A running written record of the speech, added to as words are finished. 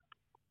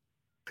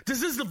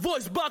This is the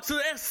voice box of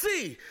the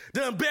SC,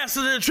 the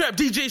ambassador of the trap,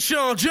 DJ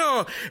Sean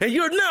John, and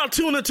you're now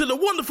tuned into the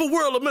wonderful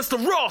world of Mr.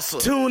 Rossa.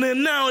 Tune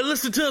in now and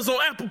listen to us on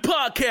Apple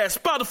Podcasts,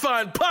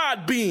 Spotify, and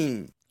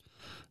Podbean.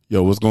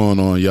 Yo, what's going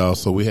on, y'all?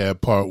 So we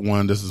had part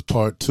one. This is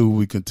part two.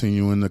 We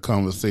continuing the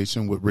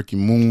conversation with Ricky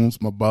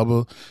Moons, my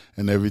bubba,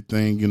 and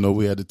everything. You know,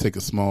 we had to take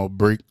a small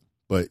break,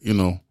 but you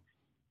know,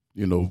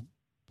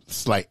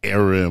 slight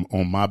error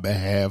on my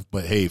behalf,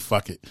 but hey,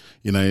 fuck it.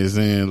 You know what I'm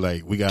saying?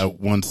 Like, we got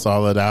one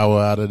solid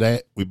hour out of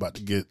that. We about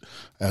to get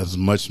as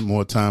much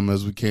more time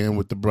as we can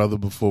with the brother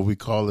before we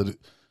call it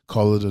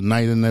a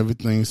night and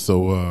everything.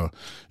 So,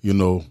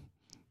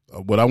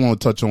 what I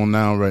want to touch on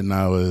right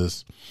now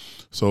is,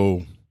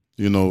 so,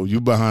 you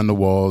behind the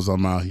walls,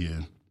 I'm out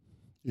here.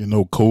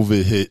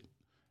 COVID hit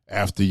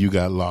after you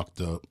got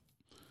locked up.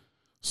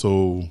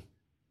 So,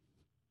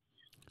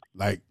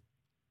 like,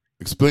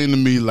 explain to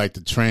me, like,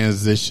 the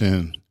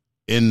transition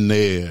in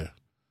there.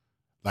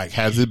 Like,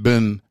 have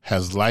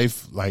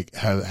life, like,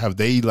 have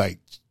they, like,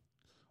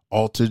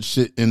 altered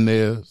shit in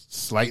there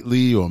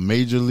slightly or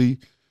majorly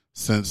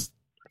since,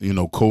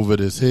 COVID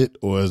has hit,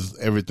 or is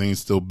everything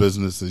still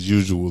business as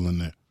usual in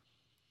there?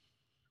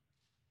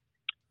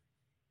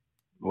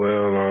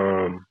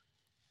 Well,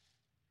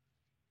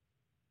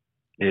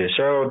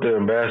 shout out to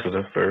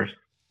Ambassador first.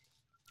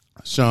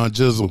 Sean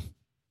Jizzle,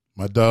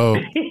 my dog.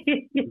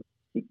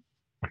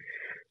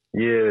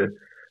 Yeah,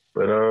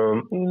 but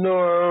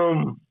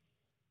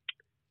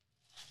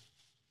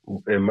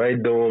in my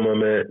dome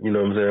I'm at,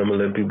 I'm saying, I'm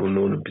gonna let people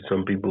know that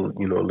some people,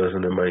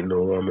 listening might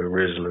know I'm in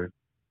Ridgeland.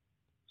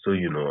 So,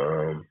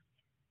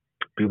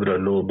 people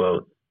that know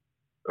about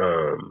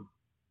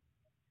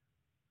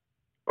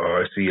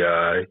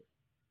RCI,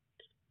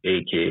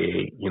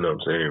 aka,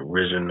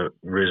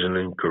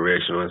 Ridgeland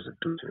Correctional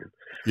Institution.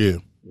 Yeah.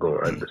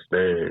 Gonna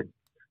understand,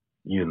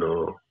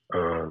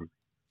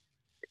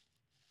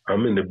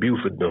 I'm in the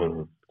Buford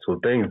Dome, so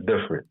things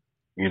different,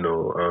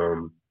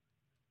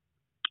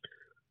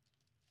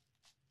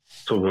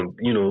 So when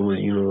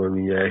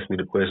when you asked me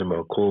the question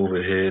about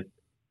COVID hit,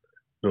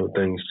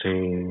 things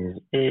changed.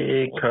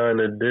 It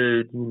kind of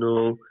did,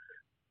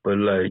 but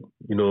like,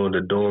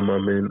 the dome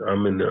I'm in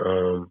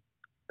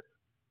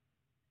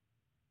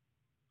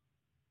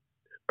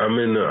I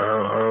don't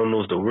know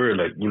what's the word,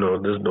 like,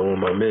 this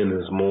dome I'm in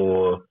is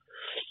more.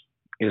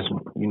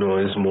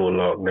 It's more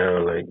locked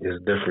down. Like,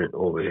 it's different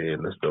over here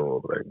in the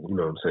store. Like, you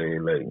know what I'm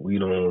saying? Like, we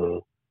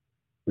don't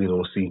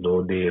see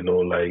no day, no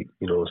light.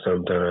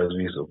 Sometimes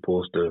we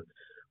supposed to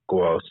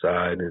go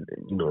outside, and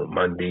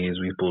Mondays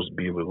we supposed to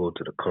be able to go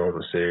to the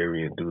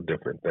commissary and do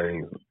different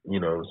things. You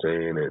know what I'm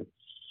saying? And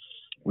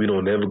we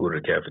don't ever go to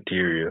the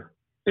cafeteria.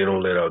 They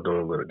don't let our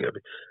dome go to the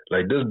cafeteria.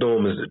 Like, this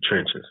dome is the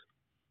trenches.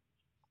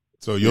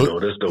 So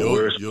that's the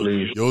worst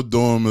place. Your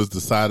dome is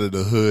the side of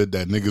the hood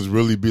that niggas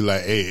really be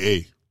like,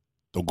 hey.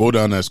 Don't go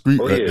down that street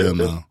there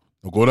now.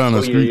 Don't go down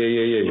that street.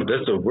 Yeah.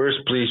 That's the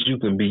worst place you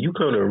can be. You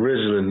come to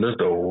Ridgeland, that's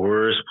the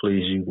worst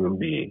place you can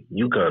be.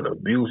 You come to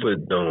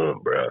Buford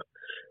Dome, bro.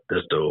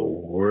 That's the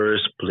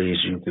worst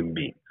place you can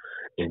be.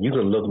 And you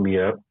can look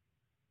me up.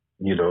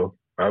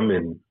 I'm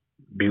in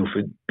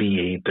Buford,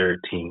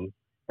 BA13.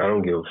 I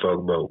don't give a fuck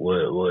about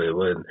what.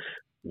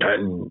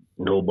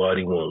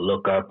 Nobody want to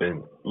look up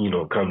and,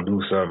 come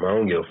do something. I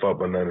don't give a fuck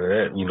about none of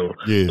that,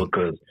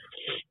 because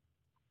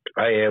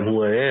I am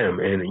who I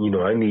am, and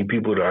I need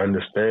people to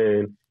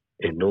understand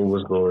and know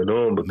what's going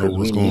on, because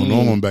what's going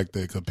on back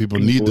there, because people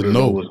need to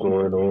know what's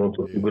going on.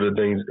 For people to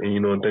things,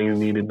 things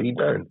need to be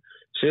done.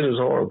 Shit is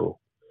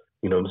horrible.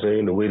 You know what I'm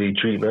saying? The way they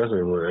treat us,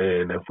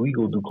 and if we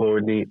go through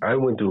quarantine, I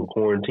went through a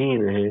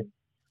quarantine in here,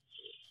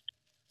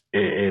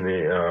 and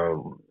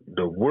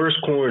the worst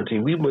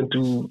quarantine. We went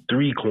through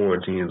 3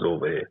 quarantines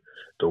over here.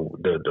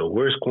 The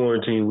worst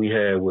quarantine we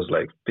had was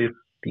like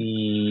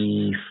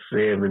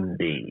 57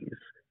 days.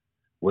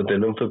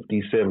 Within them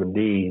 57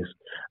 days,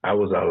 I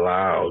was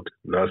allowed,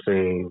 not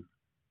saying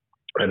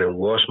I didn't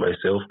wash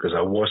myself, because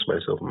I washed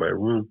myself in my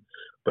room,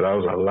 but I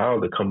was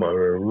allowed to come out of my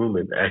room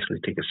and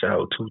actually take a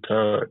shower 2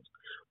 times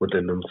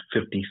within them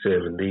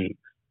 57 days.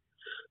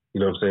 You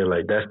know what I'm saying?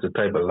 Like, that's the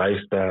type of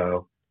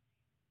lifestyle,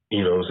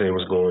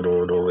 what's going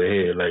on over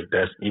here. Like,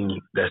 that's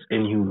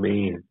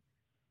inhumane.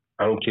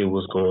 I don't care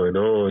what's going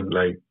on.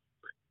 Like,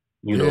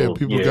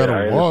 people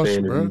gotta wash,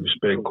 bro.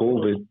 Respect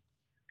COVID.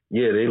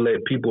 Yeah, they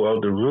let people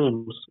out the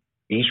rooms,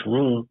 each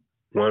room,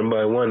 one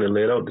by one, and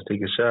let out to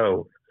take a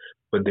shower.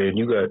 But then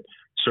you got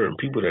certain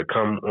people that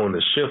come on the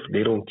shift,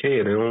 they don't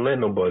care. They don't let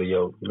nobody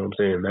out. You know what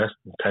I'm saying? That's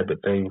the type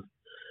of thing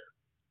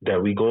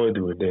that we going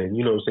through. And then,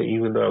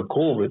 even though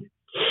COVID,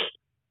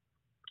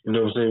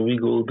 we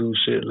go through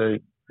shit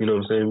like, we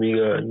got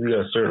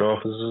certain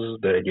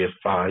officers that get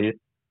fired,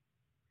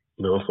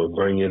 for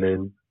bringing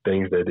in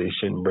things that they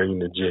shouldn't bring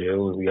to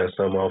jail. And we got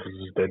some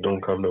officers that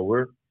don't come to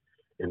work.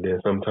 And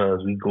then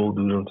sometimes we go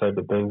through them type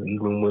of things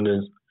even when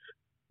there's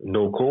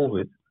no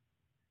COVID,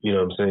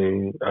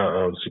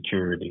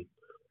 security.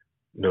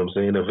 If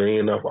there ain't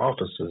enough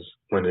officers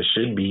when it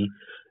should be,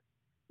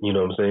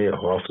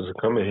 officers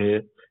coming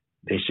here,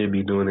 they should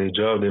be doing their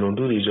job. They don't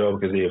do their job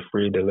because they're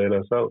afraid to let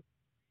us out.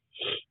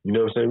 You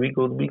know what I'm saying?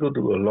 We go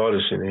through a lot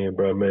of shit in here,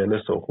 bro, man.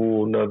 It's a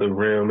whole nother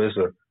realm. It's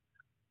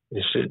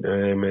shit,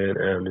 man.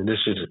 I mean, this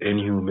shit is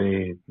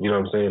inhumane. You know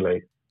what I'm saying?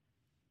 Like,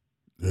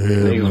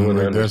 niggas man, want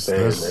to like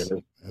understand,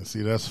 man. and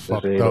see, that's This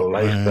fucked ain't up, no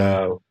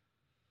lifestyle. man.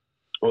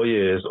 Oh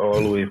yeah, it's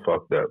all the way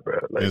fucked up, bro.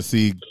 Like, And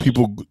see,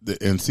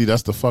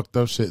 that's the fucked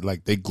up shit.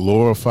 Like, they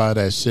glorify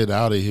that shit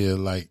out of here.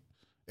 Like,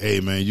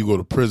 hey, man, you go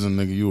to prison,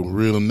 nigga, you a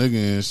real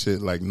nigga and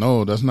shit. Like,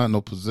 no, that's not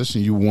no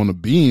position you want to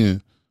be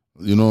in.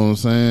 You know what I'm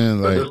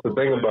saying? but Like, that's the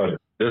thing about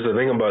it. There's the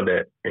thing about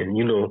that, and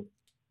you know,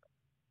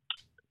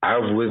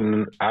 I've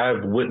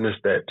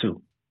witnessed that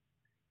too.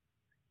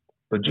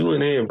 But you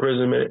in here in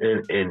prison, man,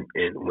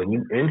 and when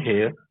you in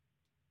here,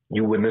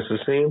 you witness the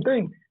same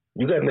thing.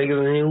 You got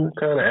niggas in here who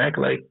kind of act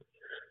like,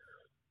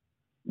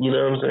 you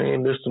know what I'm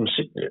saying? There's some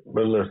shit there.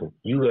 But listen,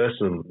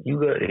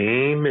 it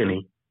ain't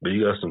many, but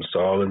you got some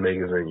solid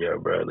niggas in here,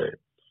 bro. That,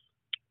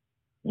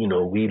 you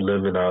know, we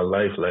living our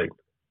life like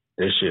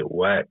this shit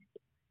whack.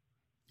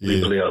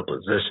 We play our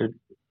position.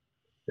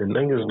 And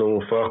niggas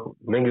don't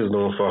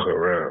fuck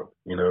around.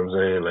 You know what I'm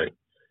saying? Like,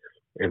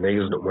 and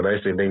niggas, when I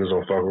say niggas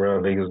don't fuck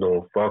around, niggas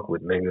don't fuck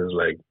with niggas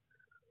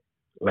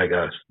like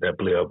us that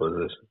play our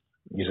position.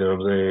 You see what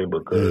I'm saying?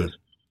 Because,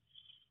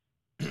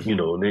 you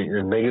know,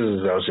 niggas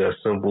is out there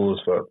simple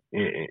as fuck.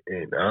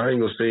 And I ain't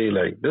gonna say,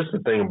 like, this is the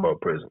thing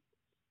about prison.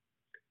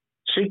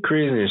 Shit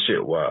crazy and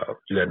shit wild.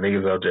 You got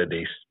niggas out there,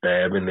 they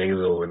stabbing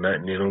niggas over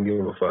nothing, they don't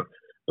give a fuck.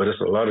 But it's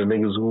a lot of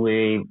niggas who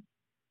ain't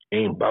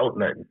about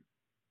nothing.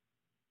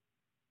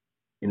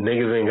 And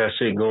niggas ain't got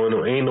shit going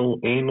on.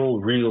 Ain't no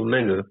real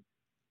nigga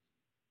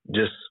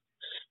just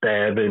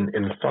stabbing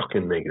and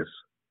fucking niggas.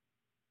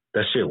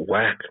 That shit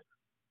whack.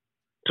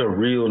 To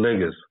real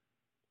niggas.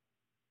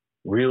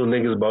 Real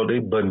niggas about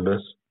their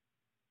business.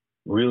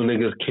 Real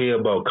niggas care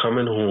about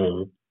coming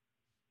home.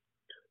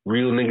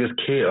 Real niggas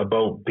care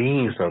about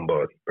being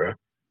somebody, bruh.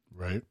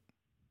 right.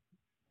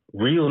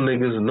 Real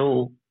niggas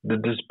know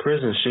that this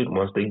prison shit,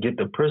 once they get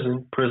to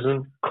prison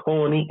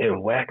corny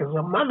and whack as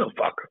a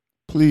motherfucker.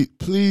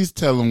 Please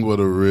tell them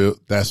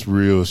that's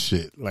real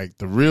shit. Like,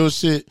 the real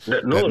shit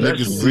that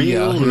niggas see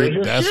out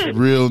here, that's shit.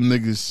 Real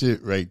nigga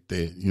shit right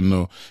there, you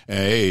know. And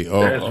hey,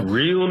 that's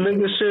real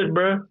nigga shit,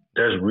 bro.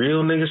 That's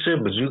real nigga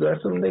shit. But you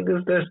got some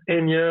niggas that's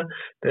in here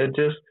that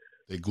just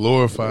they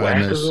glorify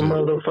whack that as a shit.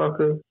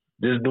 motherfucker,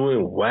 just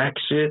doing whack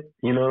shit.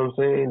 You know what I'm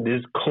saying?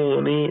 Just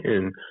corny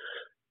and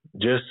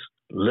just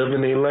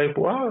living their life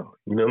wild.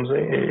 You know what I'm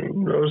saying?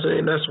 You know what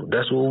I'm saying?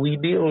 That's what we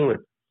dealing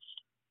with.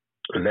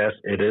 And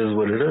it is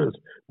what it is.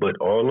 But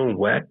all them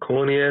whack,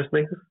 corny ass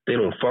niggas, they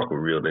don't fuck with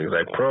real niggas.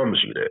 I promise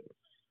you that.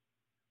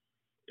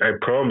 I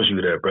promise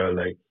you that, bro.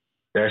 Like,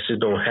 that shit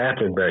don't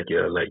happen back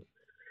here. Like,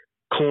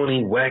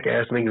 corny, whack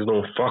ass niggas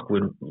don't fuck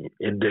with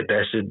it.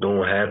 That shit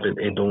don't happen.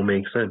 It don't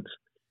make sense.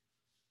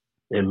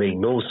 It make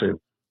no sense.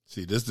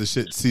 See, this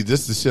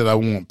the shit I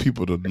want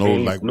people to know,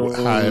 like,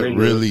 how it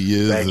really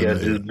is. Back here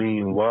just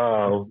being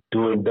wild,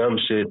 doing dumb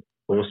shit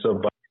on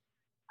somebody.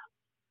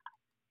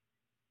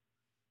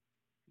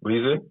 What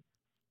you say?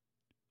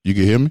 You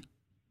can hear me?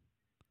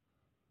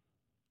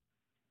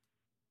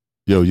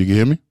 Yo, you can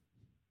hear me?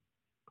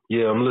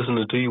 Yeah, I'm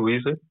listening to you. What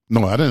you say?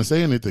 No, I didn't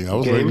say anything. I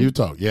was letting you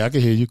talk. Yeah, I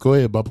can hear you. Go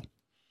ahead, Bubba.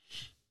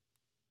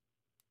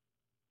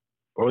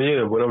 Oh,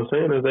 yeah. What I'm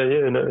saying is that,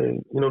 yeah, you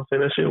know what I'm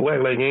saying? That shit whack.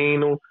 Like, ain't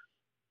no,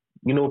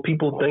 you know,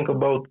 people think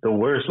about the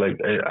worst. Like,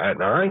 I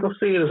ain't gonna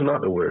say it's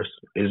not the worst.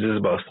 It's just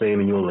about staying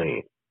in your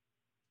lane.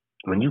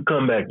 When you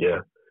come back,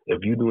 yeah,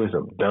 if you doing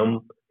some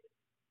dumb,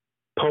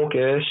 punk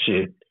ass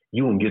shit,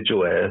 you gonna get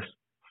your ass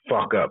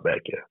fuck up back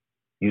here.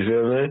 You see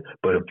what I'm saying?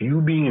 But if you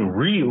being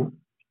real,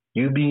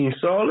 you being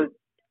solid,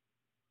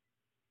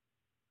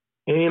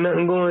 ain't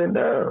nothing going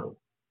down.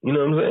 You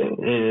know what I'm saying?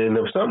 And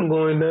if something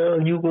going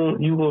down, you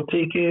gonna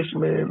take care of shit,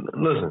 man.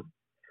 Listen,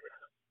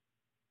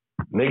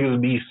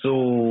 niggas be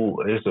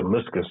it's a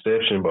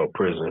misconception about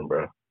prison,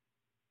 bro.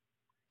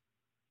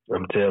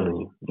 I'm telling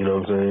you. You know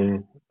what I'm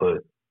saying? But,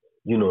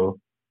 you know,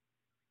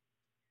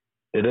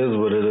 it is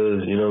what it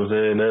is, you know what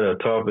I'm saying? That's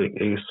a topic.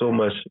 It's so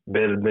much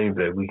better things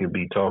that we could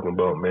be talking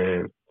about,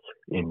 man.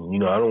 And, you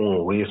know, I don't want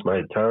to waste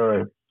my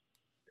time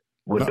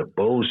with the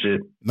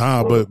bullshit.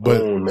 Nah, but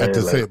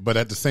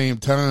at the same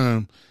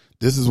time,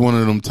 this is one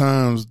of them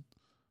times,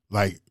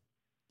 like,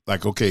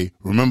 okay,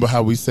 remember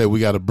how we said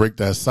we got to break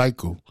that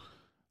cycle?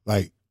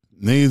 Like,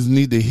 niggas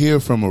need to hear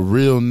from a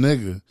real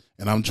nigga.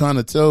 And I'm trying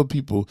to tell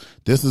people,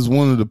 this is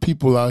one of the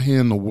people out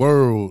here in the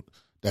world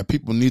that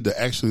people need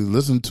to actually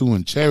listen to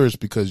and cherish,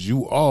 because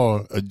you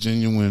are a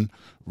genuine,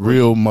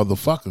 real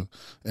motherfucker.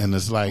 And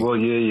it's like, well,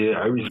 yeah,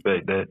 I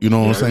respect that. You know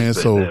what I'm saying?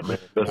 So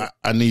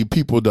I need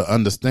people to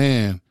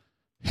understand,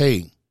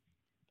 hey,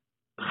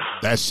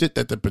 that shit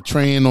that they're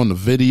portraying on the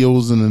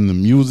videos and in the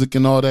music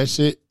and all that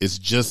shit is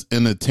just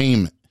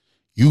entertainment.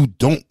 You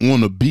don't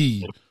want to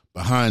be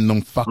behind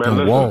them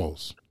fucking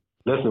walls.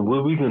 Listen,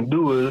 what we can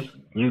do is,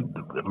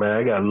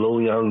 I got low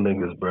young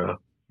niggas, bro,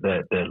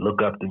 that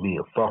look up to me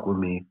and fuck with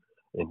me.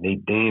 And they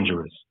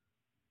dangerous.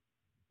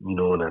 You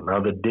know, in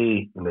another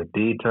day, in the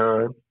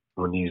daytime,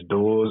 when these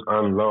doors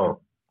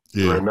unlock,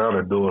 Yeah. Right now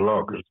the door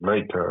locked. It's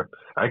nighttime.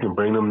 I can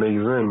bring them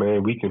niggas in,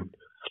 man.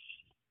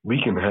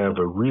 We can have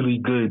a really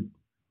good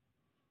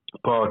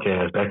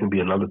podcast. That can be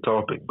another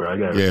topic, bro.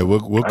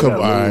 We'll cover.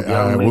 All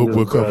right.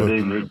 We'll cover.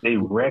 They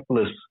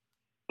reckless.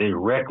 They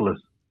reckless,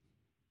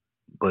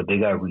 but they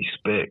got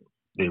respect.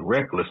 They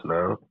reckless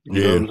now.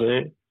 You know what I'm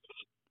saying?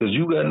 Because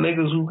you got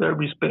niggas who got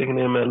respect in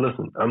there, man.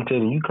 Listen, I'm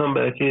telling you, come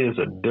back here, it's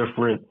a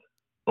different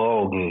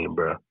ball game,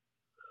 bro.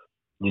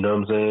 You know what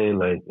I'm saying?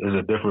 Like, it's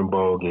a different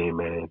ball game,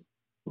 man.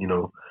 You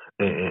know,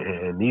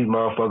 and these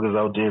motherfuckers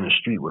out there in the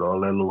street with all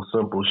that little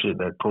simple shit,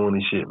 that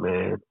corny shit,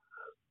 man.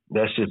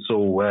 That shit's so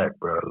whack,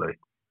 bro. Like,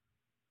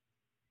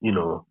 you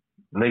know,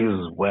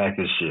 niggas is whack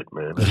as shit,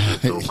 man. That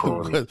shit's so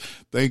corny.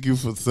 Thank you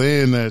for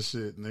saying that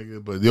shit,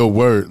 nigga. But your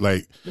word,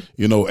 like,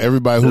 you know,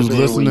 everybody who's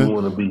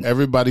listening,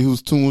 everybody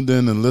who's tuned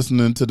in and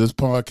listening to this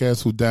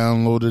podcast, who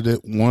downloaded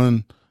it,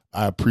 one,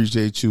 I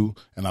appreciate you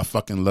and I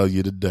fucking love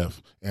you to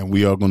death. And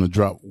we are going to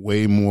drop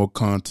way more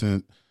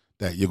content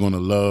that you're going to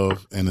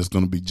love, and it's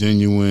going to be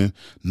genuine,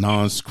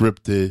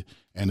 non-scripted,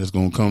 and it's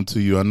going to come to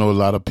you. I know a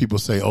lot of people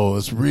say, oh,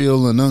 it's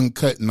real and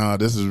uncut. Nah,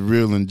 this is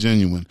real and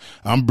genuine.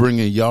 I'm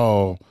bringing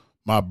y'all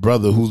my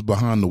brother who's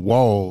behind the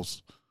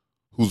walls,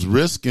 who's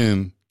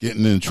risking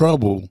getting in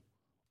trouble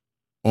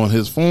on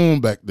his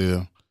phone back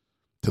there,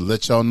 to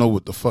let y'all know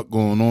what the fuck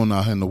going on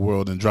out here in the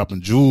world, and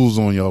dropping jewels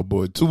on y'all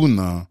boy too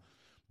now.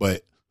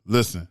 But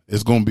listen,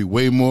 it's going to be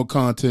way more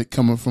content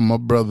coming from my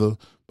brother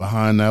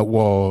behind that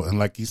wall. And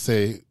like he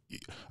said,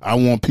 I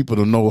want people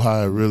to know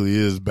how it really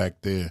is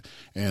back there.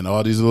 And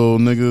all these little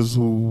niggas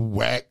who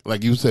whack,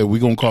 like you said, we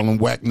going to call them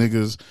whack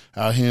niggas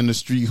out here in the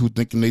street who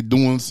thinking they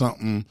doing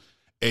something.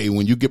 Hey,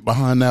 when you get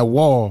behind that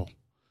wall,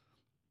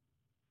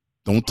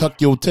 don't tuck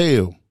your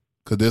tail,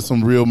 because there's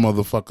some real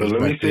motherfuckers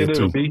back there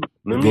too.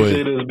 Let me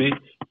say this, B.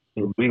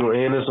 We going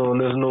to end this on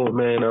this note,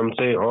 man. I'm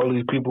saying all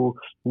these people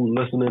who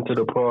listening to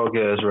the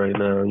podcast right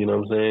now, you know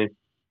what I'm saying?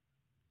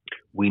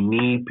 We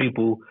need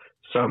people.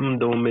 Something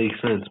don't make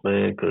sense,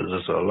 man, because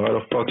there's a lot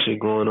of fuck shit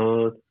going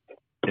on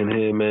in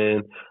here,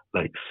 man.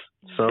 Like,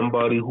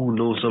 somebody who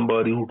knows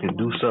somebody who can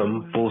do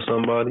something for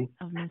somebody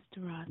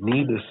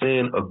need to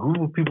send a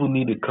group of people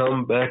need to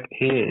come back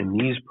here in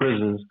these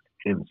prisons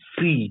and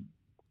see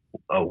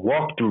a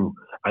walkthrough.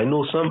 I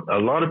know a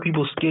lot of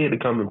people scared to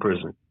come in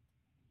prison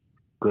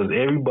because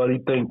everybody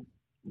think,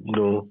 you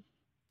know,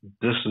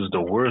 this is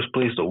the worst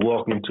place to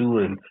walk into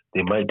and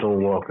they might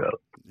don't walk out.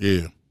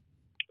 Yeah.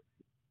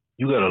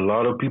 You got a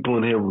lot of people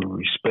in here with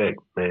respect,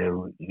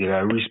 man. You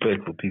got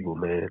respect for people,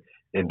 man,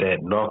 and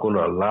that not going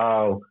to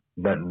allow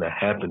nothing to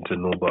happen to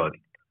nobody.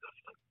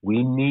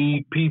 We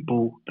need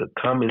people to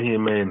come in here,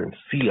 man, and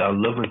see our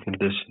living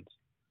conditions.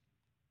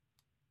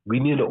 We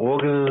need an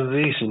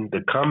organization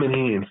to come in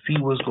here and see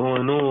what's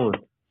going on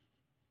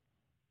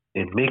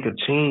and make a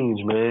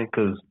change, man,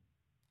 because,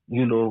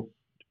 you know,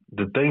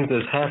 the things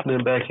that's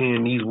happening back here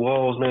in these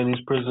walls, man,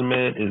 these prisons,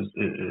 man,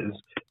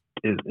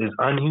 is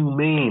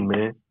inhumane,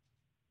 man.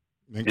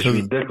 It's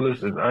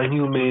ridiculous. It's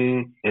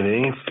inhumane, and it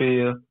ain't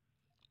fair,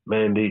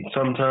 man.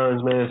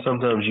 Sometimes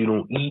you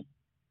don't eat.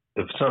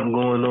 If something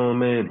going on,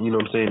 man, you know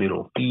what I'm saying, they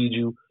don't feed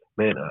you,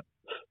 man.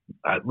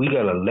 We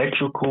got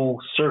electrical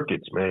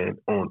circuits, man,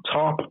 on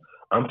top.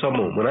 I'm talking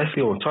about, when I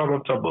say on top,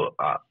 I'm talking about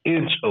an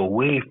inch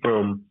away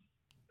from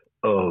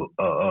a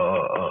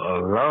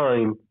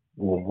line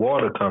where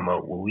water come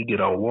out, where we get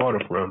our water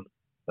from.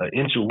 An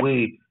inch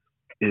away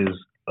is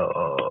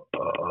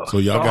so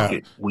y'all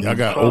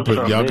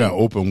got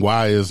open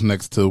wires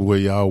next to where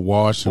y'all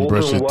wash and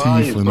brush your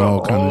teeth and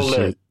all kind of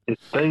shit.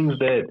 It's things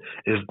that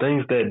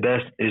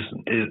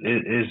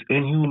is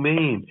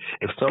inhumane.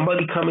 If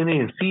somebody come in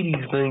here and see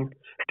these things,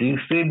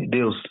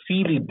 they'll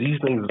see these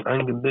things as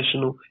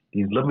unconditional.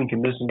 These living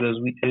conditions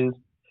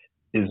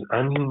is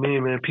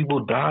inhumane, man.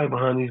 People die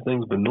behind these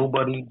things, but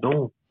nobody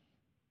don't.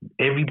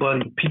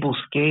 People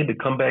scared to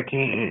come back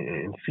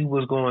in and see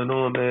what's going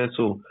on, man.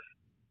 So,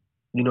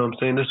 you know what I'm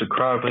saying? This is a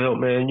cry for help,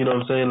 man. You know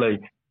what I'm saying?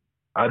 Like,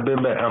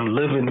 I'm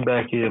living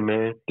back here,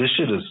 man. This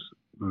shit is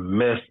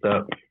messed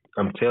up.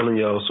 I'm telling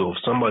y'all. So if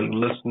somebody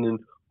listening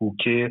who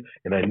care,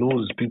 and I know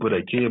there's people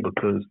that care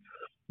because,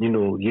 you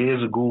know,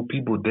 years ago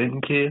people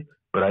didn't care,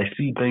 but I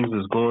see things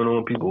that's going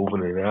on. People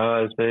opening their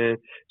eyes, man.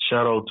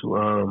 Shout out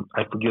to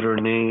I forget her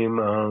name.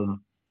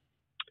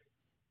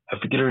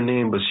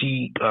 But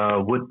she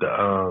with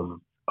the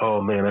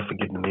oh man, I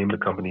forget the name of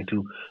the company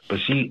too. But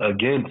she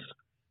against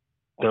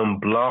them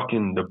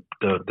blocking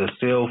the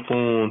cell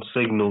phone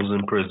signals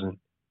in prison.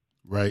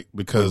 Right,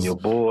 because when your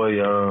boy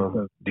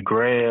the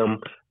Graham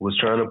was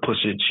trying to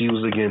push it, she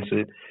was against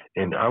it,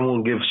 and I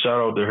want to give a shout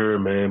out to her,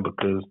 man,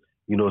 because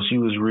you know she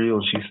was real.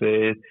 She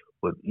said,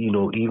 but you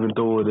know, even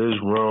though it is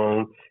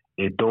wrong,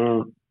 it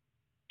don't,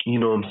 you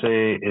know what I'm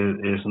saying,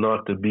 it's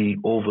not to be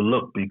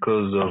overlooked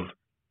because of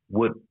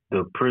what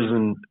the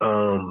prison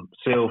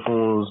cell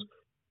phones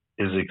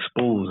is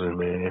exposing,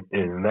 man,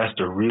 and that's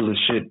the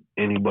realest shit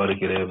anybody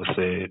could ever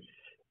say.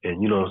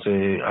 And you know what I'm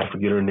saying, I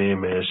forget her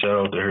name, man.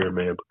 Shout out to her,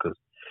 man, because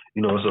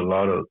You know, it's a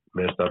lot of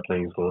messed up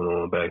things going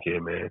on back here,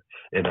 man.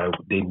 And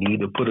they need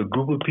to put a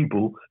group of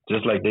people,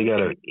 just like they got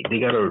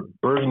a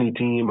Burgundy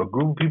team, a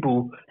group of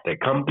people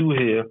that come through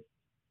here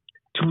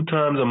 2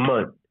 times a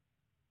month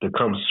to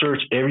come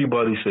search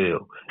everybody's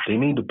cell. They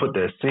need to put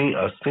that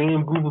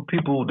same group of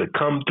people that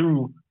come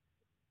through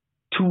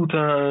 2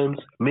 times,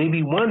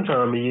 maybe 1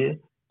 time a year,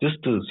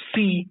 just to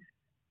see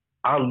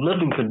our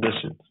living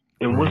conditions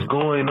and what's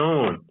going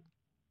on.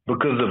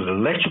 Because if the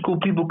electrical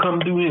people come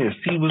through here and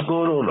see what's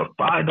going on, the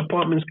fire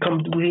departments come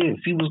through here and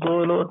see what's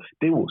going on,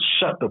 they will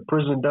shut the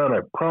prison down. I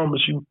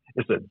promise you,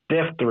 it's a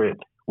death threat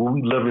what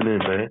we living in,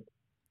 man.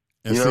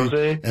 And you know what I'm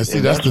saying? And see,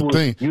 that's the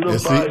thing.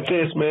 Unified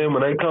Fest, man,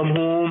 when I come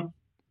home,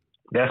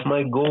 that's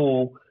my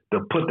goal, to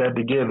put that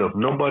together. If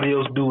nobody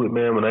else do it,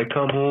 man, when I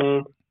come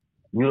home,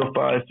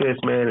 Unified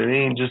Fest, man, it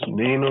ain't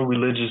no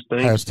religious thing.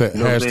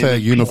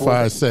 Hashtag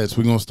Unified Sets.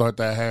 We're going to start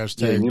that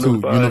hashtag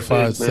too.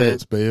 Unified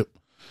Sets, babe.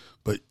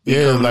 But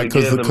yeah, like,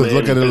 cause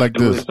look at it like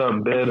this.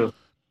 Something better.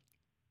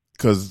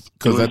 Doing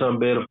something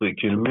better for the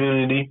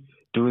community,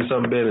 doing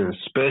something better,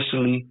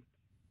 especially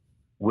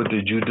with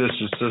the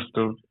judicial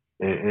system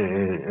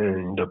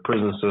and the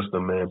prison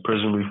system, man,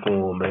 prison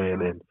reform,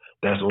 man. And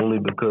that's only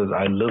because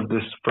I lived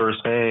this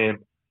firsthand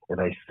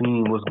and I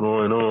seen what's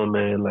going on,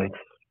 man. Like,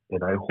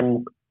 and I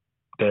hope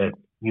that,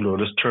 you know,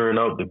 this turn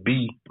out to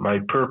be my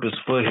purpose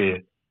for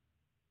here,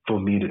 for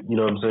me to, you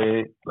know what I'm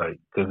saying? Like,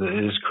 cause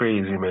it is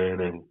crazy, man.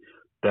 And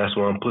that's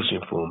what I'm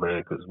pushing for,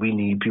 man, because we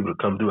need people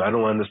to come through. I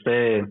don't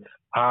understand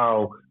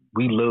how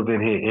we live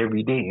in here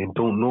every day and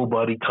don't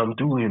nobody come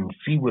through and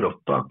see what the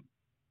fuck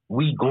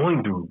we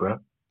going through, bro.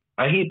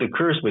 I hate the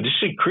curse, but this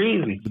shit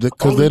crazy.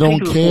 Because they don't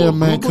care,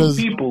 man. Because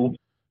people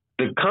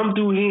that come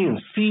through here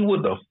and see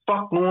what the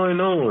fuck going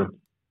on.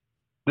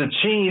 The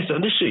change, so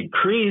this shit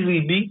crazy,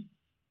 B.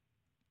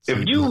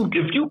 If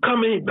you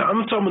come in,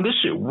 I'm talking about this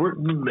shit.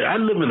 I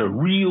live in a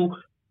real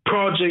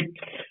project.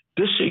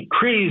 This shit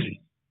crazy.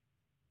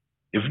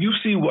 If you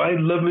see what I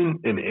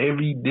living in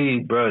every day,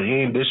 bro,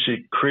 ain't this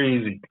shit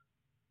crazy.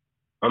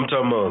 I'm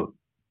talking about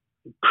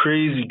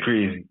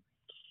crazy.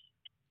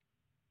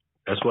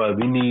 That's why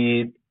we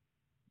need,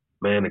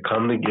 man, to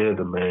come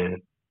together,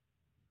 man.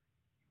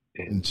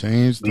 And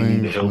change things, we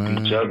need to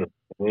help each other.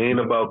 It ain't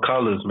about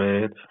colors,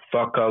 man.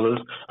 Fuck colors.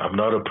 I'm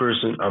not a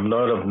person. I'm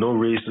not of no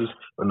races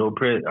or no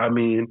I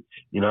mean,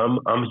 you know,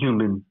 I'm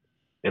human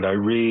and I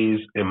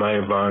raised in my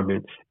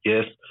environment.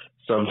 Yes,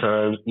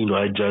 sometimes, you know,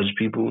 I judge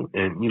people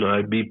and, you know,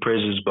 I be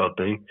prejudiced about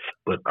things,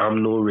 but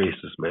I'm no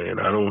racist, man.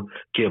 I don't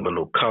care about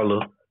no color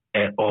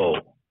at all.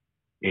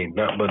 Ain't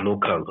not but no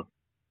color.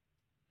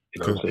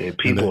 You know what I'm saying?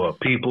 People are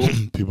people.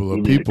 People are people,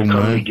 need to come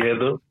man.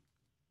 together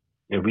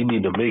and we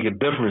need to make a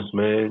difference,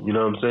 man. You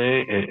know what I'm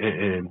saying?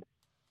 And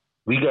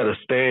we got to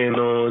stand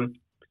on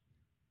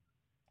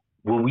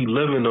what we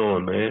living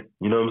on, man.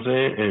 You know what I'm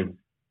saying? And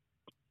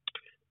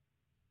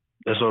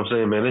that's what I'm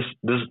saying, man.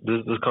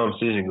 This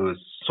conversation goes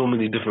so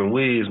many different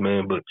ways,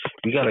 man. But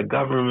we got a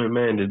government,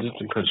 man, that just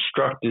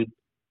constructed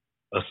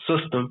a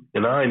system,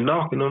 and I ain't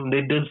knocking them.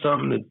 They did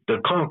something to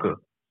conquer,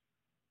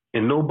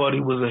 and nobody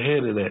was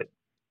ahead of that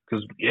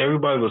because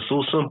everybody was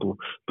so simple.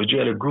 But you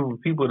had a group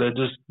of people that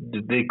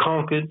they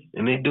conquered,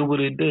 and they did what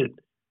they did.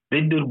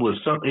 They did what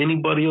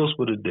anybody else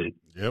would have did.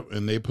 Yep,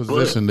 in their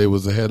position, they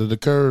was ahead of the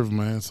curve,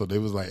 man. So they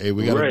was like, hey,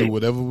 we got to do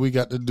whatever we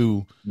got to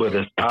do. But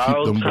it's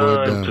our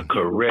time to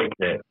correct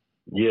that.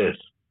 Yes,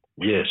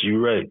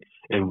 you're right.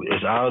 And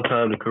it's our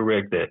time to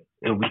correct that.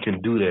 And we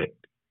can do that.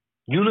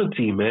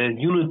 Unity, man,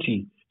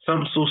 unity.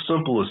 Something so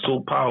simple is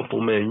so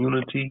powerful, man.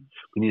 Unity.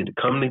 We need to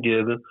come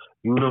together,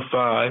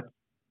 unify,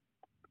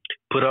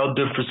 put our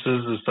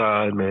differences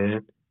aside,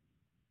 man.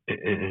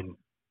 And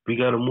we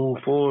got to move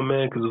forward,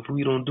 man, because if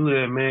we don't do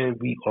that, man,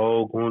 we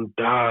all going to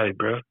die,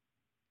 bro.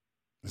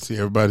 See,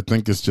 everybody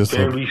think it's just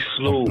very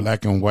slow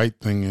black and white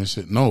thing and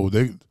shit. No,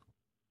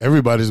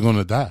 everybody's going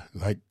to die.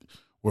 Like,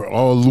 we're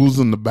all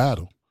losing the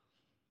battle.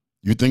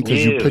 You think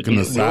because you're picking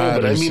a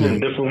side and shit. I mean,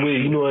 in a different way.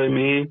 You know what I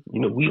mean?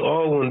 You know, we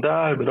all going to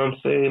die, but I'm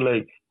saying,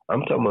 like,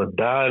 I'm talking about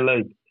die,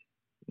 like,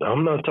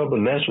 I'm not talking about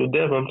natural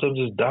death. I'm talking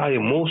just die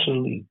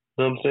emotionally.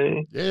 You know what I'm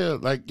saying? Yeah,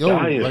 like,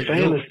 die in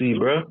fantasy,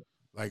 bro.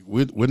 Like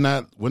we're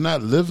not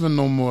living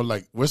no more.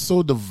 Like we're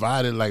so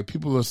divided. Like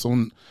people are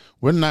so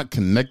we're not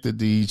connected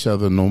to each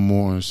other no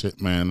more and shit,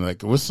 man.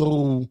 Like we're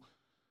so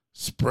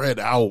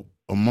spread out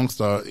amongst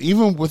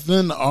even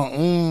within our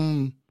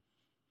own.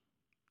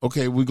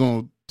 Okay, we're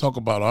gonna talk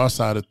about our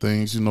side of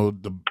things. You know,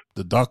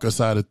 the darker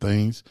side of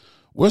things.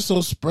 We're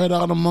so spread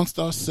out amongst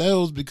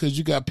ourselves because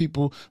you got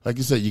people like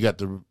you said. You got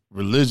the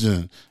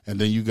religion, and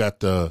then you got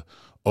the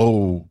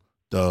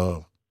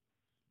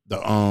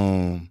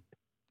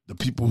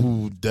people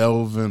who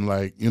delve in,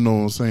 like, you know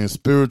what I'm saying,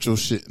 spiritual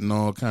shit and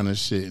all kind of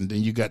shit. And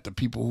then you got the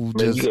people who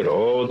just, you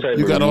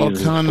got all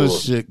kind of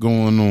shit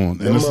going on.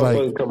 And it's like,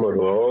 come up with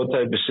all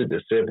type of shit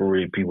that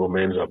separate people,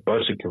 man. There's a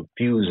bunch of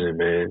confusion,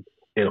 man.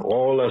 And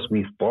all us,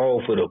 we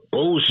fall for the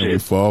bullshit. We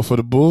fall for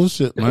the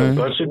bullshit, man. There's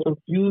a bunch of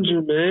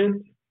confusion,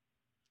 man.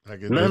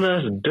 Like None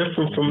of us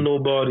different from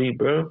nobody,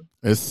 bro.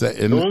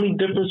 The only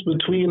difference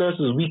between us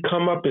is we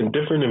come up in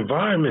different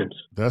environments.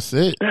 That's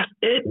it. That's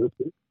it.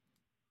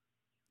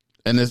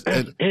 And that's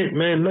it,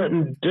 man.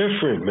 Nothing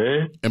different,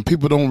 man. And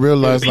people don't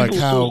realize like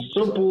how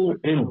so simple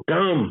and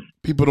dumb.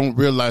 People don't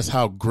realize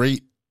how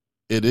great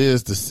it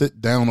is to sit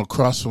down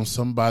across from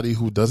somebody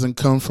who doesn't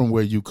come from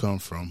where you come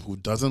from, who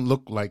doesn't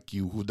look like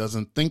you, who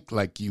doesn't think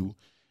like you,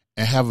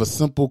 and have a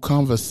simple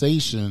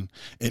conversation.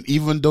 And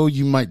even though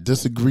you might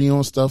disagree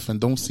on stuff and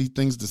don't see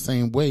things the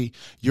same way,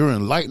 you're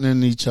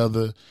enlightening each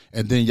other.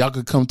 And then y'all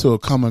could come to a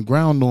common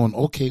ground on,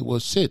 okay, well,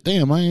 shit,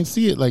 damn, I ain't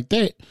see it like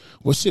that.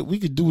 Well, shit, we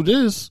could do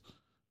this.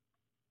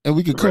 And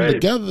we could come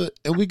together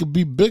and we could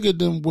be bigger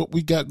than what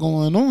we got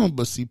going on.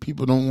 But see,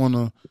 people don't want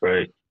to.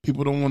 Right.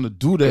 People don't want to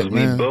do that,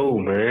 man. We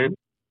bold, man.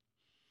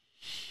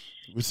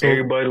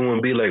 Everybody want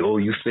to be like, oh,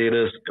 you say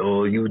this,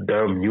 oh, you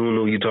dumb, you don't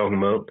know what you talking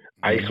about.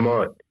 I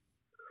smart.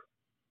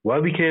 Why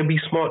we can't be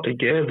smart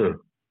together?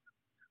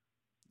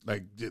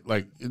 Like, you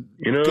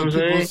know what I'm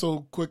saying? People are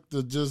so quick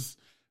to just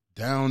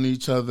down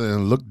each other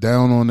and look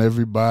down on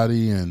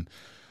everybody and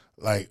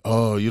like,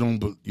 oh, you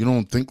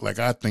don't think like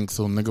I think,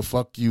 so nigga,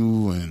 fuck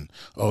you, and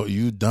oh,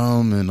 you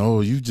dumb, and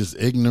oh, you just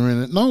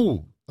ignorant.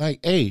 No,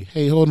 like, hey,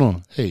 hold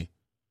on, hey.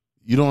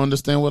 You don't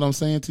understand what I'm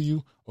saying to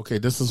you? Okay,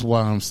 this is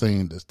why I'm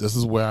saying this. This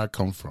is where I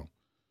come from.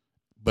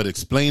 But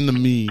explain to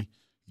me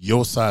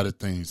your side of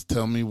things.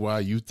 Tell me why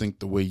you think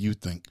the way you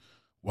think,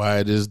 why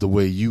it is the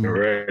way you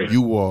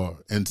are,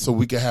 and so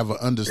we can have an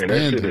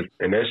understanding.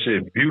 And that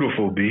shit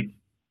beautiful, B.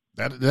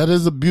 That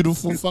is a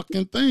beautiful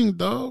fucking thing,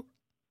 dog.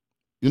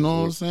 You know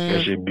what I'm saying?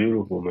 That shit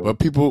beautiful, man. But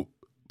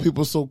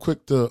people so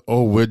quick to,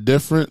 oh, we're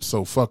different,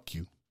 so fuck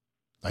you.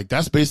 Like,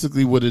 that's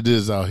basically what it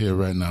is out here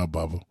right now,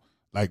 Bubba.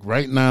 Like,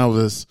 right now,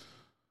 it's,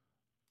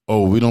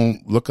 oh, we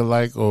don't look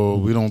alike, or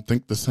we don't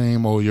think the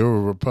same, or you're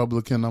a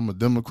Republican, I'm a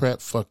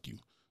Democrat, fuck you.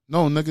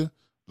 No, nigga.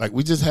 Like,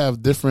 we just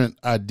have different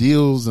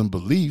ideals and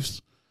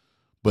beliefs,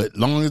 but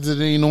long as it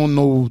ain't on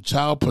no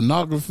child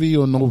pornography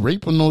or no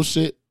rape or no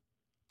shit,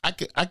 I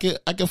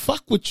can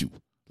fuck with you.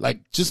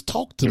 Like, just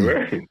talk to me.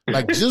 Right.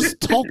 Like, just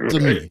talk to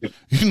me.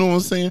 You know what I'm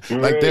saying?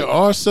 Right. Like, there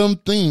are some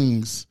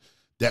things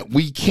that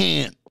we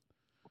can't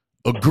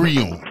agree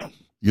on.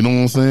 You know what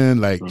I'm saying?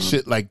 Like,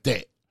 shit like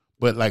that.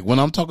 But, like, when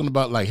I'm talking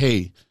about, like,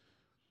 hey,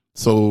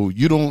 so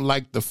you don't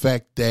like the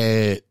fact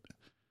that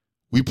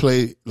we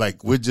play,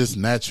 like, we're just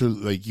natural,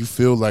 like, you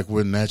feel like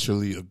we're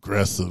naturally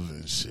aggressive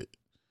and shit.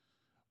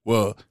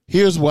 Well,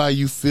 here's why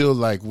you feel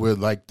like we're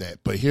like that.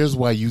 But here's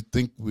why you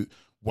think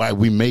why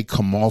we may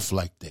come off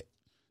like that.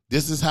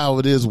 This is how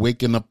it is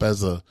waking up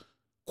as a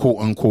quote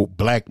unquote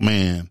black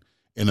man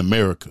in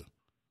America.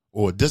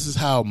 Or this is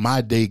how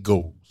my day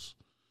goes.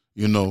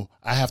 You know,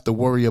 I have to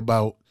worry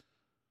about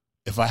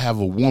if I have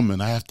a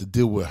woman, I have to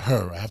deal with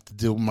her. I have to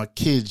deal with my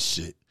kids'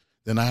 shit.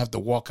 Then I have to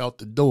walk out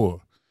the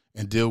door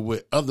and deal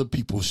with other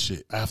people's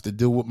shit. I have to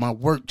deal with my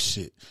work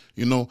shit.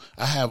 You know,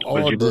 I have all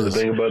this. But you know the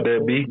thing about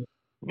that, B?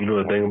 You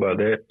know the thing about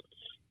that?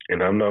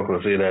 And I'm not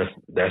going to say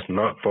that's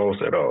not false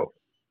at all.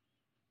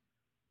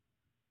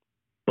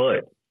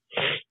 But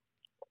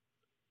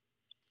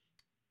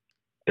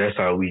that's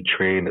how we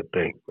train to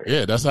think, man.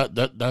 Yeah, that's how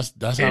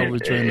we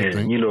train to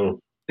think. You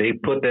know, they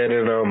put that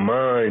in our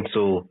mind,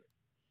 so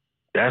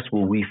that's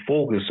what we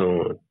focus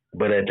on.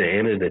 But at the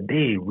end of the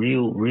day,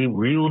 real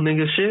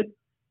nigga shit,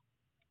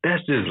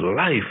 that's just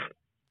life.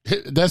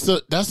 That's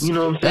you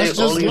know what I'm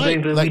saying? All these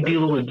things that we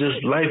dealing with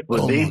just life,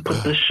 but they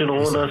put this shit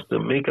on us to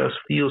make us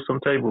feel some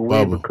type of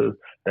way because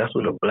that's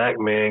what a black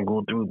man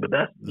go through. But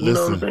that's you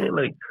know what I'm saying?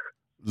 Like,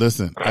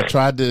 listen, I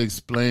tried to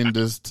explain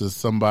this to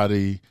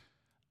somebody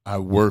I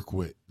work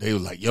with. They were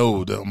like,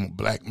 yo, I'm a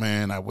black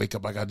man. I wake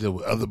up, I got to deal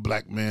with other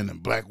black men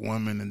and black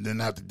women, and then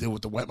I have to deal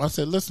with the white man. I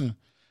said, listen,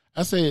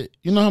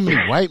 you know how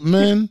many white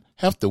men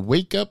have to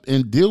wake up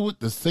and deal with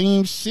the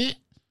same shit?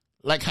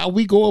 Like how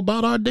we go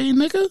about our day,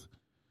 nigga?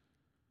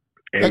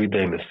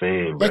 Everything the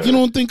same, bro. Like, you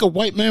don't think a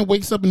white man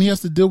wakes up and he has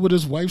to deal with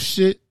his wife's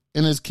shit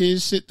and his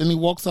kids' shit, then he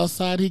walks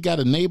outside, he got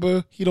a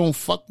neighbor he don't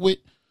fuck with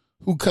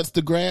who cuts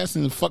the grass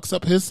and fucks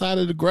up his side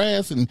of the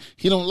grass, and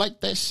he don't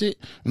like that shit.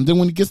 And then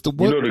when he gets to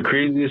work... You know the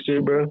craziest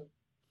shit, bro?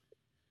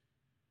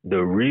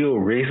 The real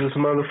racist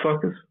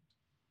motherfuckers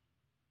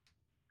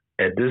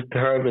at this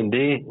time and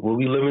day, what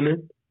we living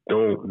in,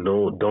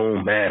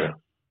 don't matter.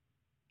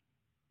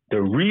 The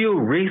real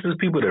racist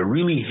people that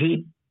really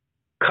hate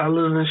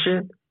colors and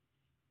shit,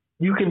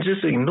 you can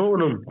just ignore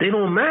them. They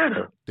don't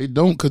matter. They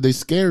don't, because they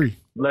scary.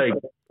 Like,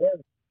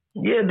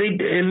 yeah,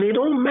 they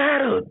don't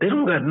matter. They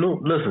don't got no...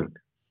 Listen,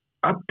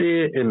 up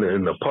there in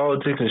the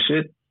politics and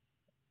shit,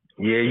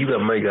 yeah, you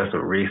might got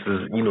some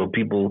racist, you know,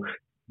 people,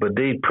 but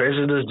they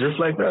prejudice just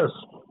like us.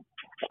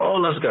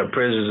 All us got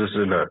prejudice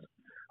in us.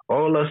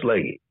 All us,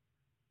 like,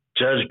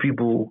 judge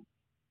people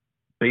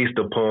based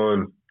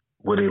upon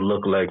what they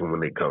look like and when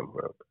they come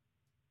from.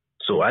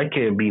 So I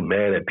can't be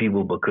mad at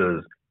people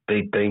because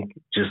they think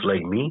just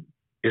like me.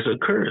 It's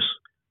a curse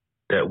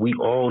that we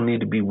all need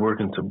to be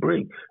working to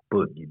break.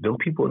 But them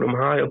people, them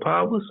higher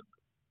powers,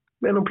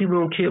 Man, them people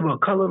don't care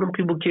about color. Them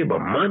people care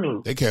about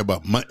money. They care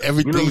about money. You know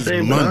what I'm Everything's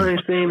saying? But I money.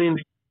 ain't saying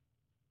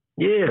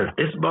yeah,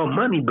 it's about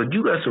money. But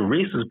you got some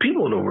racist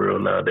people in the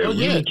world now that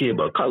really care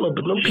about color.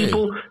 But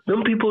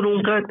them people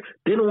don't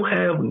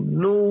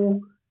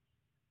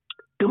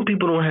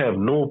have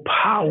no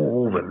power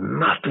over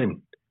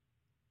nothing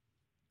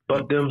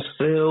but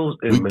themselves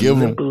and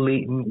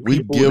manipulating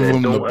people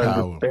that don't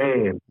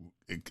understand.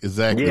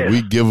 Exactly. Yeah.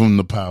 We give them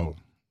the power.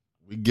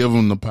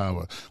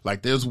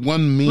 Like there's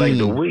one meme. Like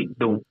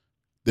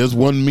there's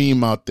one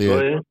meme out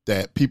there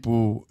that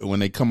people, when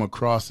they come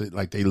across it,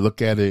 like they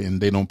look at it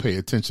and they don't pay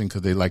attention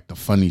because they like the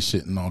funny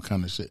shit and all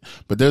kind of shit.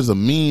 But there's a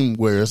meme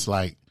where it's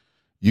like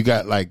you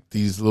got like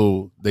these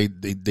little they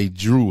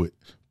drew it,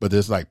 but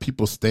there's like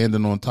people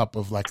standing on top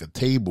of like a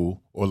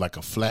table or like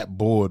a flat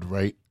board,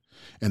 right?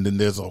 And then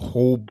there's a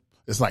whole.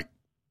 It's like,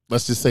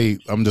 let's just say,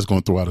 I'm just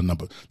going to throw out a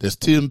number. There's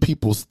 10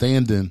 people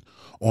standing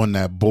on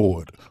that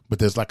board, but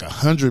there's like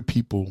 100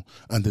 people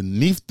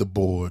underneath the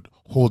board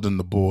holding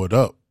the board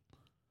up.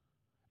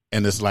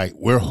 And it's like,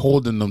 we're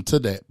holding them to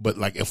that. But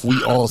like, if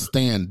we all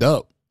stand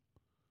up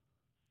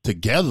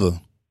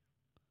together,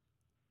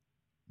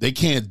 they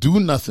can't do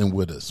nothing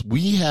with us.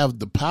 We have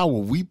the power.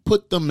 We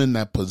put them in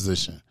that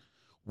position.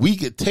 We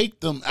could take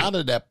them out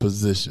of that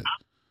position.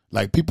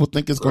 Like, people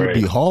think it's going to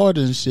be hard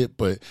and shit,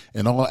 but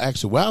in all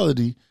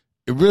actuality,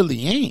 it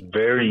really ain't.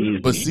 Very easy.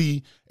 But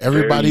see,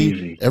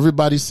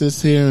 everybody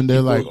sits here and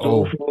they're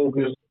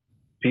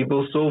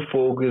people so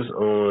focused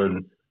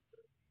on,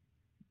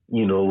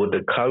 you know, with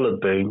the color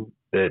thing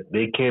that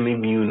they can't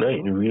even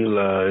unite and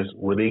realize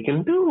what they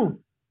can do.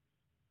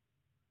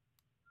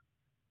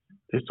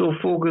 They're so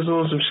focused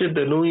on some shit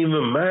that don't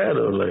even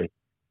matter. Like,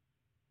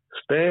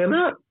 stand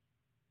up.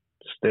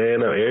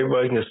 Stand up.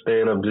 Everybody can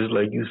stand up, just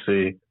like you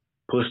say.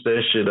 Push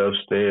that shit up,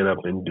 stand up,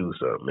 and do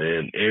something,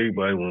 man.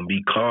 Everybody won't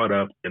be caught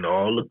up in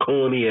all the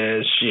corny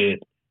ass shit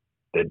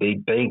that they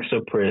think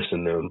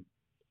suppressing them.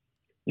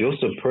 Your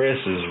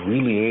suppressors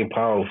really ain't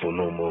powerful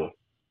no more.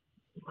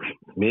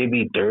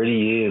 Maybe 30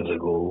 years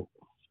ago,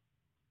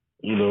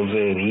 you know what I'm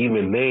saying?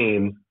 Even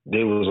then,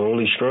 they was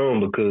only strong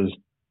because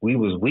we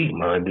was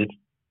weak-minded.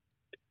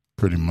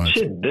 Pretty much.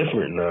 Shit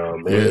different now,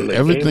 man. Yeah, like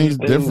everything's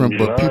different,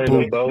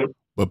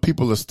 but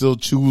people are still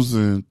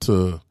choosing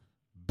to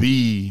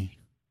be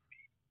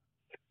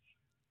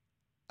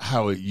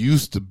how it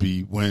used to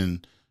be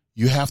when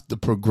you have to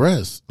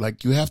progress.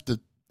 Like, you have to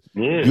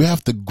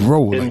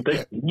grow. And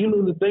you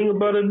know the thing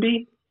about it,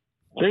 B?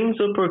 Things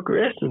are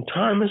progressing.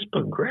 Time is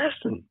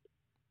progressing.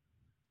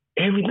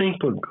 Everything's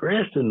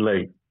progressing.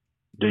 Like,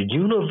 the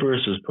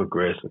universe is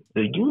progressing.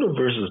 The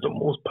universe is the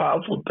most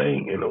powerful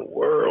thing in the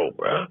world,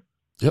 bro.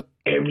 Yep.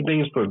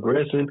 Everything's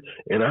progressing.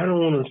 And I don't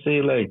want to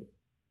say, like,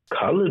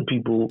 colored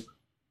people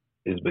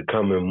is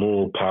becoming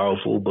more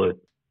powerful, but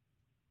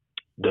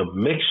the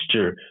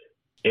mixture,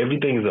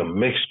 everything's a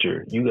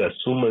mixture. You got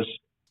so much,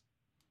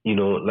 you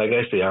know, like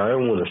I say, I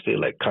don't want to say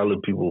like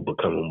colored people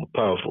becoming more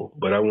powerful,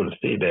 but I want to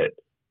say that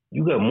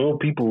you got more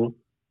people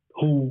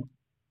who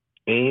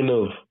ain't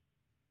of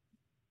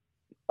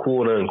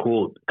quote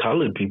unquote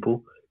colored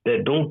people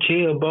that don't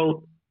care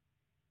about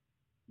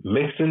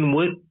mixing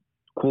with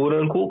quote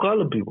unquote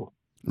colored people.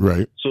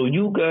 Right. So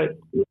you got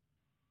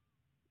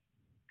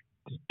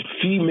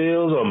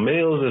females or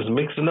males that's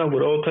mixing up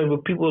with all type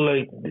of people,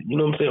 like, you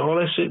know what I'm saying? All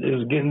that shit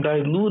is getting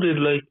diluted.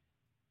 Like,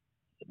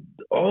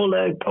 all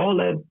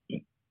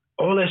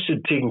that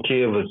shit taking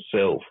care of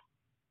itself.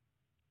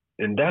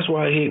 And that's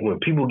why I hate when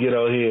people get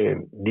out here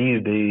and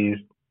these days,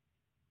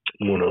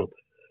 you know,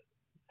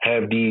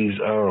 have these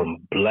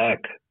black,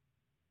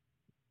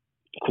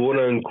 quote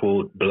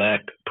unquote,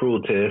 black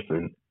protests,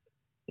 and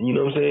you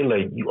know what I'm saying?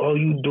 Like, all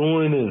you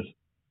doing is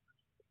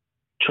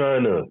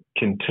trying to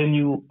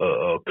continue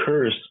a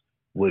curse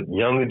with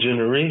younger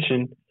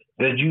generation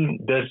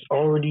that's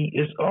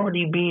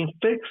already being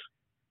fixed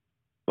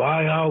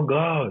by our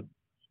God.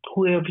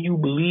 Whoever you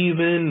believe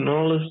in and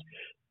all this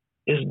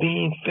is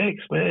being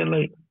fixed, man.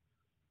 Like,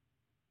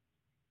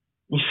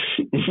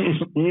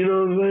 you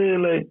know what I'm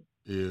saying? Like,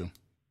 yeah.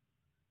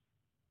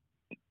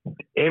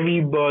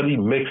 Everybody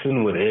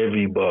mixing with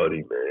everybody,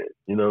 man.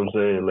 You know what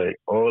I'm saying? Like,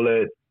 all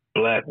that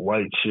black,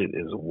 white shit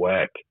is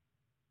whack.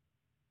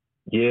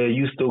 Yeah,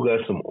 you still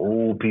got some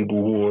old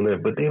people who on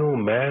that, but they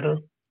don't matter.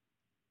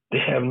 They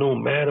have no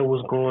matter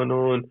what's going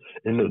on,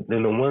 and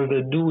the ones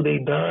that do, they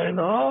dying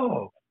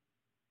off.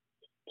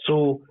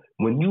 So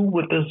when you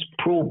with this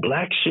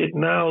pro-black shit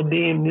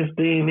nowadays in this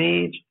day and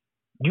age,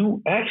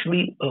 you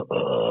actually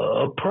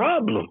a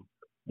problem.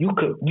 You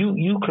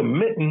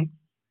committing.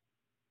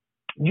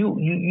 You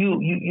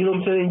know what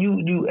I'm saying?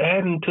 You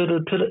adding to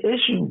the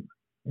issue.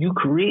 You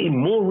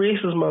creating more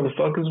racist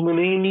motherfuckers when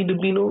there ain't need to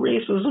be no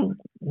racism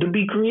to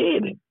be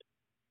created.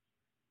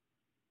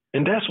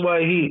 And that's why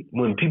I hate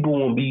when people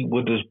won't be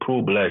with this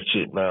pro-black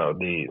shit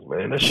nowadays,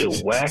 man. That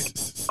shit whack,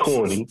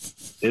 corny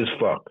as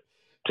fuck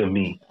to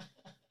me.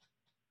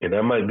 And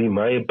that might be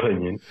my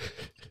opinion.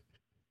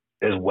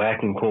 As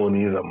whack and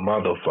corny as a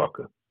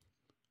motherfucker.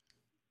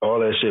 All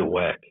that shit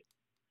whack.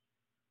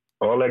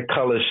 All that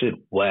color shit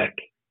whack.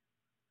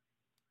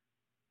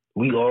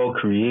 We all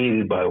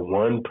created by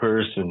one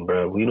person,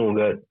 bro. We don't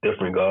got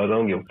different gods. I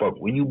don't give a fuck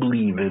what you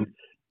believe in.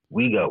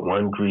 We got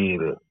one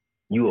creator.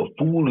 You a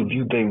fool if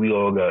you think we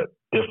all got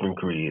different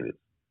creators.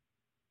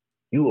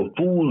 You a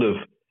fool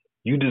if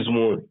you just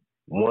want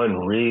one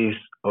race,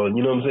 or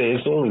you know what I'm saying?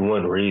 It's only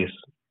one race.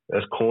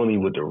 That's corny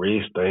with the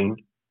race thing.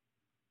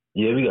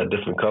 Yeah, we got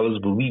different colors,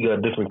 but we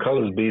got different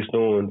colors based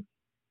on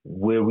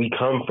where we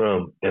come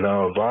from and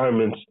our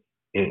environments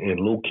and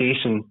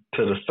location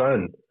to the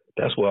sun.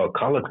 That's where our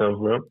color comes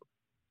from.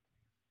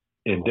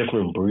 In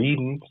different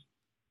breedings.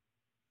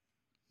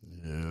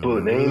 Yeah,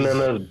 but ain't none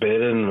of us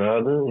better than the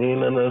other.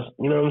 Ain't none of us,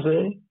 you know what I'm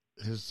saying?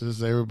 It's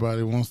just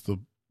everybody wants to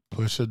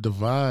push a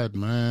divide,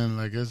 man.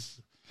 Like it's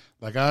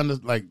like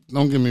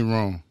don't get me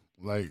wrong.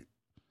 Like,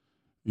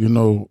 you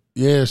know,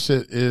 yeah,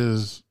 shit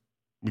is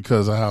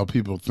because of how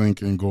people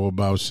think and go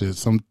about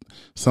shit.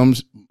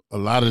 A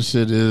lot of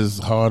shit is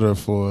harder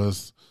for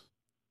us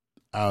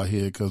out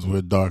here because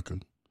we're darker.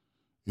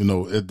 You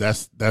know,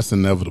 that's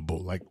inevitable.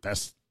 Like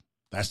that's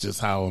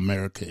just how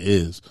America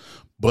is.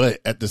 But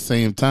at the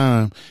same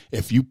time,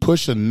 if you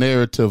push a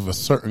narrative a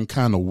certain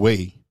kind of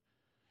way,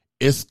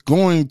 it's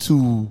going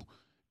to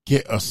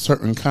get a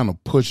certain kind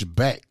of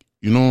pushback.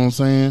 You know what I'm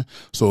saying?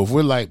 So if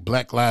we're like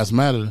Black Lives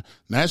Matter,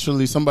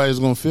 naturally somebody's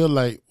going to feel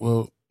like,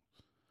 well,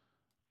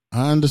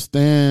 I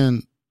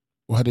understand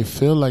why they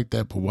feel like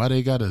that, but why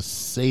they got to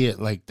say it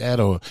like that?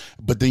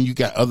 But then you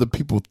got other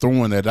people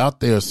throwing it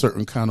out there a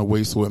certain kind of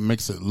way, so it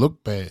makes it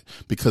look bad.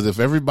 Because if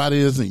everybody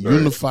isn't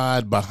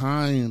unified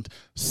behind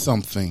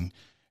something,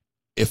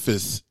 if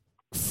it's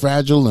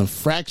fragile and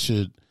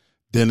fractured,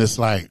 then it's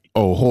like,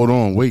 oh, hold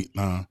on, wait,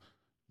 nah.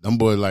 Them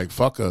boys like,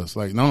 fuck us.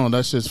 Like, no,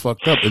 that shit's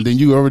fucked up. And then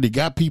you already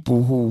got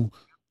people who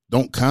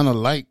don't kind of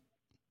like,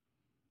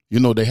 you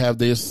know, they have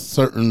their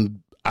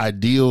certain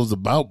ideals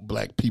about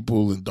black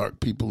people and dark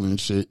people and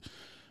shit.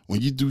 When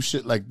you do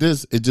shit like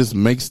this, it just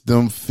makes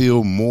them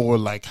feel more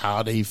like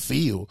how they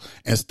feel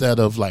instead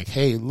of like,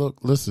 hey, look,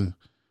 listen,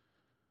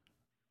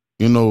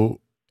 you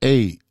know,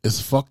 hey, it's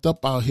fucked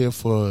up out here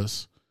for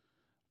us.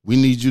 We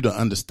need you to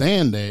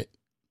understand that.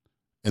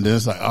 And then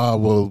it's like, oh,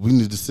 well, we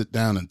need to sit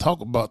down and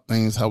talk about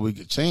things, how we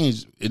could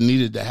change. It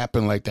needed to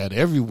happen like that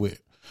everywhere.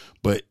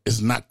 But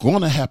it's not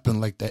going to happen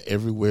like that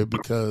everywhere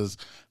because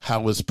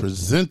how it's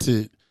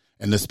presented,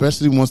 and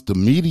especially once the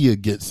media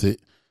gets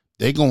it,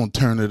 they're going to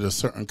turn it a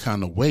certain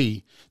kind of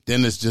way.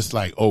 Then it's just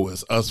like, oh,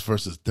 it's us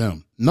versus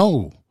them.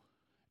 No,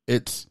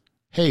 it's,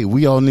 hey,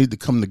 we all need to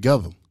come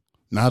together.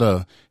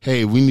 Not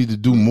hey, we need to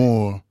do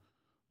more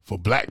for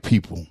black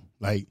people.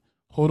 Like,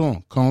 hold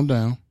on, calm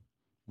down.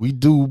 We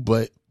do,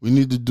 but we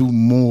need to do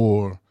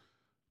more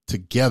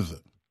together.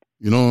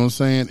 You know what I'm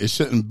saying? It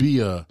shouldn't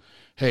be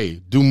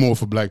hey, do more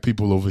for black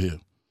people over here.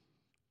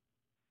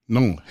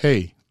 No,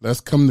 hey,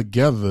 let's come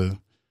together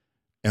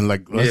and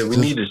like, let's we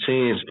need to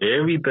change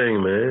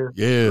everything, man.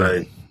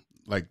 Yeah,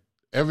 like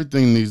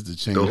everything needs to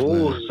change. The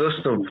whole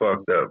system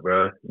fucked up,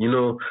 bro. You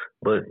know,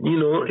 but you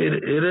know, it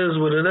is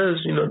what it is.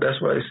 You know,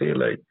 that's why I say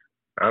like,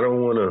 I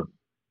don't want to,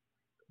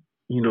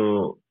 you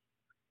know,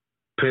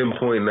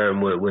 pinpoint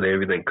that with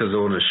everything, because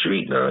on the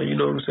street now, you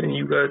know what I'm saying,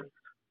 you got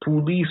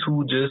police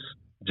who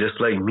just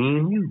like me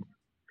and you.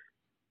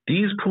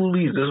 These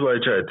police, that's why I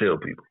try to tell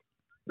people,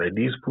 like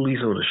these police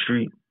on the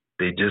street,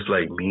 they just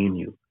like me and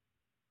you.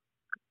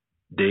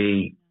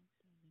 They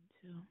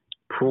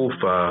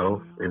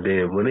profile, and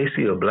then when they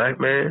see a black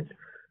man,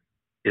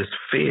 it's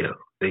fear.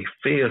 They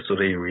fear, so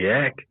they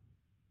react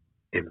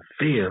in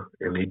fear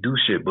and they do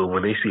shit. But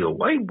when they see a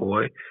white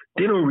boy,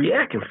 they don't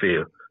react in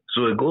fear.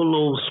 So it go a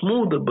little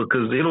smoother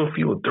because they don't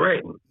feel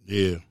threatened.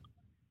 Yeah.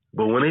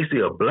 But when they see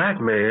a black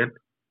man,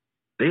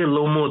 they a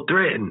little more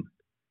threatened.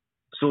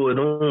 So it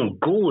don't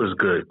go as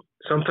good.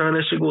 Sometimes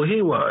that shit go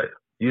haywire.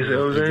 You see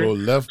what I'm saying? Go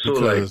left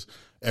because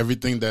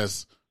everything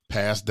that's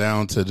passed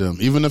down to them,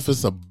 even if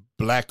it's a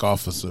black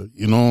officer,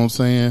 you know what I'm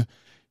saying?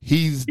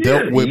 He's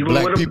dealt with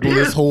black people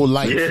his whole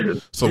life. Yeah.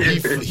 So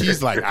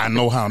he's like, I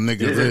know how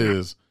niggas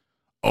is.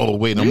 Oh,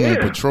 wait, I'm on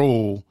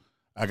patrol.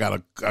 I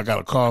got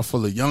a car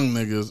full of young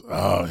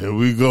niggas. Here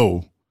we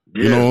go.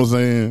 Yeah. You know what I'm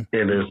saying?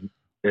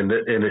 And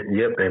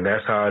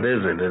that's how it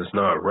is, and it's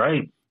not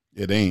right.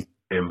 It ain't.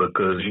 And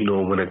because, you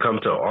know, when it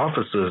comes to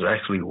officers, it's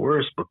actually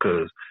worse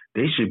because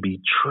they should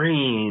be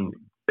trained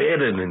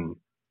better than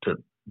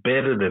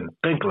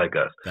think like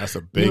us. That's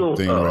a big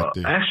thing right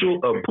there.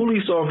 A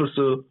police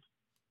officer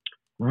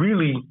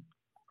really,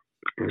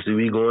 and see,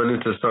 we going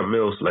into something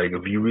else, like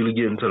if you really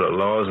get into the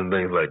laws and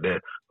things like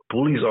that, a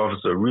police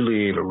officer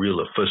really ain't a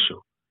real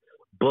official.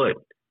 But,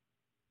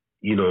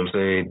 you know what I'm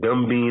saying,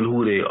 them being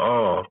who they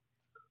are,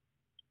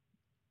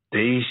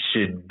 they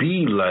should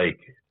be like,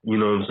 you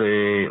know what I'm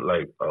saying,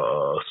 like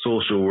a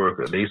social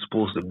worker. They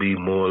supposed to be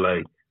more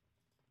like,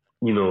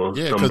 you know,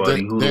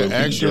 somebody who's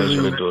actually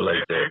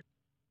like that.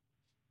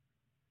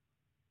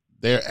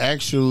 They're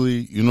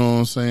actually, you know what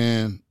I'm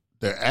saying,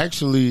 they're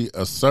actually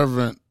a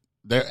servant.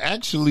 They're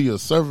actually a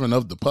servant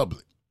of the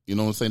public. You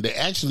know what I'm saying? They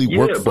actually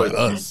work for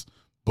us.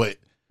 But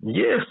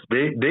yes,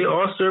 they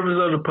are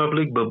servants of the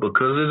public, but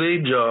because of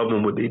their job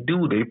and what they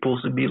do, they're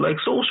supposed to be like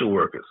social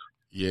workers.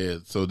 Yeah,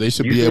 so they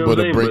should You be see able what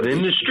I'm to saying? break. But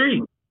in the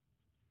street.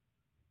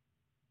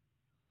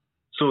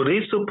 So they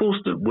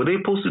supposed to, what they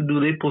supposed to do,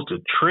 they supposed to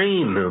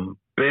train them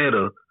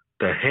better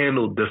to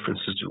handle different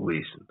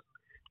situations.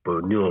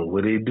 But you know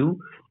what they do?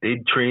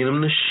 They train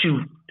them to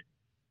shoot,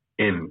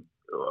 and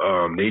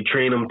they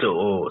train them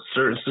to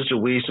certain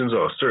situations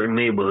or certain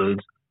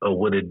neighborhoods or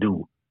what to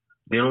do.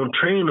 They don't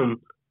train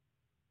them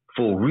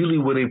for really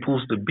what they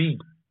supposed to be.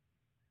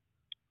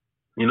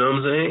 You know what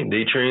I'm saying?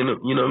 They train them,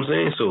 you know what I'm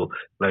saying? So,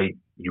 like,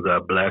 you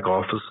got black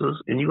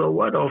officers and you got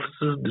white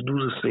officers to do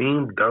the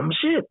same dumb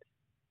shit.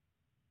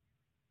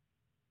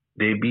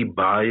 They be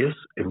biased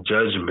and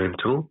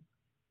judgmental.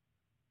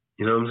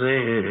 You know what I'm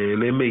saying?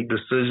 And they make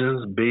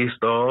decisions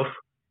based off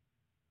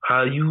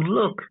how you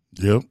look.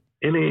 Yep.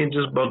 It ain't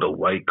just about the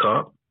white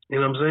cop. You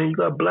know what I'm saying? You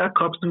got black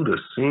cops do the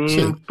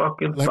same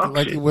fucking shit.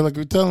 Like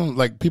we tell them,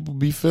 like people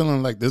be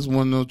feeling like this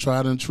one of those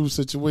tried and true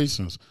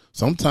situations.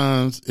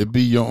 Sometimes it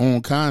be your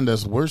own kind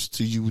that's worse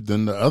to you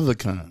than the other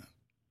kind.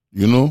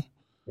 You know?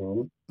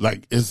 Mm-hmm.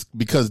 Like it's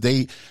because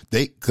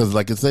because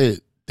like I said,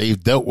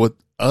 they've dealt with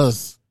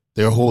us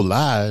their whole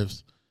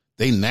lives.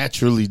 They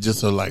naturally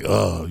just are like,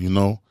 you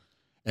know?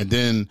 And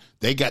then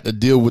they got to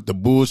deal with the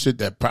bullshit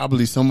that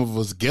probably some of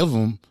us give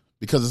them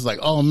because it's like,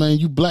 oh man,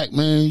 you black,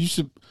 man, you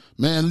should,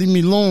 man, leave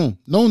me alone.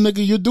 No,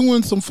 nigga, you're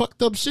doing some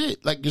fucked up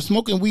shit. Like you're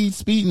smoking weed,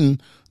 speeding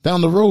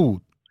down the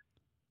road.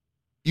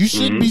 You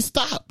should be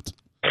stopped.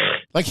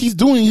 Like he's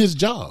doing his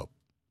job.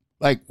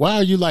 Like, why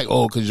are you like,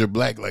 oh, because you're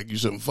black, like you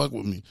shouldn't fuck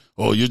with me.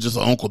 Oh, you're just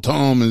Uncle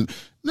Tom. And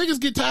niggas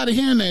get tired of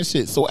hearing that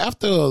shit. So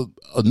after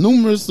a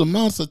numerous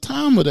amounts of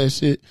time of that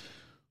shit,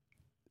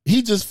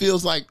 he just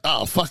feels like,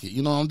 oh, fuck it.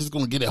 You know, I'm just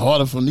going to get it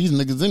harder from these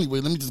niggas anyway.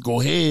 Let me just go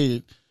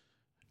ahead.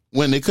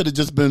 When it could have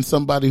just been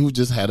somebody who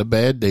just had a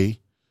bad day.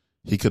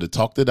 He could have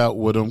talked it out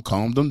with them,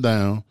 calmed them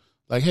down.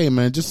 Like, hey,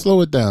 man, just slow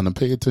it down and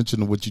pay attention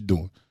to what you're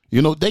doing.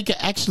 You know, they can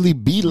actually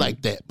be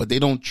like that, but they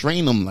don't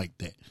train them like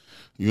that.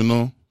 You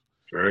know?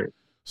 Right.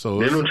 So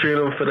they don't train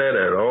them for that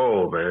at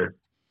all, man.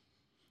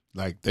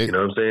 Like you know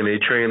what I'm saying? They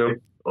train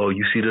them. Oh,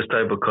 you see this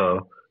type of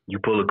car, you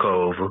pull a car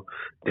over,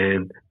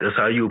 then that's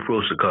how you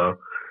approach the car.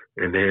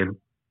 And then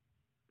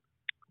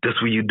that's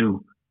what you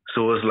do.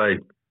 So it's like,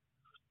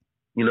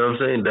 you know what I'm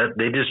saying? That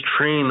they just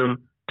train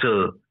them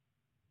to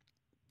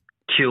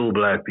kill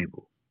black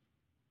people.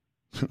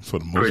 For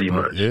the most pretty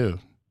part, much. Yeah.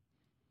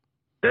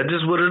 That's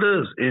just what it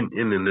is. And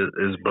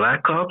it's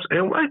black cops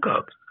and white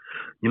cops.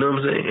 You know what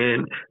I'm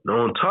saying? And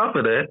on top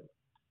of that,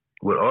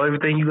 with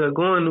everything you got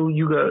going on,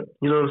 you got,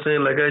 you know what I'm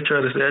saying? Like I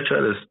try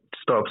to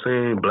stop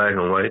saying black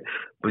and white,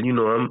 but you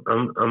know,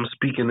 I'm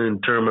speaking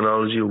in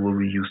terminology of what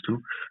we used to.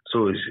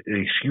 So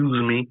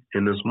excuse me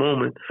in this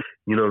moment,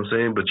 you know what I'm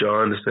saying? But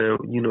y'all understand,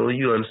 you know,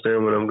 you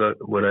understand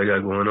what I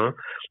got going on.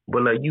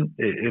 But like you,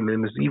 and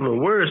then it's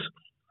even worse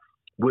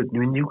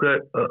when you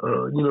got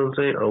you know what I'm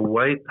saying, a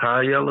white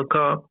high yellow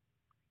car.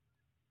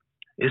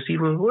 It's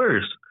even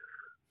worse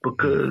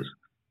because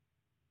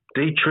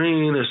they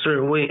train a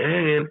certain way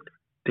and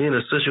they're in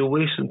a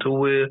situation to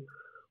where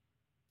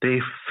they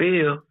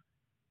fear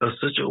a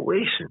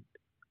situation.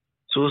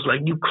 So it's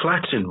like you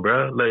clutching,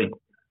 bro. Like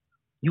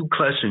you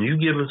clutching. You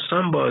giving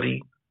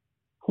somebody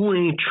who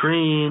ain't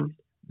trained.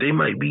 They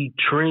might be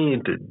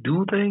trained to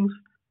do things,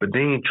 but they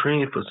ain't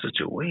trained for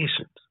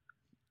situations.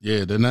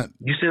 Yeah, they're not.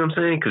 You see what I'm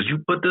saying? Because you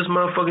put this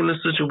motherfucker in a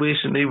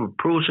situation, they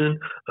approaching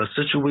a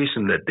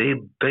situation that they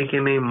think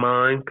in their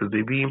mind, because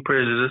they being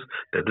prejudiced,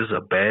 that this is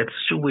a bad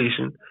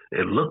situation.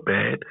 It look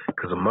bad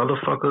because a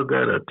motherfucker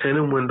got a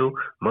tinted window,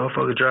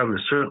 motherfucker driving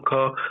a certain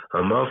car, a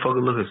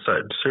motherfucker looking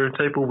a certain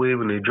type of way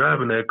when they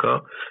driving that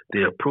car.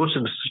 They're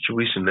approaching the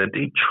situation that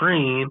they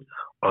train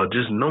or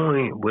just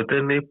knowing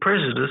within their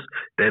prejudice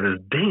that is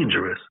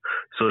dangerous.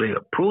 So they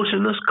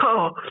approaching this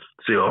car,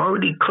 so they're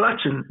already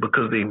clutching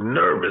because they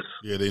nervous.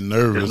 Yeah, they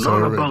nervous. It's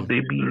not already. about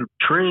they being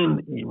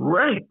trained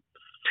right.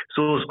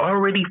 So it's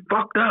already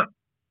fucked up.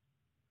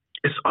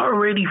 It's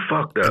already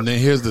fucked up. And then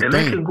here's the thing.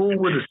 thing. They can go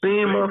with the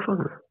same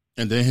motherfucker.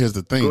 And then here's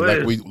the thing.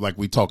 Like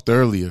we talked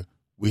earlier,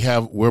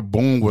 we're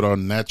born with our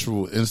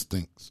natural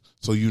instincts.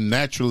 So you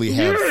naturally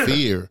have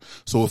fear.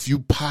 So if you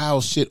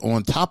pile shit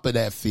on top of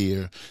that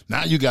fear,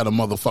 now you got a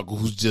motherfucker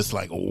who's just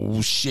like,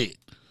 oh shit.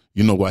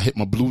 You know, I hit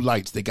my blue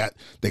lights. They got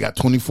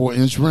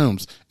 24-inch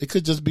rims. It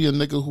could just be a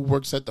nigga who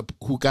works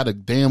who got a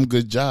damn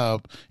good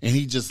job and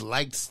he just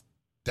likes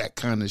that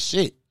kind of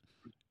shit.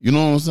 You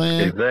know what I'm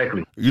saying?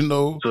 Exactly. You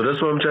know. So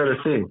that's what I'm trying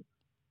to say.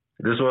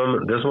 That's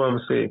what I'm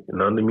saying.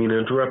 Not to mean to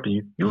interrupt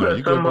you. You got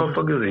some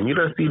motherfuckers, and you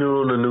done seen it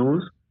on the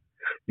news.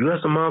 You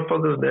got some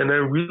motherfuckers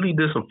that really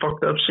did some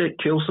fucked up shit,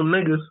 killed some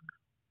niggas.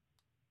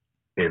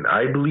 And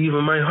I believe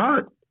in my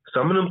heart,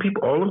 some of them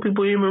people, all them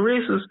people ain't even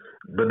racist,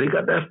 but they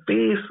got that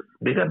face,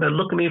 they got that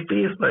look in their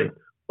face like,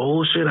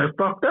 oh shit, I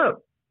fucked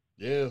up.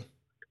 Yeah.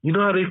 You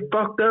know how they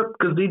fucked up?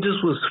 Because they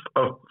just was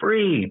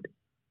afraid.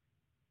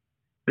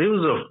 They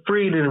was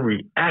afraid and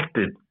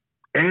reacted.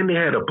 And they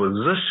had a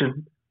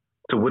position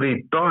to where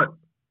they thought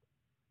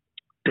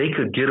they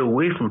could get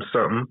away from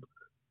something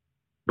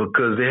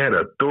because they had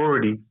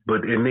authority.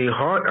 But in their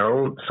heart,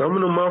 some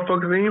of them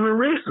motherfuckers ain't even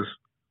racist.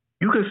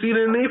 You can see it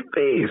in their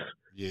face.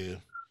 Yeah.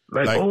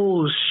 Like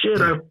oh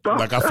shit, I fucked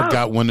Like I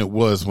forgot when it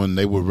was when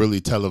they were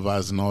really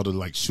televising all the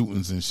like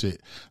shootings and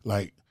shit.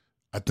 Like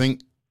I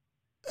think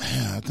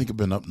it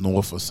been up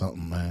north or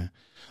something, man.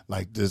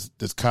 Like this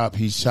cop,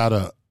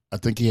 I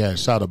think he had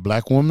shot a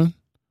black woman,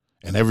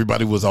 and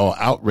everybody was all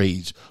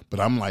outraged. But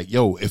I'm like,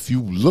 yo, if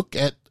you look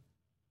at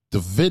the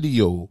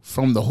video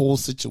from the whole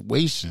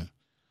situation,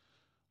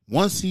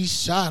 once he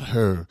shot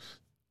her,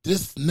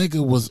 this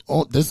nigga was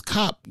on this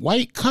cop,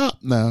 white cop,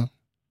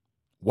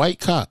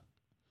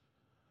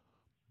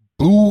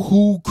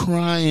 boo-hoo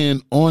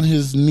crying on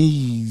his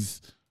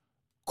knees,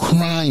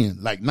 crying.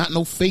 Like, not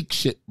no fake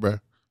shit, bruh.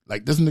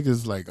 Like, this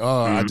nigga's like,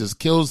 I just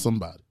killed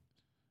somebody.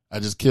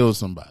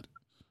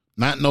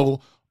 Not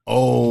no,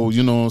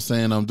 you know what I'm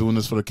saying, I'm doing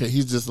this for the kid.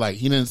 He's just like,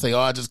 he didn't say,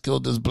 I just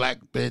killed this black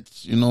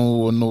bitch, you know,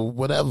 or no,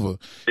 whatever.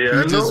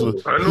 Yeah,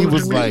 He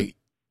was like,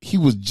 he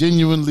was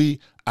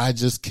genuinely, I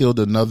just killed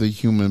another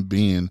human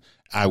being.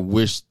 I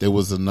wish there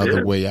was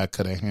another way I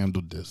could have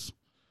handled this.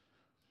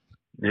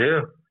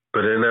 Yeah.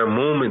 But in that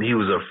moment, he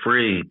was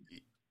afraid.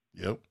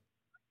 Yep.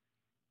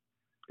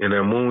 In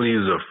that moment, he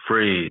was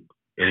afraid,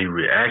 and he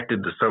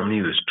reacted to something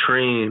he was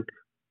trained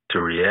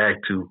to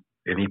react to,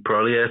 and he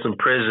probably had some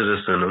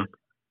prejudice in him,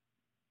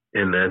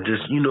 and that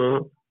just, you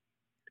know.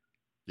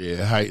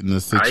 Yeah, heighten the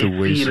situation.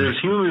 I see it as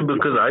human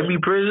because I be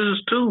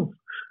prejudiced too.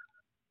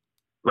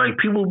 Like,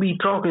 people be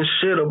talking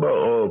shit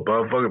about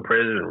fucking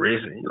prejudice,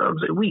 racist. You know what I'm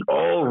saying? We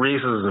all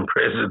racist and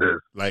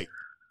prejudiced. Like,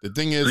 the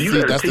thing is,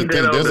 so that's the thing.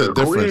 There's a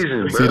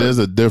difference. See, there's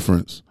a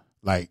difference.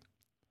 Like,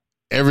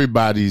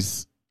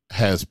 everybody's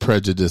has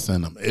prejudice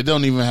in them. It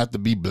don't even have to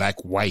be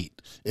black, white.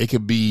 It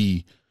could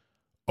be,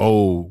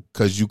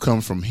 because you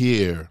come from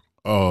here.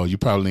 Oh, you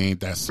probably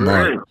ain't that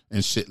smart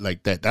and shit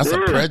like that. That's a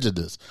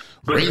prejudice.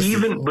 But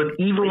even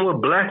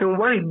with black and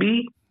white,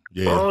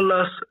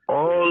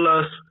 all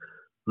us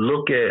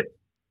look at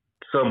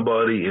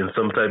somebody in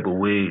some type of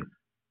way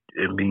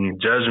and being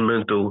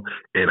judgmental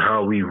and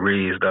how we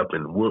raised up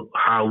and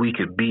how we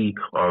could be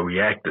or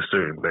react to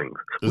certain things.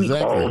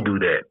 Exactly. We all do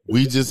that.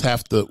 We just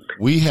have to.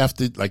 We have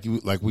to,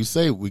 like we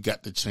say, we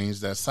got to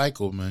change that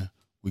cycle, man.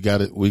 We got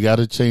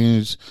to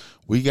change.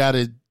 We got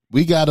to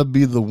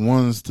be the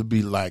ones to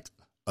be like,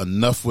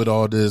 enough with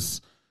all this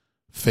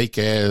fake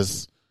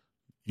ass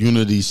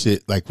unity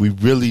shit. Like, we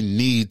really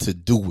need to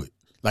do it.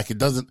 Like,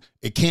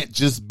 it can't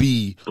just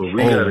be. We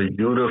gotta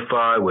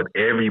unify with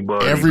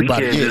everybody.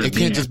 It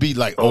can't just be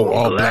like,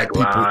 all black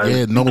people. Lives.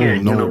 Yeah, no.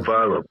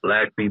 Unify with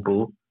black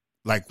people.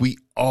 Like, we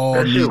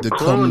all need to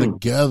come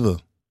together.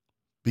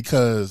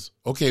 Because,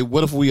 okay,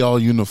 what if we all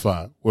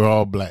unify? We're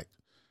all black.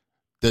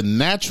 The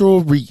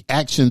natural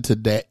reaction to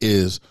that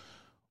is,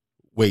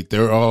 wait,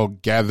 they're all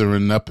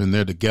gathering up and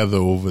they're together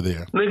over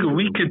there. Nigga,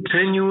 we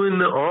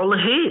continuing all the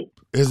hate.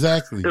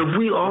 Exactly. If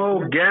we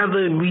all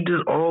gather and we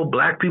just all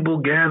black people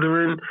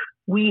gathering,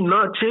 we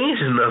not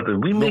changing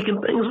nothing. We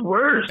making things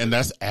worse. And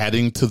that's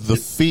adding to the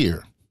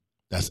fear.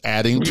 That's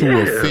adding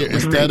to a fear.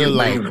 Instead of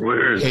like,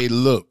 hey,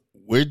 look,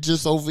 we're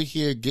just over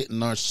here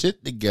getting our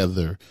shit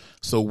together.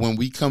 So when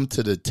we come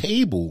to the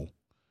table,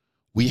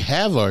 we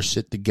have our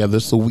shit together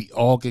so we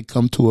all can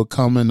come to a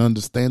common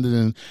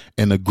understanding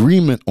and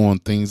agreement on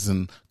things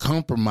and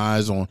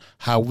compromise on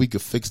how we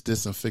could fix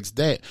this and fix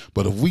that.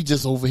 But if we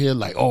just over here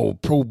like,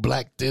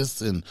 pro-black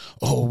this and,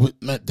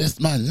 that's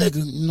my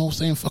nigga, you know what I'm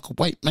saying? Fuck a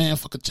white man,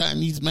 fuck a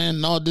Chinese man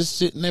and all this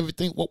shit and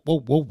everything.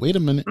 Whoa, wait a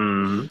minute.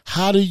 Mm-hmm.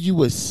 How do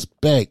you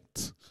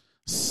expect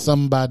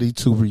somebody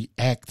to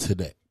react to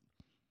that?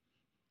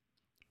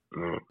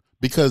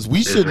 Because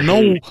we should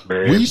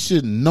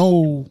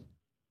know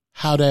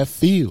how that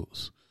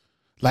feels.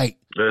 Like,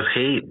 that's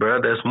hate,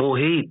 bro. That's more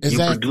hate.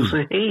 Exactly. You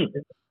producing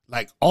hate.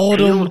 Like all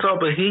the on top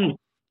of hate.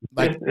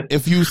 Like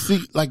if you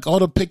see like all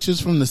the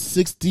pictures from the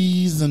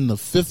 60s and the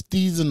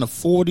 50s and the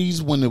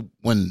 40s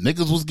when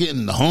niggas was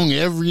getting hung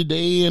every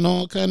day and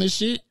all kind of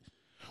shit.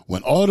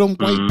 When all them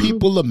white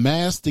people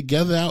amassed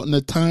together out in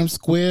the Times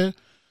Square,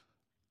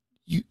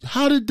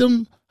 how did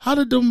them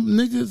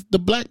niggas, the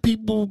black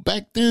people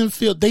back then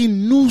feel? They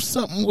knew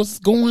something was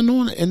going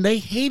on and they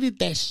hated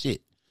that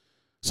shit.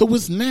 So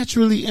it's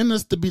naturally in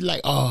us to be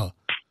like,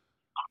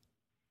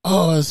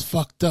 it's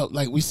fucked up.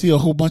 Like, we see a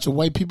whole bunch of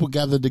white people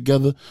gathered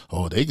together.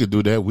 Oh, they could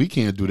do that. We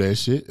can't do that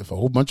shit. If a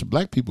whole bunch of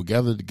black people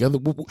gathered together,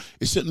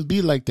 it shouldn't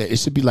be like that. It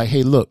should be like,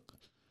 hey, look,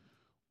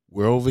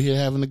 we're over here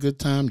having a good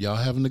time. Y'all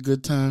having a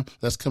good time.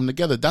 Let's come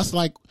together. That's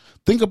like,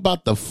 think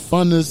about the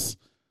funnest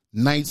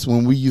nights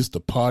when we used to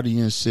party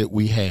and shit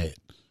we had.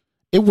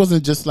 It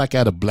wasn't just like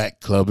at a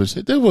black club and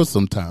shit. There was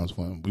some times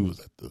when we was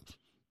at the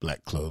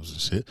black clubs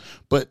and shit.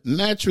 But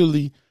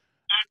naturally,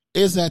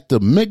 it's at the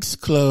mixed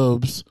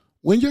clubs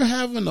when you're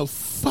having a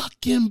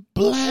fucking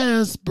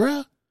blast,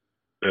 bruh.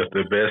 That's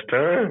the best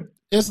time.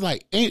 It's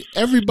like, ain't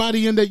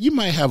everybody in there? You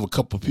might have a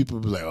couple of people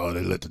be like,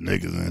 they let the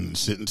niggas in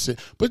and shit.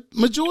 But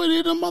majority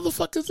of them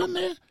motherfuckers in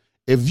there,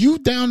 if you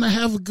down to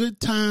have a good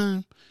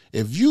time,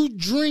 if you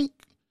drink,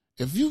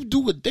 if you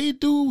do what they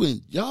do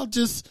and y'all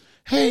just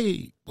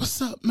hey,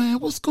 what's up, man?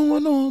 What's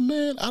going on,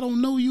 man? I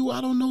don't know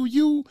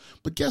you.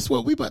 But guess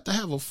what? We about to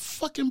have a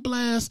fucking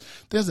blast.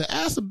 There's an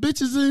ass of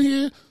bitches in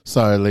here.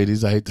 Sorry,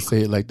 ladies, I hate to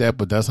say it like that,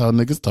 but that's how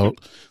niggas talk.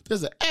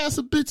 There's an ass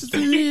of bitches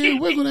in here.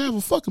 We're going to have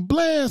a fucking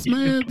blast,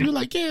 man. You're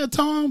like, yeah,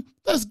 Tom,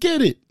 let's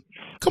get it.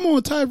 Come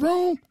on,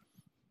 Tyrone.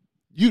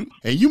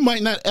 You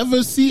might not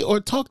ever see or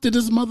talk to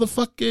this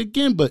motherfucker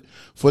again, but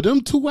for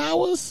them 2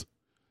 hours,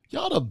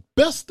 y'all the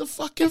best of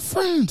fucking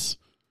friends.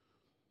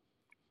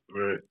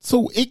 Right.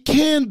 So it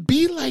can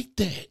be like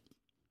that.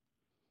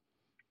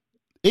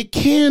 It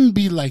can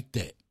be like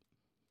that.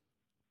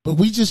 But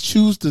we just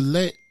choose to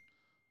let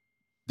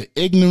the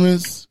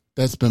ignorance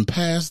that's been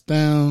passed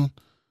down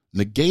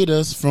negate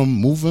us from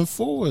moving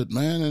forward,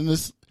 man. And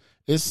it's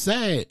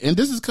sad. And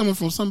this is coming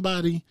from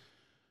somebody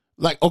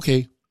like,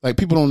 okay, like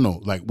people don't know.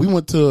 Like we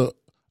went to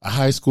a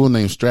high school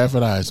named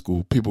Stratford High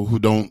School. People who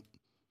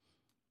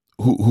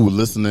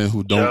listening,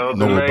 who don't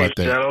know about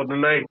that. Shout out the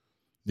Knights.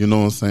 You know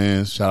what I'm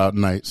saying? Shout out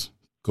Knights.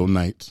 Go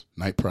Knights.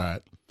 Night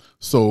Pride.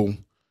 So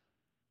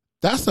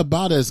that's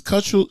about as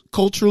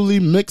culturally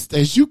mixed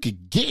as you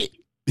could get.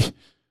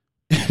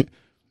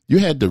 You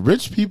had the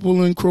rich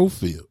people in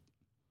Crowfield.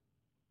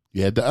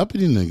 You had the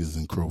uppity niggas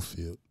in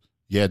Crowfield.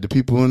 You had the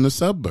people in the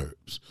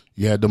suburbs.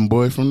 You had them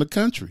boys from the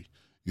country.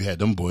 You had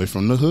them boys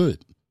from the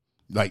hood.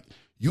 Like,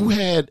 you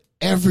had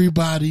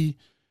everybody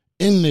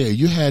in there.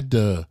 You had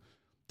the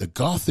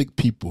gothic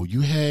people. You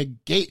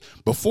had gay.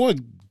 Before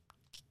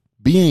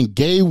being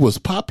gay was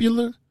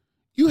popular,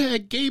 you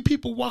had gay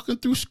people walking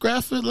through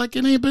Stratford like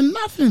it ain't been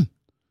nothing.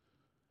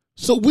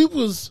 So we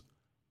was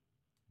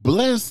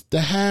blessed to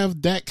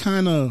have that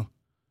kind of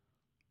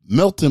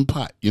melting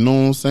pot. You know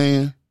what I'm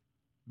saying?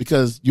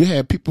 Because you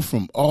had people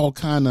from all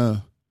kind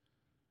of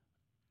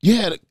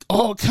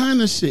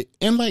shit.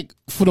 And like,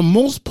 for the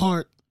most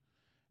part,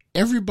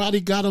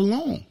 everybody got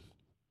along.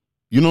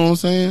 You know what I'm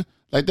saying?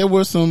 Like, there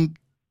were some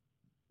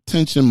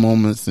tension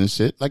moments and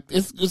shit. Like,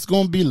 it's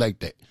going to be like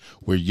that.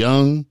 We're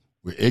young,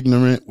 we're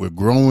ignorant, we're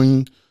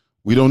growing,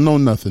 we don't know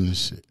nothing and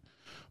shit.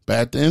 But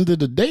at the end of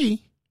the day,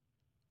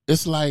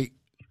 it's like,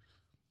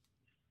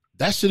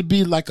 that should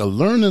be like a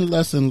learning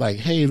lesson. Like,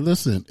 hey,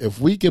 listen, if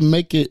we can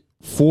make it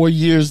 4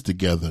 years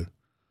together,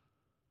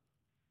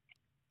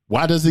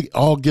 why does it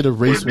all get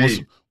erased?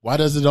 Why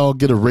does it all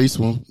get erased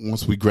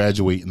once we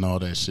graduate and all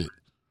that shit?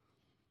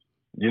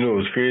 You know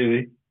what's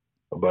crazy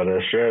about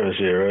that Stratford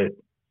shit, right?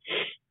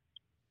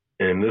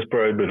 And this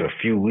probably been a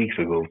few weeks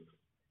ago.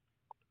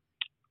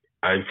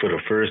 I, for the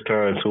first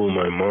time, told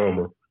my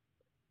mama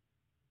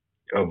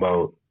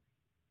about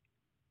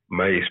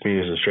my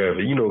experience in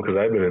Stratford. You know, because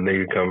I've been a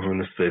nigga coming from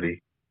the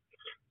city.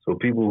 So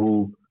people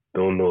who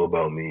don't know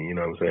about me, you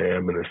know what I'm saying?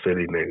 I've been a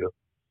city nigga.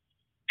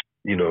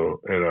 You know,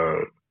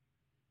 and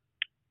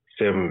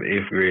 7th,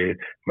 8th grade.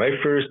 My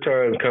first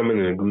time coming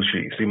in Goose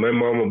Street. See, my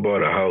mama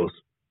bought a house.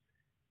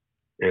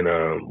 And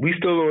we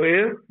still on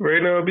air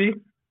right now, B?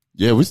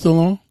 Yeah, we still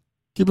on.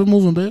 Keep it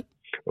moving, babe.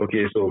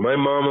 Okay, so my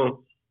mama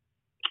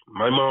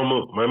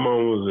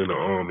was in the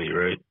army,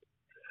 right?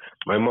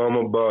 My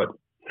mama bought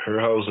her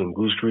house in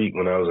Goose Creek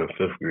when I was in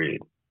 5th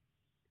grade.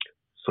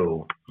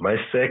 So my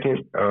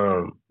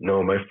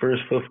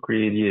first 5th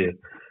grade year.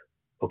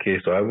 Okay,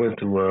 so I went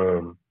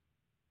to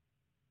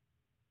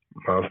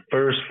my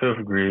first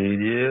 5th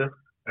grade year.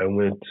 I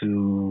went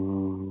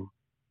to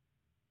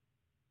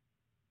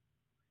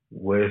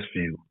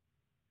Westview.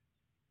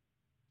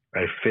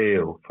 I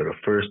failed for the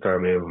first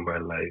time ever in my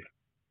life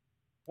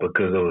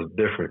because it was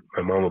different.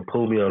 My mama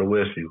pulled me out of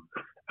Westview.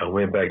 I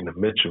went back to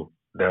Mitchell,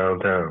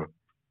 downtown.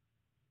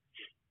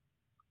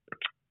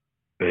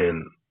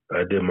 And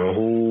I did my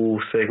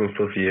whole 2nd,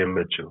 5th year in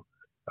Mitchell.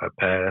 I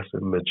passed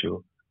in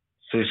Mitchell.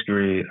 6th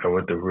grade, I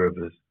went to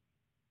Rivers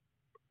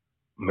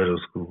Middle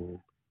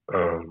School.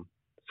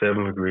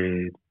 7th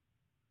grade,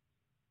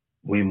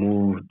 we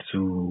moved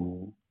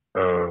to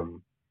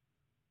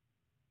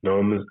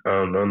Norman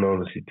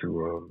C.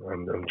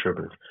 I'm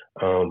tripping.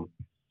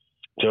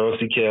 John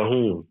C.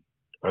 Calhoun.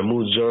 I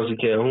moved to John C.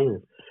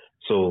 Calhoun.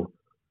 So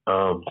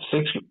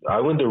I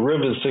went to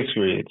Rivers 6th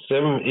grade.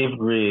 7th, 8th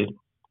grade,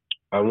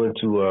 I went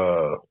to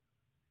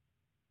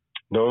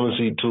Norman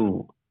C.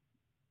 2.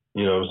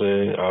 You know what I'm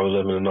saying? I was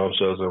living in North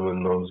Shelter. I went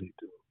to Norman C.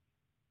 2.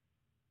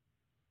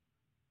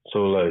 So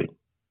like,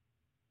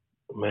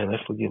 man, I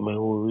forget my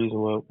whole reason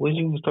why. What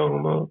you was talking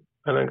about?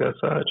 And I got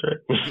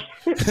sidetracked.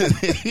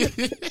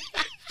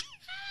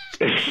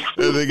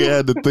 That nigga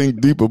had to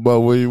think deep about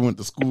where you went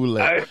to school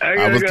at.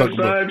 I was talking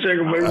about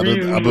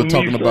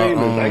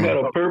I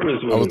got a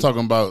purpose. I was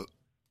talking about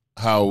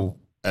how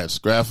at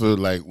Stratford,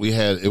 like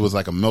it was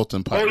like a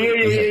melting pot. Oh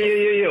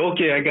yeah.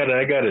 Okay, I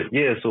got it.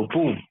 Yeah, so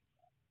boom.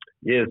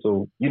 Yeah,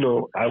 so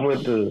I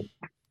went to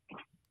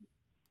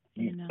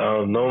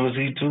Norman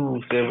C.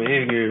 2, 7th,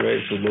 8th grade,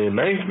 right? So then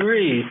 9th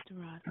grade,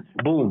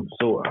 boom.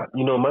 So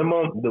my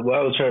mom. What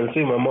I was trying to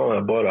say, my mom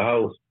had bought a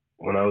house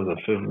when I was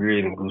in 5th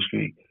grade in Goose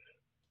Creek.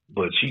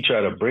 But she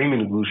tried to bring me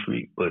to Goose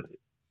Creek, but,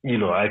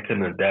 I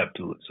couldn't adapt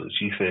to it. So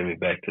she sent me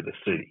back to the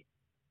city.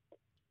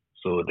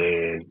 So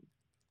then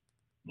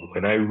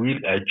when I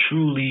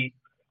truly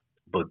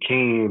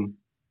became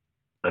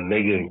a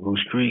nigga in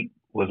Goose Creek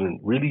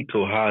wasn't really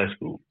till high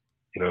school.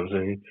 You know what I'm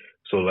saying?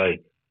 So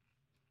like,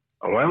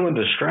 when I went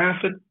to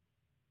Stratford,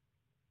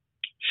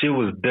 shit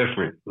was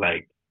different.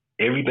 Like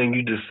everything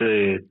you just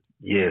said,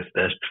 yes,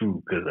 that's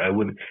true. Cause I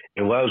wouldn't.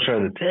 And what I was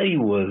trying to tell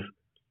you was,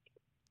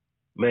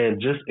 man,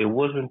 it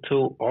wasn't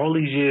until all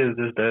these years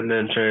this, that, and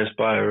then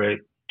transpired,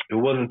 right? It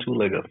wasn't until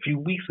like a few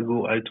weeks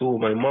ago I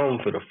told my mom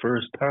for the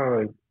first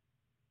time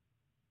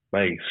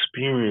my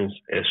experience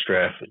at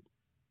Stratford.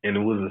 And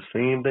it was the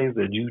same things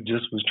that you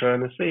just was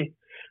trying to say.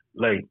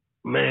 Like,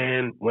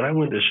 man, when I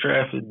went to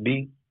Stratford,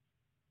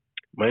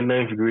 my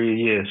 9th grade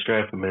year at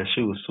Stratford, man,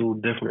 shit was so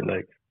different.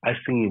 Like, I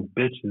seen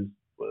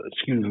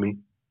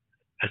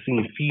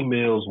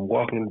females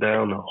walking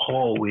down the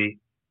hallway.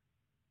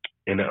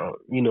 And, I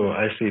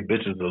say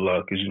bitches a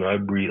lot because, I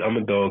breed. I'm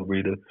a dog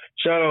breeder.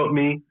 Shout out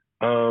me.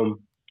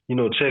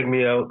 Check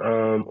me out.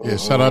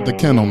 Shout out to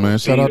Kennel, man.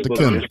 Shout out to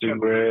Kennel.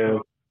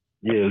 Instagram.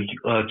 Yeah,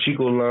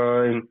 Chico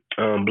Line,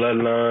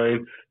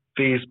 Bloodline,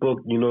 Facebook,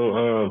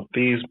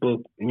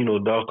 Facebook,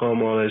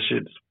 .com, all that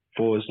shit,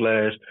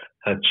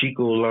 /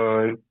 Chico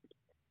Line,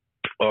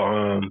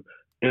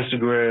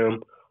 Instagram,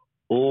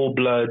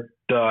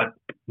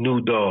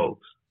 allblood.new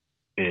dogs.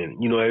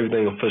 And,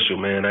 everything official,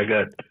 man. I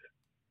got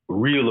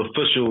real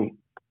official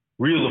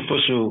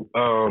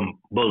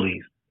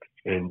bullies.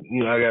 And,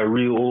 I got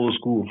real old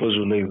school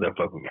official niggas that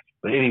fuck with me.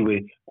 But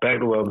anyway, back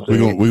to what I was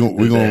saying.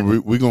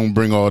 We're gonna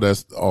bring all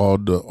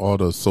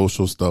the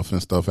social stuff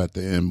and stuff at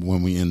the end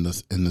when we in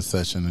the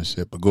session and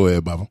shit. But go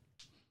ahead, Baba.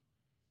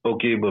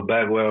 Okay, but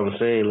back to what I was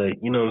saying, like,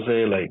 you know what I'm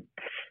saying? Like,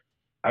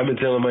 I've been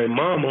telling my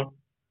mama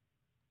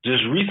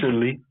just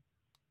recently,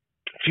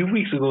 a few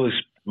weeks ago,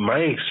 my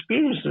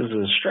experiences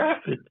in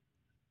Stratford,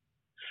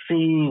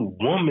 seeing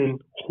women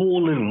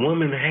holding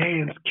women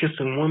hands,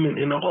 kissing women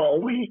in the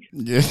hallway.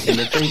 Yeah. And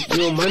the thing,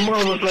 my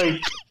mom was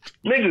like,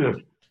 nigga,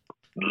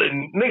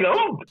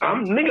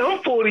 I'm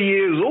 40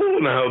 years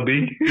old now,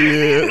 B.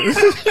 Yeah.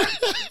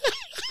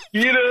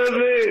 You know what I'm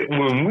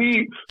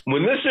saying?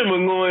 When this shit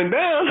was going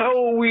down, how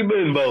old we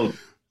been, about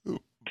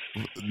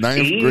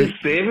 9th grade,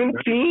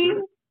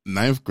 17?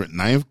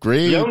 9th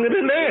grade. Younger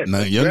than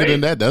that. Younger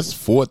than that. That's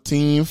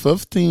 14,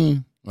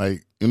 15.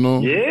 Like,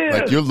 yeah.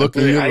 Like you're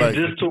looking. I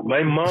just told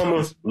my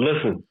mama.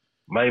 Listen,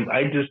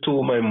 I just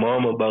told my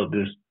mom about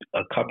this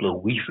a couple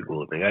of weeks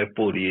ago. I think I'm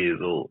 40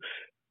 years old.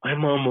 My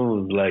mama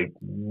was like,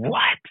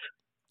 "What?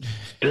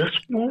 That's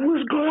what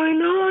was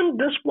going on?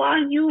 That's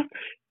why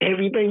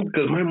everything?"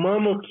 Because my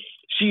mama,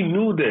 she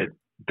knew that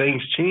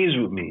things changed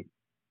with me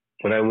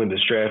when I went to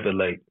Stratford.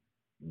 Like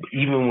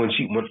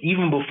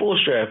even before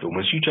Stratford,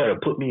 when she tried to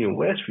put me in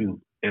Westview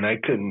and I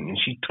couldn't, and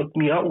she took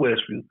me out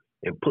Westview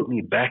and put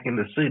me back in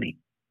the city.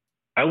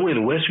 I went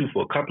to Westview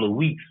for a couple of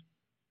weeks.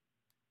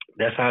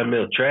 That's how I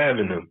met Trav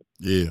and them.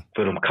 Yeah.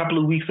 For them couple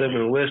of weeks I've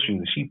been in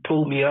Westview, she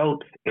pulled me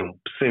out and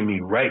sent me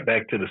right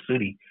back to the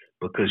city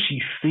because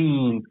she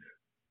seen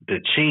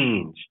the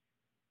change.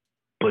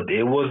 But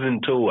it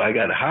wasn't until I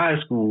got to high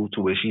school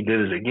to where she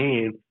did it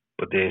again.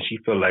 But then she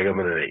felt like I'm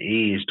at an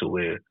age to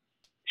where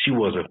she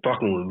wasn't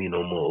fucking with me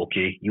no more.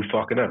 Okay, you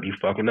fucking up.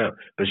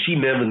 But she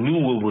never knew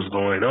what was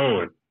going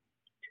on.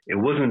 It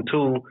wasn't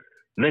until,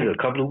 a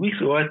couple of weeks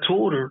ago I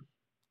told her,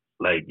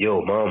 like,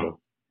 yo, mama,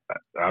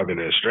 I've been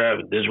at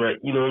Stratford, this right,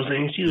 you know what I'm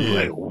saying? She was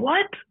like,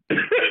 what?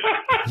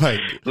 like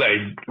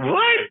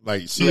what?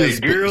 Like she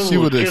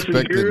would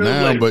expect it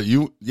now, but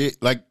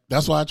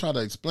that's why I try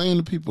to explain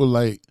to people,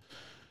 like,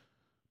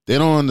 they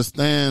don't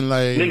understand,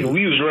 like, nigga,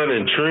 we was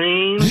running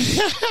trains,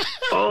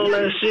 all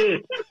that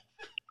shit.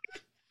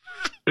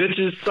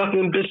 Bitches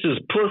sucking bitches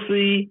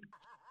pussy.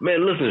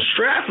 Man, listen,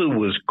 Stratford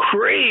was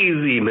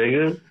crazy,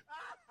 nigga.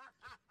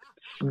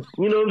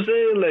 You know what I'm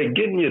saying? Like,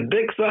 getting your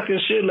dick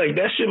sucking shit, like,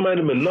 that shit might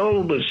have been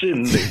known, but shit,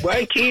 where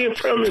I came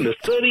from in the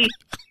city,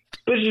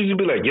 bitches used to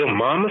be like, your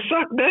mama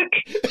suck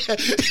dick?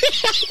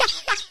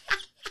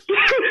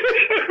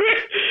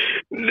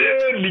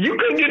 Dude, you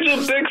couldn't get your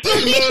dick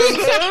sucked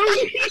downtown?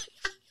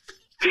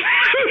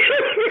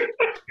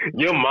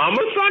 Your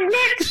mama suck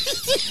dick?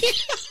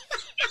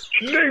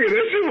 Nigga,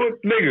 that shit was,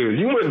 nigga,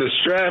 you went to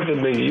Stratford,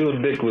 nigga,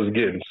 your dick was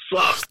getting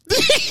sucked.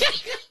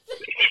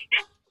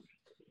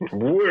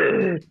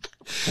 Word.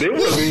 They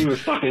wasn't even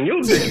sucking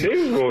your dick. They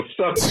was gonna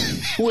suck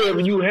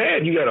whoever you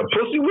had. You got a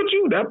pussy with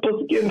you? That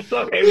pussy getting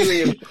sucked.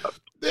 Everything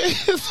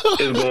is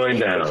sucked. It's going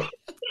down.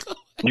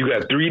 You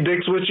got 3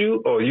 dicks with you?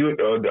 Or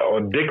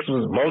dicks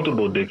was,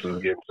 multiple dicks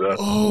was getting sucked.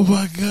 Oh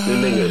my God. The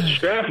nigga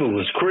Stratford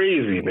was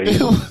crazy,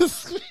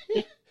 nigga.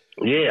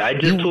 Yeah, I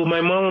just told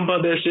my mom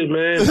about that shit,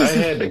 man. I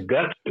had the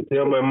guts to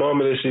tell my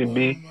mama that shit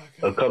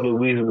a couple of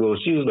weeks ago.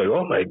 She was like,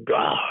 oh my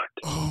God.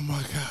 Oh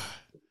my God.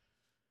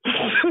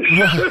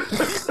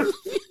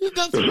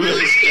 That's real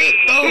shit.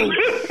 No,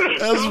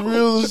 that's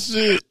real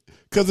shit.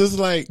 Cause it's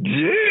like,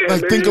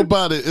 think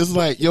about it. It's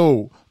like,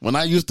 yo, when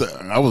I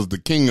was the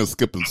king of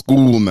skipping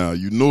school. Now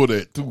you know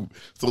that too.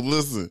 So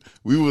listen,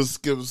 we would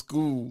skip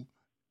school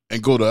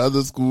and go to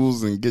other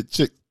schools and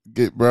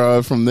get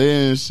broad from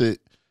there and shit.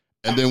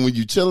 And then when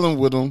you chilling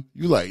with them,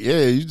 you like,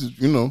 yeah, you just,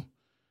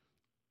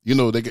 you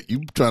know,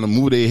 you trying to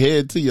move their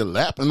head to your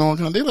lap and all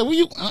kind of. They like, what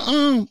you?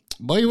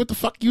 Boy, what the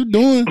fuck you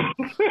doing?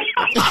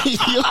 Yo,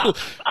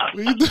 what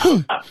you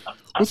doing?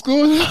 What's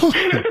going on?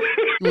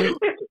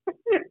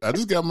 I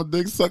just got my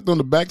dick sucked on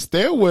the back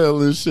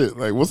stairwell and shit.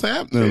 Like, what's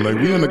happening? Like,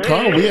 we in the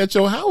car. We at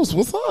your house.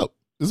 What's up?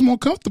 It's more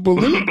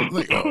comfortable, isn't it?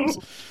 Like, oh,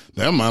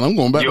 never mind. I'm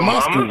going back to my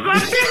school.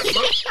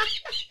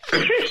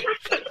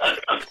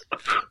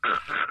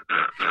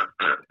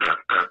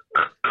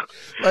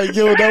 Like,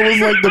 yo, that was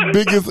like the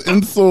biggest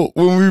insult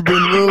when we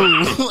been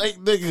little. Like,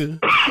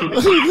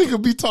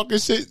 nigga be talking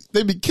shit.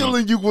 They be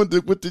killing you with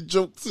the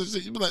jokes and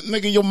shit. You be like,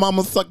 nigga, your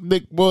mama suck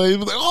dick, boy. You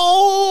be like,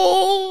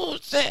 oh,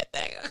 shit,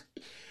 nigga.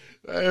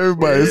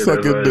 Everybody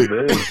sucking dick.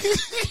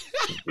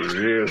 For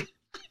real.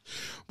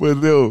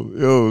 But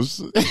yo.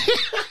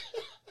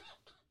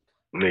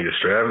 Nigga,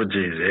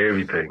 strategy is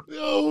everything.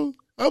 Yo,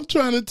 I'm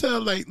trying to tell,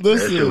 like,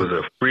 listen. That shit was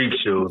a freak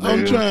show, nigga.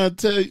 I'm trying to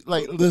tell you,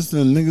 like,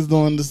 listen, niggas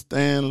don't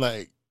understand,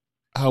 like,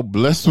 how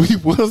blessed we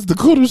was to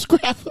go to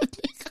Scrapper,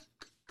 nigga.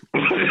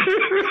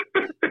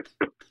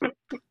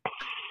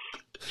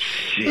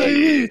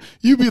 Like,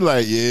 you be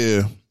like,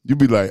 yeah. You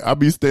be like, I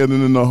be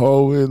standing in the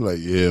hallway, like,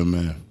 yeah,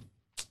 man.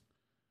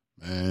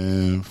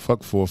 Man,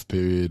 fuck fourth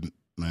period.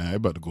 Man, I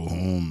about to go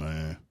home,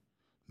 man.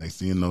 Next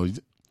thing you know,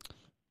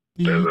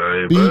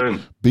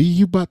 B,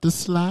 you about to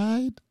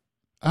slide?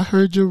 I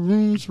heard your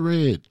room's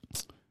red.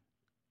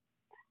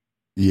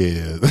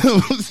 Yeah.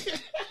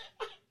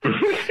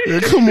 Yeah,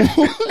 come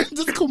on.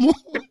 Just come on.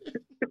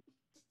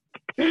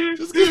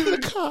 Just get in the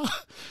car.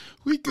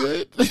 We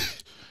good.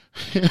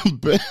 And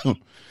bam.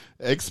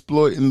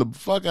 Exploiting the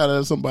fuck out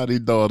of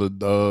somebody's daughter,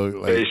 dog.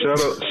 Like, hey, shout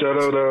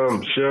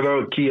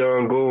out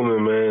Keon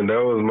Goldman, man.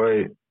 That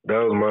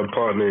was my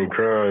partner in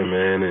crime,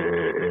 man,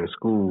 in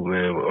school,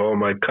 man. With all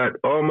my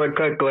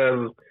cut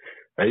classes,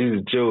 I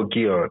used to chill with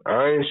Keon.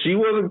 She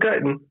wasn't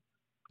cutting,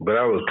 but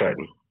I was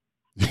cutting.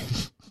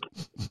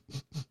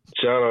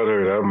 Shout out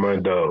her, that was my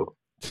dog.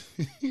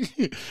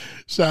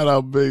 Shout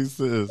out Big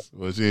Sis.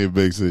 Well, she ain't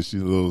Big Sis,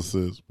 she's Little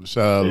Sis. But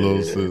shout out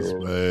Little Sis,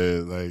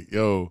 man. Like,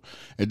 yo,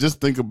 and just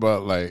think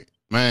about, like,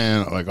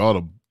 man, like all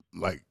the,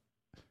 like,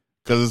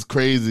 cause it's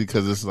crazy,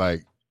 cause it's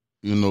like,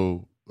 you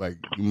know, like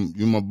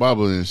you my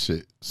baba and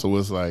shit. So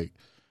it's like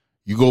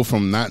you go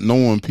from not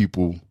knowing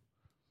people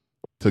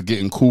to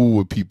getting cool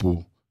with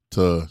people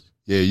to,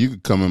 yeah, you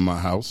could come in my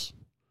house,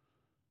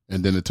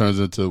 and then it turns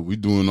into we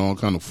doing all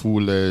kind of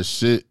fool ass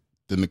shit.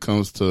 Then it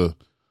comes to,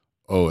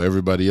 oh,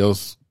 everybody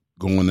else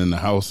going in the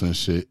house and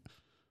shit.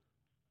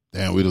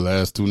 Damn, we the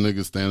last two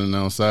niggas standing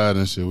outside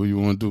and shit. What you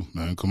want to do?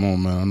 Man, come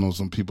on, man. I know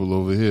some people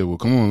over here. Well,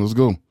 come on, let's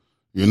go.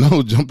 You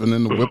know, jumping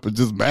in the whip and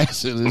just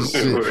bashing and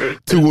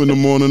shit. 2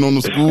 a.m. on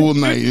the school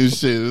night and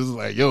shit. It's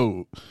like,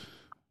 yo,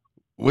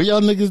 what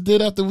y'all niggas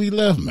did after we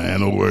left?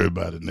 Man, don't worry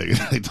about it,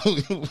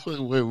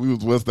 nigga. We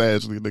was West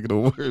Ashley, nigga.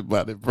 Don't worry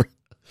about it, bro.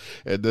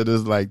 And then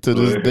it's like, to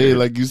this day,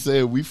 like you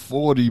said, we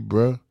 40,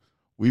 bro.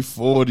 We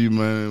 40,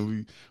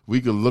 man.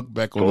 We could look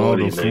back on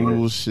 40, all the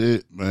fool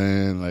shit,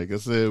 man. Like I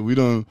said, we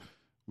done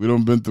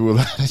been through a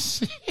lot of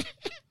shit.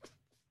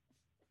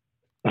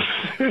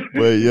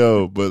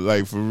 but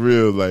like for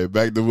real, like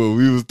back to what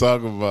we was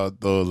talking about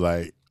though,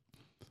 like,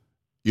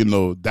 you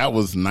know, that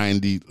was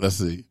 90, let's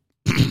see.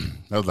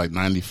 That was like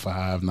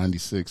 95,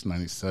 96,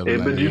 97. Hey,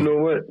 but you know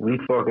what? We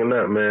fucking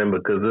up, man,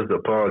 because this is a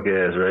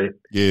podcast, right?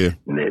 Yeah.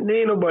 There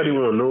ain't nobody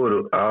want to know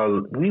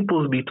it. We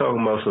supposed to be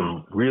talking about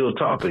some real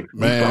topics.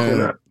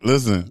 Man,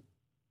 listen,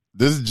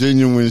 this is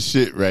genuine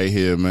shit right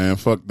here, man.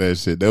 Fuck that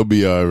shit. They'll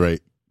be all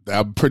right.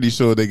 I'm pretty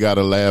sure they got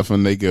to laugh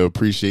and they can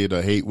appreciate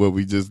or hate what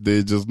we just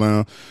did just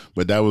now.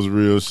 But that was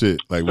real shit.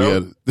 Like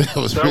that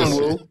was some real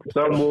will, shit.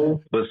 Some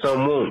will, but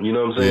some won't. You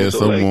know what I'm saying? Yeah, so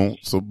some like,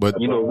 won't. So, but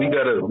you know, we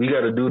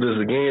gotta do this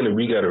again, and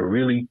we gotta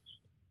really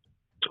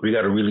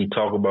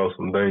talk about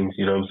some things.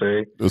 You know what I'm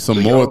saying? There's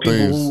some more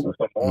things.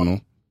 You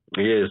know.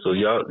 Yeah. So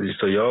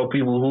y'all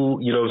people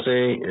who, you know what I'm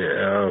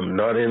saying,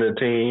 not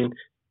entertained.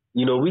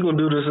 You know, we gonna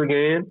do this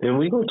again, and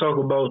we gonna talk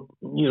about,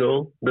 you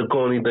know, the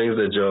corny things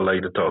that y'all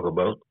like to talk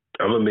about.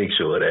 I'm going to make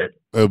sure of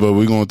that. But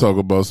we're going to talk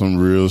about some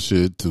real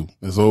shit, too.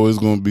 There's always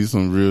going to be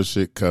some real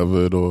shit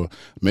covered, or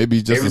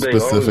maybe just a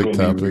specific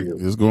topic.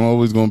 It's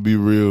always going to be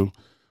real.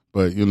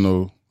 But, you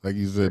know, like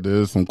you said,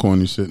 there's some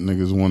corny shit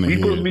niggas want to hear.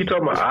 We supposed to be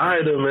talking about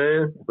Ida,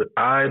 man. With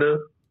Ida,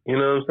 you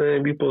know what I'm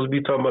saying? We supposed to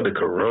be talking about the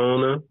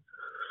corona.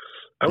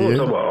 I want to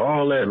talk about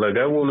all that. Like,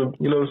 I want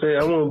to, you know what I'm saying?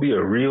 I want to be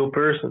a real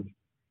person.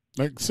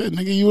 Like I said,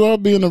 nigga, you are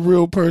being a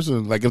real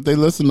person. Like, if they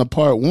listen to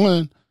part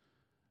 1,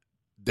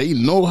 they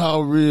know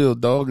how real,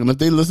 dog. And if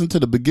they listen to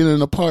the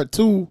beginning of part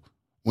 2,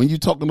 when you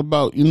talking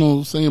about, you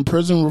know, saying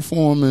prison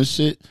reform and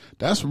shit,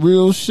 that's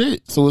real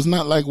shit. So it's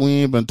not like we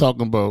ain't been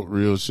talking about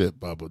real shit,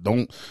 Baba.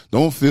 Don't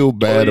feel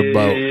bad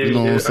about, you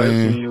know what I'm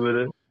saying?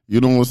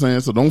 You know what I'm saying?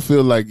 So don't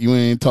feel like you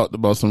ain't talked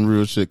about some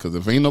real shit. Because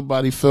if ain't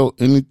nobody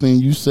felt anything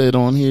you said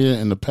on here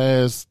in the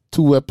past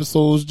 2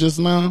 episodes just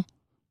now,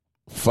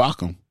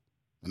 fuck them.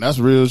 And that's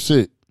real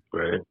shit.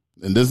 Right.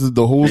 And this is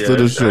the host of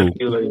the show.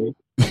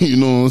 You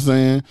know what I'm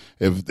saying?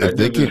 If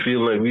they can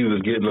feel like we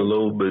was getting a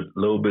little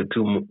bit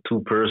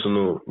too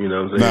personal. You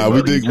know what I'm saying? Nah,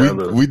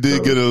 we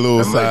did get a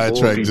little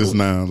sidetracked just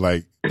now.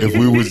 Like if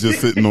we was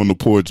just sitting on the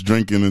porch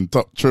drinking and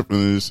tripping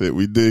and shit,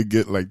 we did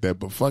get like that.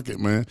 But fuck it,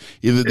 man.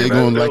 Either they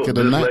gonna like it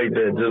or not. Like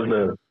that just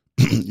now.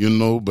 You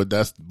know, but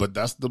that's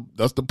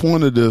the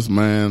point of this,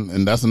 man,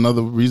 and that's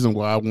another reason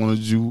why I wanted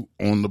you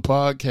on the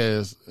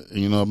podcast.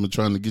 You know, I've been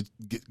trying to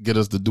get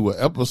us to do an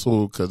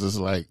episode because it's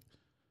like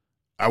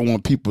I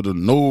want people to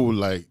know,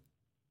 like,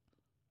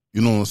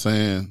 you know what I'm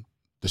saying,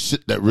 the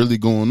shit that really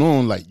going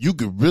on. Like, you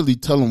could really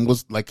tell them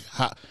what's like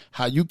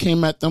how you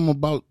came at them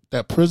about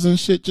that prison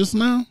shit just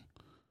now.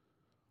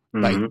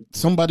 Mm-hmm. Like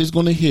somebody's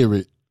gonna hear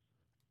it,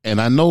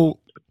 and I know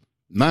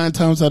 9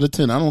 times out of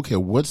 10, I don't care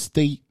what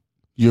state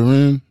you're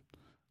in,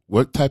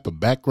 what type of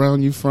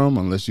background you from,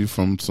 unless you're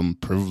from some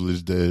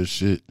privileged ass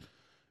shit,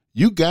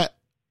 you got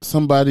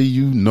somebody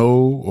you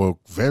know or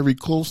very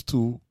close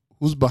to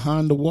who's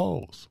behind the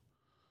walls.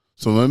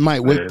 So it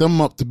might wake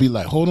them up to be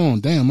like, hold on,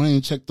 damn, I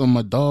ain't checked on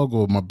my dog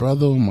or my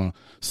brother or my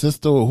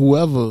sister or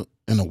whoever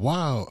in a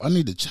while. I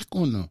need to check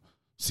on them,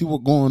 see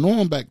what's going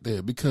on back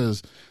there,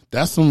 because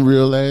that's some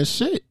real ass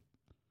shit.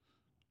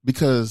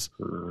 Because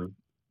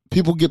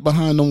people get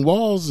behind them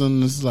walls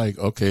and it's like,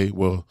 okay,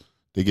 well,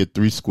 they get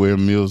 3 square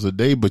meals a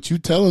day, but you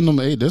telling them,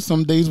 hey, there's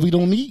some days we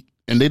don't eat,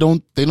 and they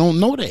don't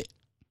know that.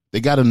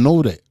 They got to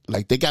know that.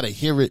 Like, they got to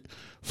hear it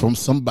from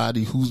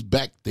somebody who's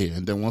back there,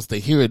 and then once they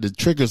hear it, it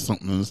triggers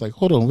something, and it's like,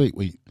 hold on,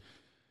 wait,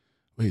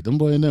 them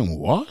boy in there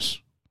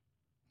wash?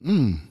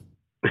 No,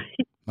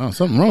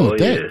 something wrong with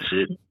that.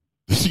 Shit.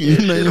 You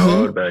know shit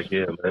hard back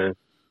here, man.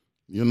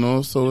 You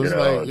know, so it's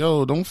like,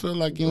 yo, don't feel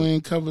like you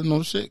ain't covered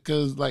no shit,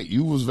 because, like,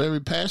 you was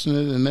very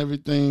passionate in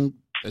everything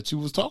that you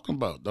was talking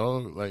about,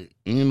 dog. Like,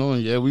 you know,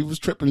 yeah, we was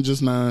tripping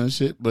just now and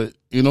shit, but,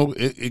 you know,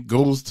 it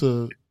goes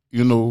to,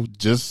 you know,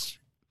 just,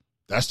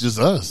 that's just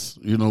us.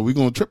 You know, we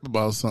gonna trip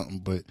about something,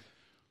 but,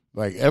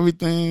 like,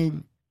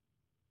 everything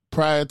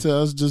prior to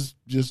us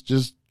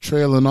just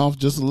trailing off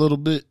just a little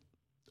bit,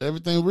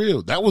 everything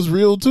real. That was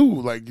real,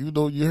 too. Like, you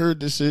know, you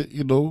heard this shit,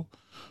 you know,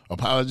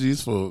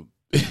 apologies for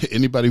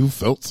anybody who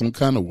felt some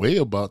kind of way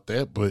about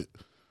that, but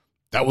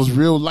that was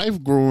real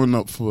life growing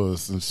up for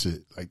us and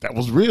shit. Like, that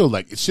was real.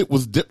 Like, shit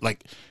was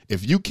like,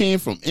 if you came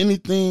from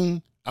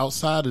anything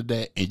outside of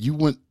that and you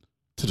went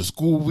to the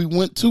school we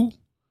went to,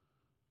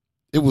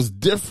 it was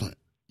different.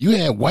 You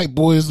had white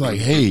boys like,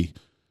 hey,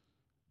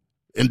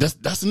 and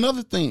that's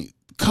another thing.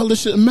 Color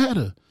shouldn't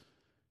matter.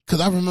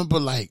 Cause I remember,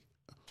 like,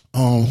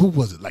 who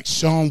was it? Like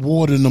Sean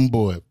Ward and them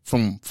boy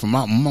from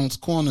out in Monk's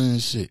Corner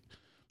and shit.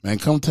 Man,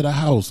 come to the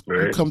house.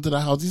 Right. Come to the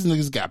house. These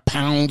niggas got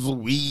pounds of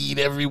weed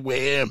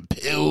everywhere and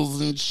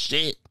pills and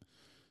shit.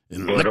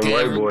 And boy, the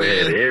white boy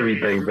had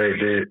everything back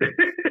there.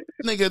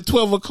 Nigga,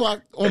 12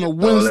 o'clock on a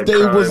Wednesday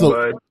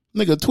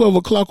nigga, 12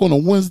 o'clock on a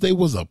Wednesday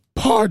was a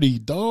party,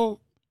 dog.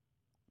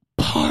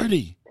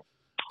 Party.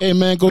 Hey,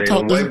 man, go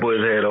talk to... The white boys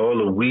had all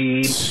the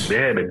weed. They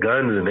had the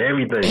guns and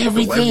everything.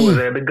 The white boys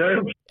had the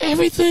guns.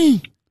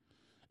 Everything.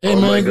 Hey,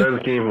 all man, my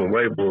guns came from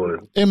white boys.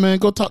 Hey, man,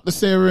 go talk to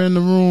Sarah in the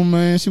room,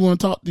 man. She want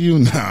to talk to you.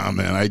 Nah,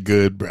 man, I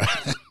good, bro.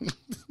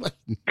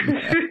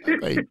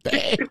 like,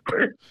 damn.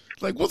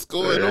 Like, what's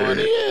going on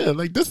here?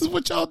 Like, this is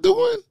what y'all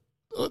doing?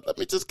 Let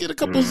me just get a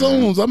couple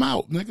zones. I'm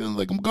out, nigga.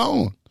 Like, I'm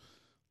gone.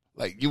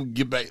 Like, you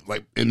get back,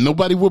 like, and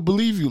nobody would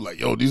believe you. Like,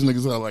 yo, these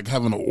niggas are, like,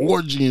 having an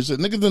orgy and shit.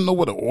 Niggas didn't know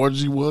what an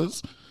orgy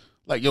was.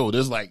 Like, yo,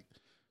 there's, like,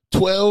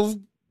 12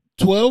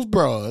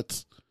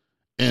 broads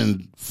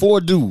and 4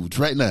 dudes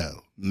right now.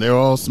 And they're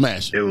all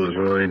smashing. It was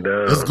going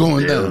down. It's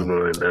going down. It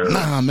was going down.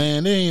 Nah,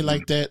 man, it ain't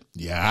like that.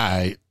 Yeah, all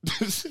right.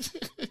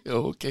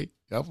 Okay.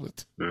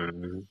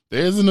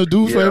 There isn't a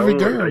dude for every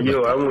girl.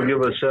 I want to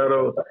give a shout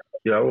out.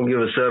 I want to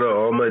give a shout out to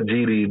all my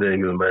GD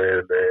niggas,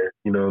 man.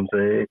 You know what I'm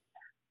saying?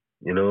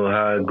 You know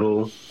how I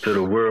go to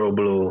the world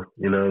blow.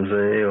 You know what I'm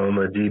saying? All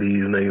my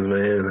GDs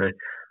niggas, man.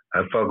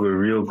 I fuck with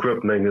real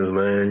Crip niggas,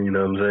 man. You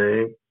know what I'm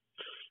saying?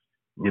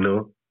 You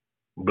know,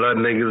 blood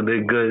niggas,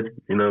 they good.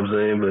 You know what I'm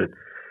saying?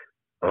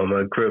 But all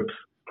my Crips,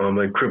 all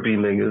my Crippy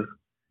niggas,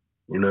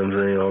 you know what I'm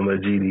saying? All my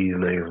GDs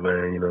niggas,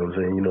 man, you know what I'm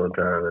saying? You know what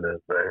time it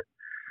is, man.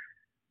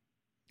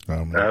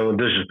 I don't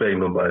disrespect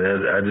nobody.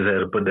 I just had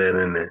to put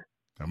that in there.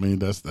 I mean,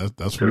 that's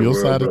real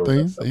side of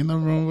things. Ain't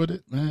nothing wrong with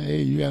it, man.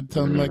 Hey, you got to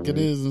tell them like it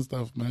is and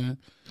stuff, man.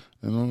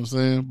 You know what I'm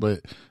saying?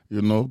 But,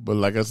 you know, but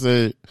like I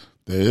said,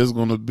 there is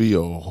going to be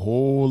a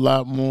whole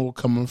lot more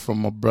coming from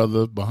my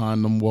brother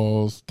behind them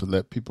walls to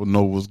let people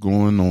know what's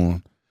going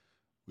on.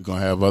 We're going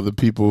to have other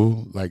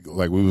people, like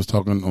we was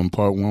talking on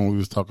part 1, we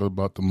was talking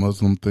about the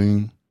Muslim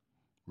thing,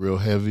 real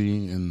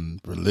heavy,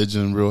 and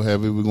religion real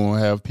heavy. We're going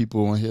to have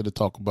people on here to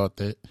talk about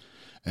that.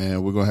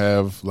 And we're going to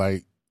have,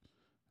 like,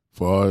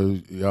 for all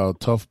y'all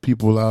tough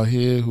people out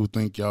here who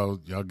think y'all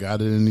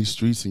got it in these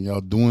streets and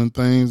y'all doing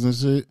things and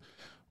shit,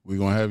 we're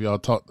going to have y'all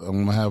talk. I'm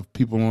going to have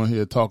people on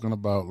here talking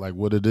about, like,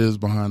 what it is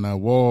behind that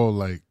wall,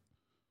 like,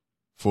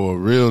 for a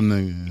real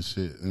nigga and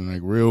shit, and,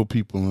 like, real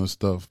people and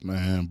stuff,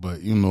 man.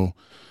 But, you know,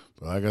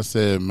 like I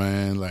said,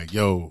 man, like,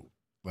 yo,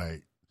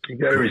 like, You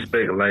gotta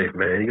respect life,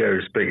 man. You gotta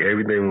respect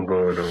everything that's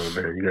going on,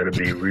 man. You gotta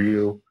be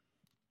real.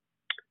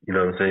 You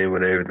know what I'm saying,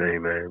 with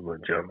everything, man.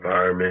 With your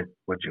environment,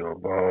 what you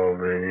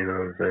involved in. You know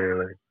what I'm saying?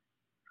 Like,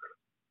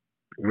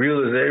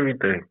 real is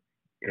everything.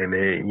 And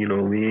then, you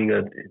know, we ain't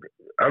got.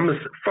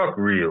 Fuck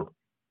real.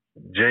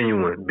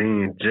 Genuine.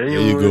 Being genuine.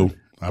 There you go.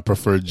 I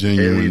prefer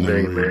genuine.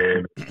 Everything,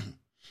 man.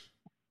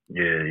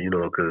 Yeah, you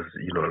know, because,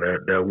 you know,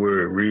 that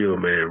word real,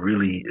 man,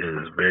 really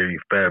is very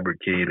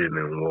fabricated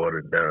and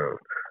watered down.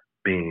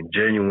 Being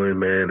genuine,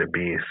 man, and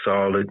being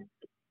solid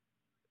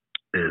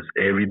is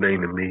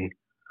everything to me.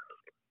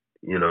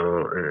 You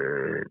know,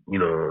 and, you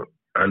know,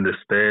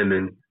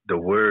 understanding the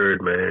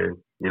word, man,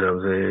 you know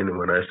what I'm saying? And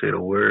when I say the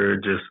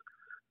word, just,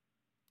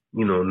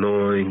 you know,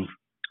 knowing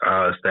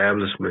our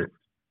establishment,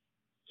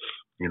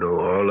 you know,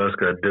 all us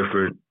got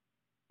different,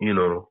 you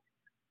know,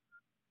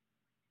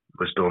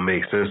 which don't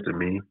make sense to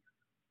me,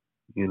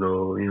 you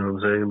know what I'm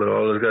saying? But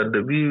all us got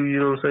to be, you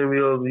know what I'm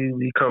saying?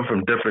 We come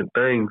from different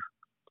things,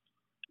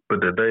 but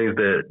the things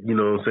that, you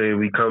know what I'm saying,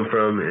 we come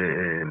from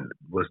and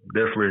what's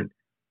different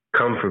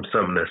come from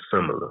something that's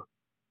similar.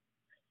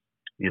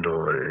 You know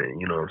what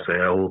I'm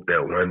saying? I hope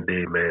that one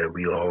day, man,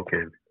 we all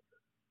can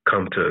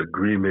come to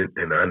agreement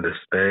and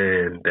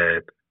understand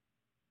that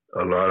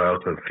a lot of our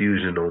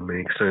confusion don't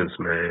make sense,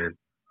 man.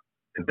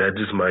 And that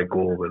just might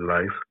go over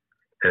life.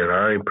 And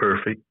I ain't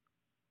perfect.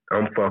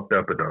 I'm fucked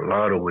up in a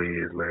lot of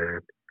ways, man.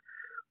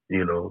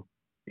 You know,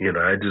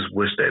 I just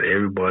wish that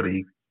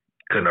everybody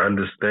can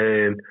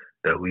understand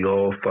that we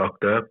all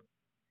fucked up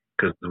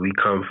because we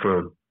come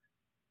from,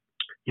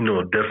 you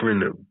know,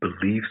 different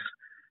beliefs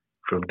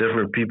from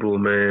different people,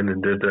 man,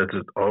 and that's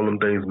just all them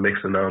things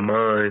mixing in our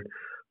mind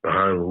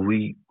behind where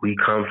we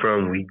come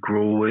from, we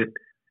grow with,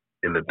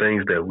 and the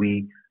things that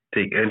we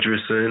take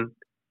interest in,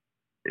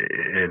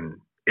 and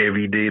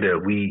every day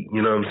that we,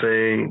 you know what I'm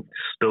saying,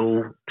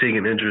 still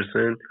taking interest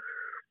in,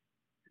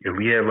 and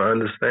we have to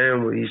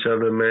understand with each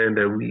other, man,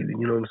 that we,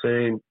 you know what I'm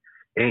saying,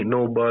 ain't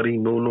nobody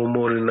know no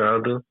more than the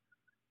other,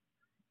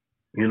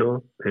 you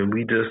know, and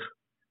we just,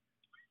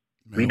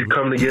 we need to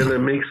come together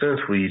and make sense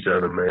for each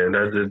other, man.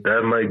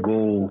 That might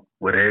go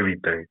with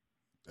everything.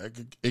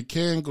 It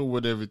can go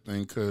with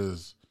everything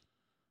because,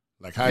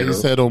 like how you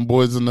said on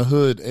Boys in the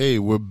Hood, hey,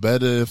 we're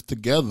better if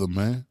together,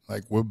 man.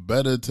 Like, we're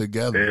better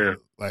together.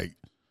 Yeah.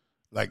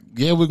 Like,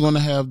 yeah, we're going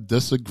to have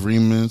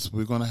disagreements.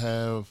 We're going to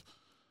have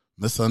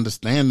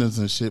misunderstandings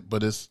and shit,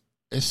 but it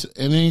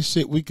ain't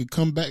shit we could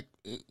come back.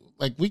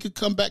 Like, we could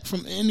come back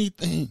from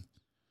anything.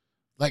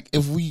 Like,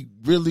 if we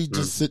really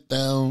just sit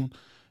down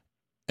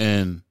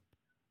and,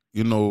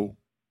 you know,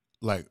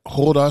 like,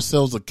 hold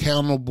ourselves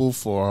accountable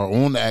for our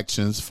own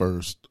actions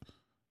first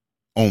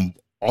on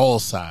all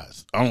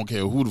sides. I don't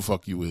care who the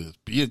fuck you is.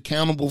 Be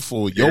accountable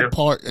for your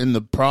part in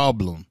the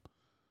problem.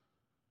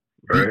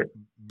 Right.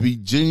 Be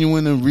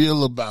genuine and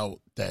real about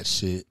that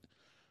shit.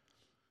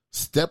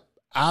 Step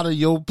out of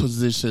your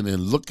position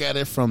and look at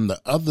it from the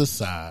other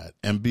side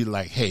and be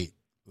like, hey,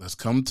 let's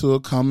come to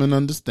a common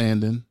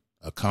understanding,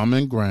 a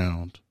common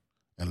ground,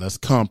 and let's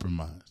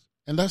compromise.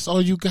 And that's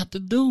all you got to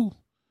do.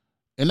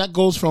 And that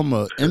goes from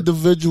an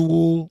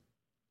individual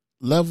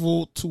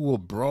level to a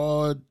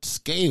broad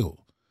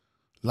scale.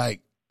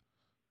 Like,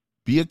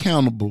 be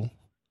accountable,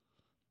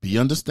 be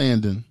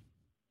understanding,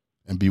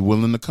 and be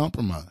willing to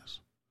compromise.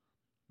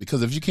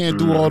 Because if you can't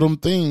do all them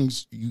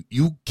things,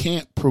 you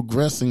can't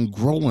progress and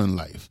grow in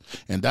life.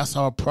 And that's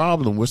our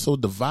problem. We're so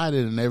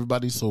divided and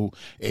everybody's so,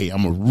 hey,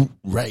 I'm a root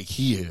right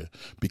here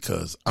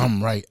because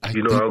I'm right. I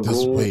think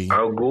this way.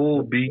 Our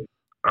goal be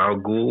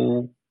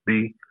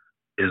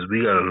is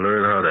we got to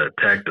learn how to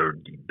attack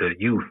the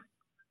youth.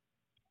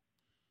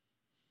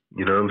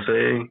 You know what I'm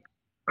saying?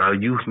 Our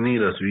youth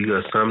need us. We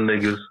got some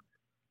niggas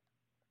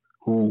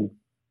who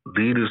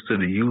lead us to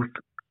the youth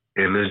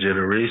in this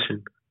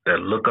generation that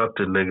look up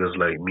to niggas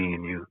like me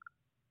and you.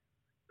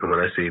 And when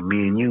I say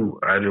me and you,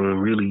 I don't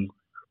really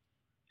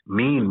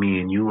mean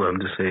me and you.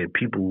 I'm just saying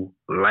people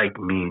like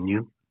me and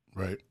you.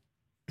 Right.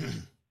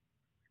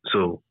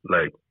 So,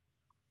 like,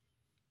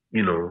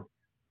 you know,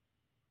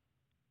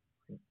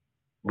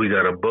 we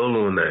got to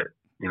bull on that,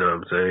 you know what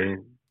I'm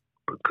saying?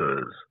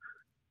 Because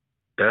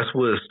that's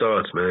where it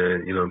starts,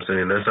 man. You know what I'm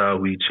saying? That's how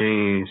we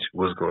change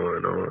what's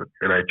going on.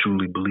 And I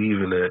truly believe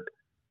in that.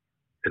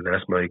 And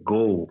that's my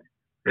goal.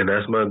 And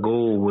that's my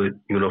goal with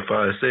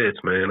Unified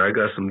Sets, man. I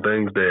got some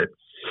things that,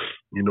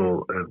 you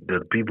know,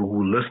 the people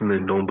who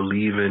listening don't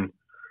believe in,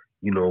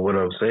 you know, what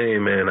I'm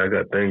saying, man. I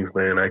got things,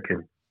 man, I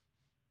can,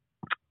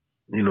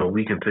 you know,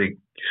 we can take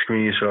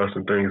screenshots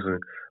and things in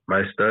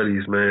my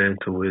studies, man,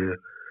 to where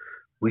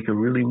we can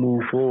really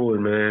move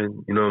forward,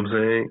 man. You know what I'm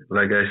saying?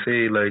 Like I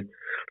say, like,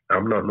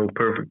 I'm not no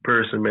perfect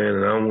person, man,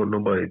 and I don't want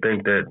nobody to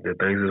think that the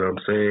things that I'm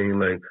saying,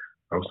 like,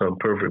 I'm some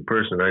perfect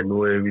person. I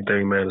know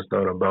everything, man. It's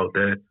not about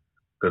that,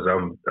 because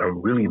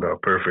I'm really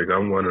not perfect.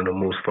 I'm one of the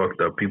most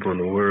fucked up people in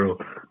the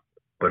world,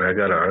 but I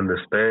got an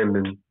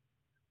understanding,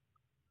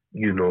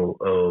 you know,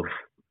 of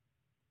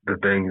the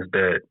things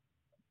that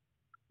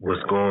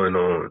was going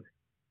on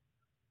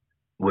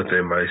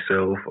within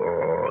myself,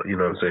 or, you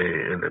know what I'm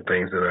saying, and the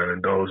things that I'm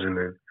indulging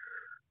in.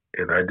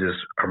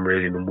 I'm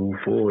ready to move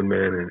forward,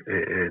 man,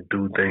 and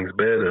do things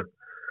better.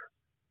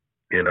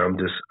 And I'm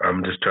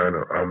trying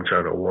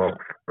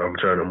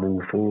to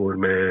move forward,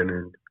 man,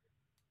 and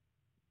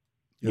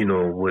you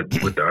know, with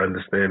the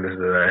understandings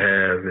that I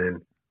have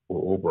and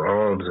with open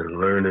arms and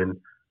learning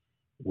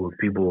what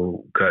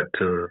people got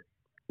to,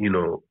 you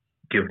know,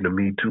 give to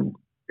me too,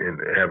 and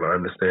have an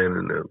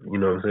understanding of, you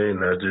know what I'm saying?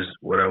 That's just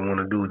what I want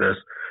to do. That's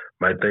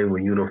my thing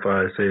with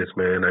Unified Sets,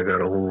 man. I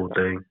got a whole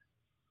thing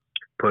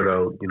put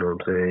out, you know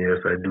what I'm saying?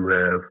 Yes, I do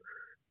have,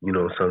 you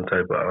know, some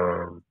type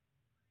of,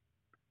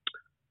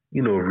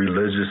 you know,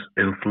 religious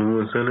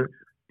influence in it,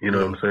 you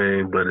know what I'm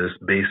saying? But it's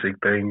basic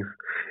things.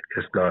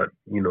 It's not,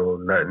 you know,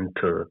 nothing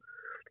to,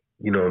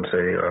 you know what I'm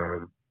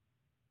saying,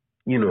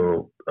 you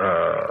know,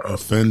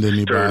 offend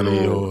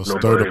anybody or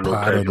stir the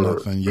pot or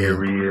nothing. Yeah.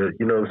 Area,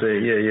 you know what I'm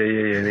saying? Yeah.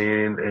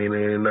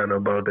 Ain't nothing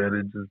about that.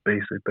 It's just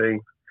basic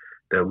things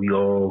that we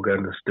all got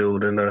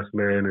instilled in us,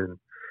 man. And,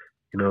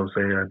 you know what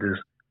I'm saying?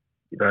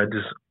 I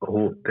just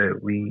hope that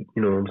we,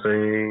 you know what I'm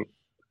saying,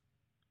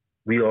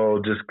 we all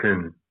just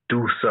can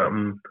do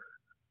something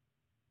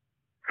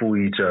for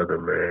each other,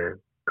 man.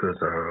 Because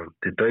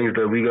the things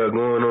that we got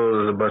going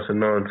on is a bunch of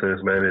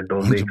nonsense, man. It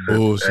don't make sense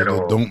bullshit at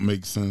all. It don't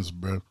make sense,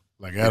 bro.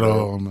 Like, at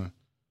all, man.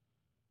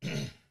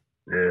 Yeah,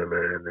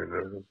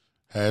 man.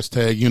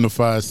 Hashtag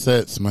Unified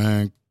Sets,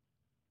 man.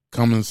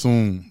 Coming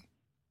soon.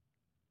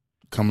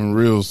 Coming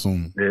real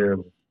soon. Yeah.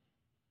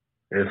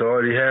 It's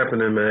already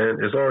happening, man.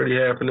 It's already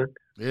happening.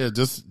 Yeah,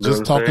 just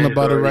talking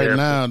about it right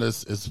now,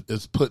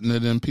 it's putting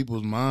it in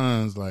people's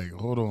minds. Like,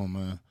 hold on,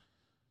 man.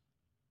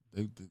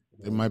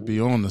 They might be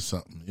on to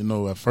something. You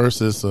know, at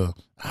first it's they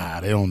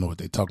don't know what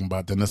they talking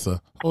about. Then it's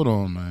hold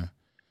on, man.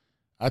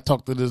 I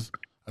talk to this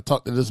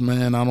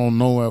man I don't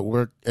know at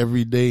work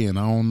every day, and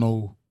I don't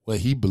know what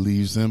he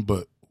believes in,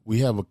 but we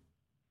have a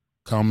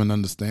common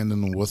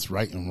understanding of what's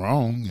right and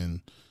wrong,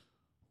 and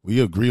we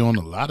agree on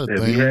a lot of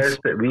things.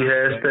 We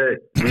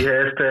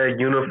hashtag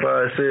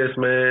Unified Sets,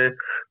 man.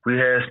 We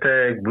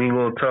hashtag we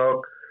gonna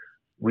talk.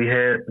 We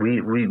gonna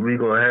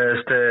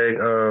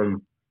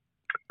hashtag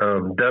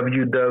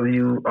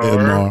WWR.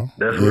 MR.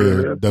 That's what it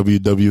is.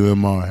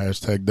 WWMR.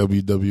 Hashtag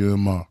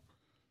WWMR.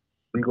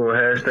 We gonna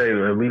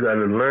hashtag, and we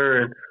gotta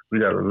learn. We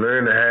gotta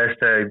learn to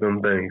hashtag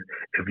them things.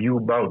 If you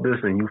about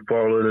this and you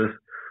follow this,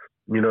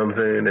 you know what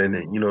I'm saying,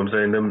 and you know what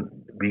I'm saying,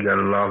 we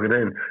gotta log it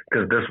in,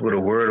 because that's what a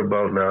word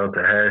about now, to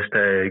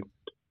hashtag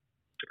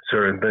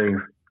certain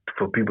things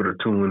for people to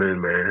tune in,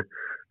 man.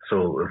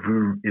 So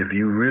if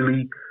you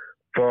really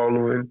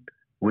following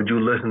what you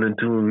listening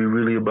to, and we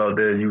really about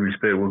that, you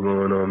respect what's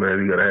going on, man,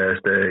 we got a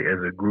hashtag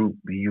as a group.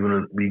 We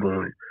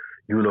going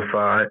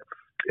unified,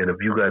 and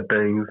if you got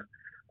things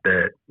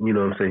that, you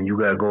know what I'm saying, you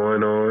got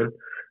going on,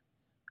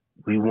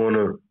 we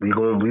gonna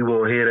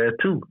hear that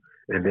too,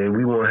 and then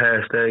we gonna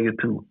hashtag it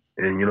too.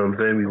 And you know what I'm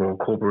saying? We're going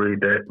to incorporate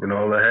that in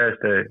all the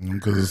hashtags.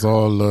 Because it's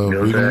all love. You know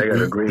what I'm saying? I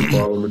got a great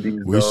following with these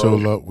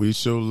dogs. We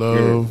show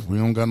love. Yeah. We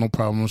don't got no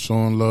problem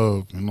showing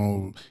love. You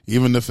know,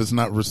 even if it's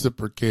not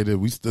reciprocated,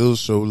 we still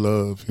show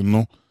love, you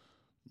know?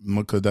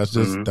 Because that's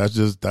just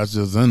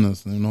in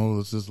us, you know?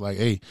 It's just like,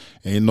 hey,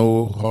 ain't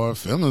no hard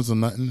feelings or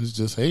nothing. It's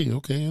just, hey,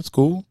 okay, it's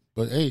cool.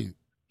 But, hey,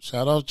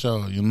 shout out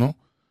y'all, you know?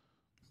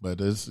 But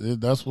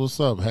that's what's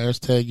up.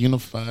 Hashtag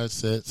Unified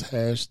Sets.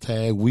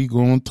 Hashtag We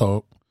Gonna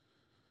Talk.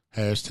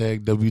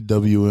 Hashtag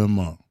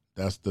WWMR.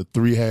 That's the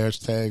 3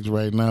 hashtags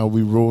right now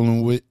we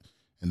rolling with,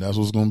 and that's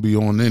what's going to be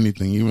on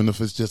anything, even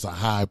if it's just a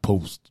high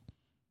post.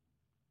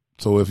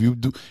 So if you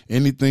do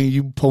anything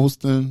you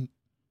posting,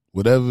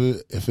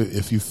 whatever,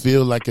 if you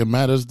feel like it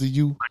matters to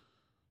you,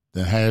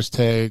 then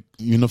hashtag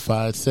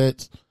Unified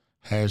Sets,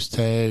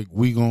 hashtag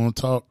We Gonna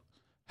Talk,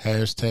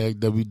 hashtag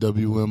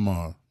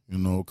WWMR, you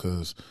know,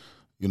 because,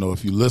 you know,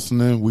 if you're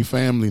listening, we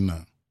family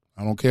now.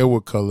 I don't care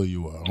what color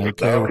you are. I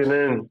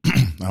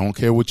don't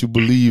care what you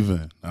believe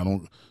in. I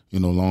don't, you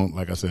know,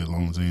 like I said,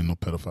 long as there ain't no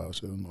pedophile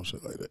shit, no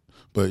shit like that.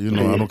 But, you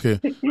know, I don't care.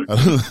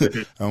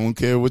 I don't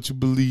care what you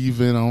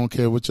believe in. I don't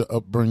care what your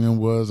upbringing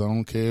was. I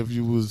don't care if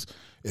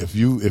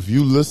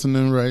you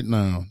listening right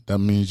now, that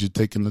means you're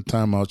taking the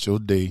time out your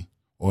day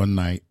or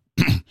night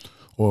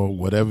or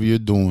whatever you're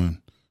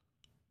doing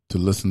to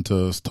listen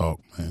to us talk,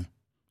 man.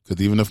 Because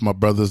even if my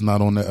brother's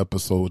not on the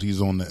episode,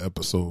 he's on the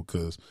episode,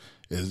 because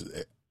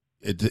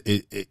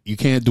you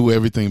can't do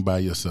everything by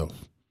yourself.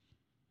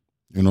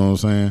 You know what I'm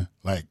saying?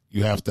 Like,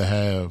 you have to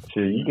have.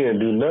 Shit, you can't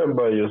do nothing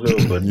by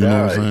yourself but you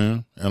know what I'm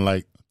saying? And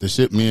like the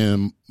shit me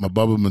and my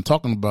brother been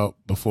talking about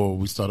before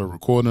we started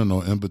recording,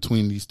 or in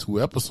between these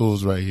 2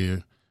 episodes right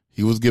here,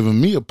 he was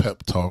giving me a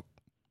pep talk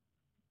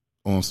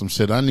on some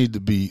shit I need to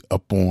be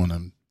up on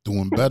and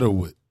doing better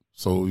with.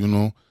 So, you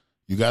know,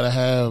 you got to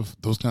have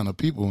those kind of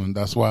people, and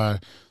that's why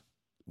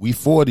we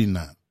 40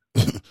 now.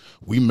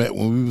 We met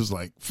when we was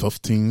like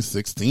 15,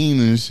 16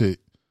 and shit.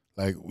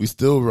 Like, we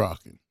still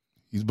rocking.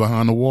 He's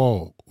behind the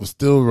wall. We're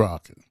still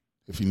rocking.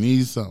 If he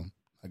needs something,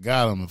 I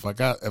got him.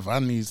 If I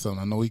need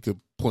something, I know he could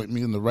point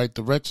me in the right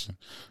direction.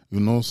 You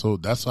know, so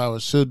that's how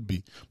it should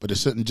be. But it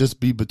shouldn't just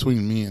be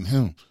between me and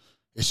him.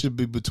 It should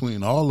be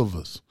between all of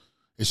us.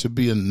 It should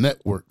be a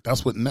network.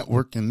 That's what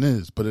networking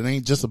is. But it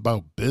ain't just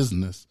about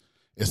business.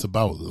 It's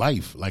about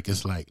life. Like,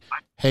 it's like,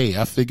 hey,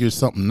 I figured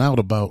something out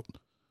about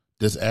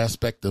this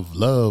aspect of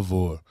love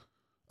or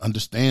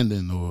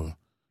understanding or,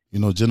 you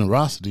know,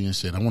 generosity and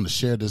shit. I want to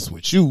share this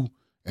with you,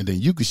 and then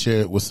you can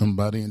share it with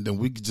somebody, and then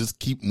we can just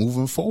keep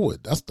moving forward.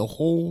 That's the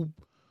whole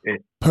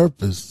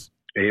purpose.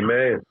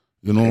 Amen.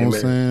 You know what I'm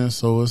saying?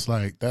 So it's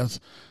like,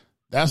 that's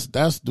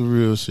the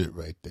real shit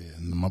right there.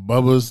 And my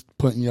Bubba's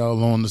putting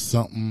y'all on to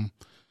something.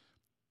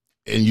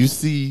 And you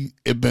see,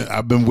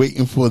 I've been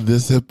waiting for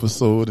this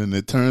episode, and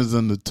it turns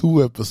into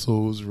 2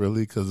 episodes,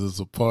 really, because it's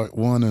a part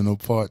 1 and a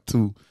part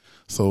 2.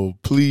 So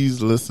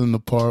please listen to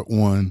part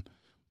 1.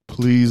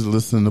 Please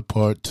listen to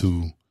part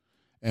 2.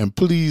 And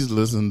please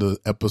listen to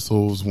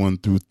episodes 1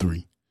 through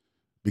 3.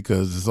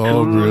 Because it's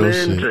all real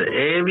shit.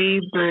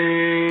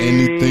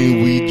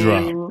 Anything we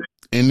drop.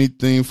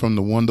 Anything from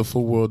the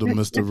wonderful world of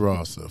Mr.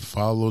 Rosser.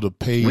 Follow the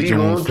page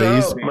on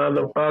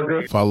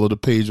Facebook. Follow the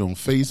page on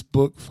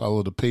Facebook.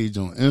 Follow the page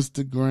on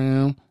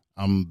Instagram.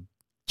 I'm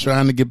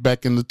trying to get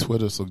back into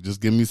Twitter, so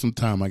just give me some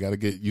time. I got to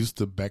get used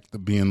to back to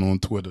being on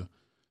Twitter.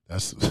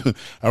 That's.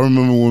 I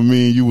remember when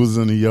me and you was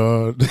in the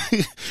yard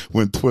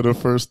when Twitter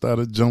first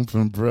started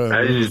jumping, bro.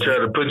 I used to try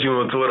to put you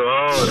on Twitter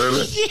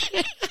hard,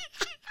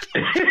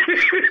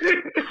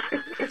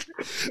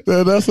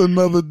 That's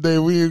another day.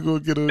 We ain't gonna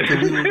get into.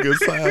 We gonna get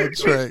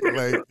sidetracked.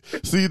 Like,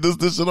 see, this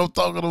shit I'm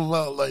talking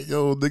about. Like,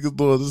 yo, niggas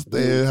don't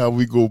understand how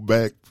we go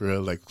back, bro.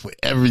 Like, for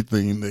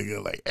everything,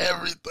 nigga. Like,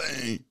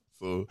 everything.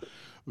 So,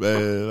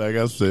 man, like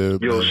I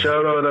said, yo, man.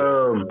 shout out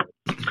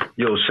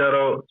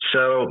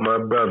my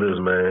brothers,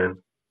 man.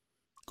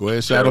 Go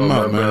ahead, shout them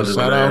out, man.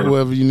 Shout out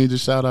whoever you need to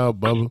shout out,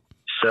 Bubba.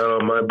 Shout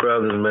out my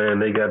brothers, man.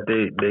 They got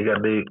their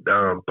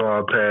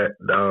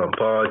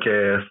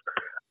podcast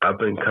up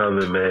and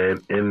coming, man.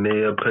 In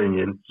their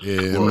opinion,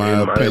 in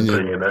my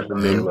opinion, that's the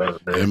name of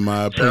it, man. In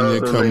my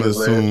opinion, coming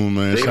soon,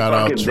 man. Shout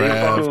out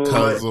Trav,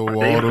 Cuzzle,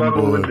 all them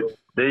boys.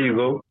 There you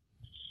go.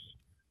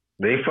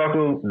 They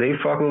fucking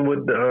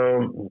with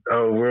the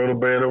World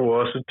of Brandon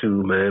Rosser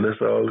too, man. It's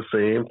all the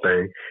same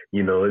thing.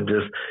 You know, it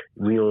just,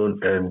 we on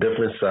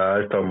different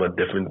sides talking about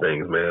different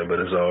things, man, but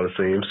it's all the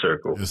same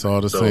circle. It's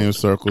all the same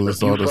circle.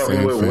 It's all the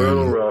same with family.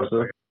 World of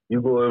Rosser,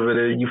 you go over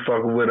there, you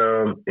fucking with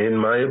in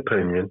my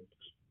opinion.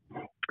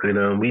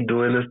 And we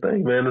doing this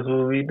thing, man. That's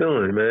what we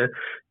doing, man.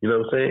 You know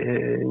what I'm saying?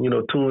 And, you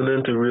know, tuning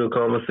into real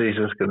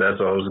conversations, because that's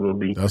all it's going to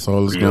be. That's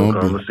all it's going to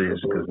be. Real conversations,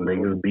 because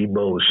niggas be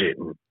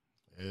bullshitting.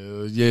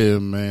 Hell yeah,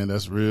 man.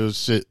 That's real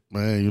shit,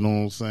 man. You know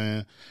what I'm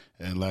saying?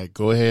 And, like,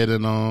 go ahead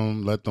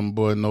and let them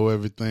boys know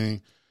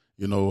everything.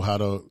 You know,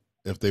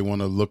 if they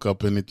want to look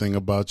up anything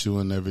about you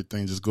and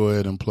everything, just go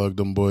ahead and plug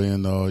them boy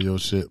into all your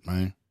shit,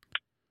 man.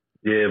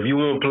 Yeah, if you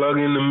want to plug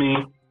into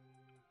me,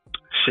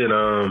 shit,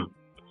 I'm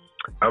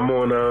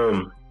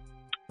on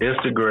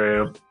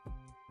Instagram.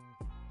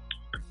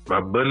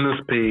 My business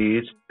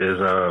page is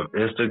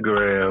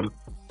Instagram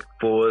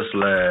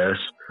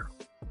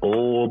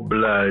 /Old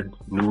Blood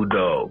New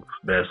Dogs.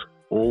 That's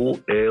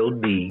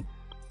OLD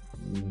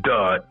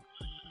dot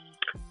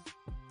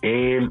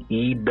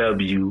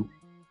NEWDOGS.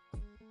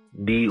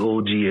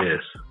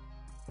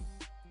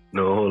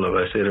 No, hold up,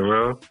 I said it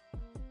wrong.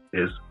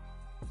 It's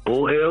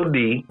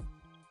OLD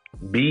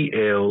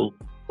BLOOD.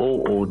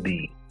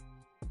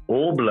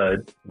 Old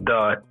Blood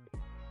dot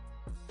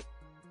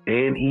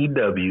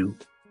NEWDOGS.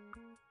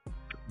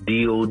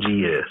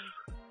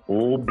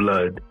 Old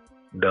Blood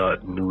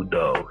dot New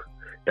Dogs.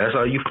 That's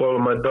how you follow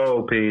my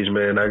dog page,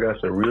 man. I got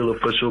some real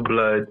official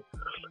blood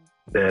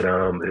that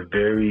is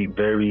very,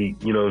 very,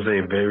 you know what I'm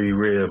saying, very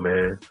rare,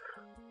 man.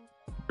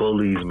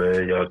 Bullies,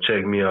 man. Y'all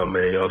check me out,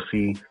 man. Y'all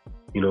see,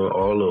 you know,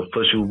 all the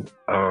official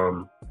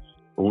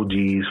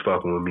OGs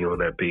fucking with me on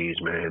that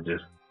page, man.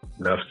 Just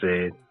enough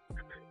said.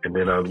 And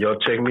then y'all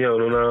check me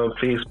out on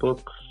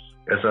Facebook.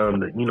 That's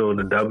the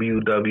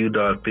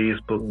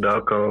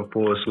www.facebook.com/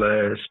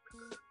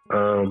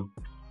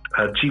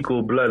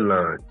 Hachiko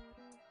Bloodline.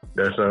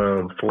 That's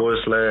 /HACHIKO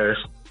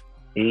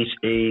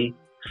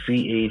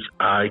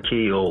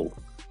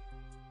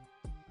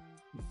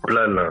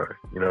Bloodline.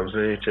 You know what I'm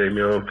saying? Check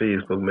me out on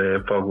Facebook,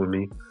 man. Fuck with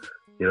me.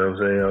 You know what I'm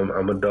saying?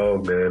 I'm a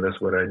dog, man. That's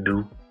what I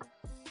do.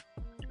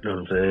 You know what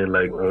I'm saying?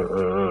 Like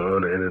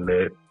on the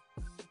internet.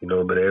 You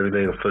know, but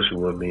everything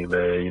official with me,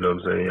 man. You know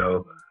what I'm saying?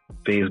 Y'all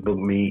Facebook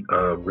me,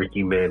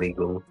 Ricky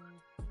Manigo.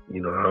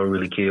 You know, I don't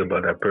really care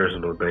about that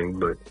personal thing,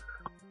 but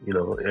you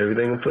know,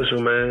 everything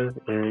official, man.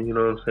 And you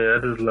know what I'm saying? I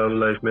just love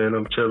life, man.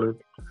 I'm chilling.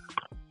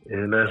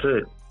 And that's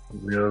it.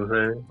 You know what I'm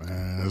saying?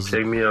 Man,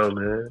 check me out,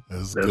 man.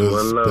 That's good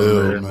one love,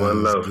 spill, man.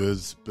 One love. Good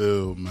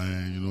spill,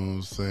 man. You know what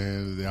I'm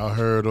saying? Y'all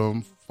heard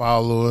him.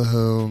 Follow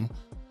him.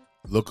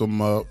 Look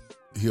him up.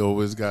 He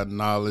always got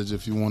knowledge.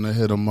 If you want to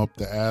hit him up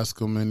to ask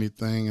him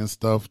anything and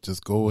stuff,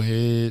 just go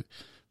ahead,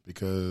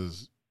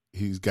 because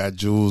he's got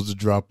jewels to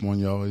drop on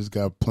y'all. He's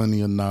got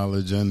plenty of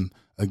knowledge. And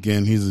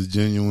again, he's a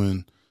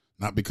genuine,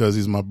 not because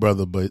he's my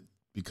brother, but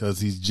because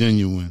he's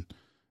genuine.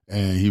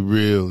 And he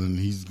real, and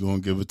he's gonna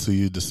give it to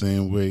you the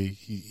same way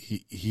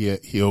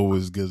he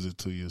always gives it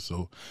to you.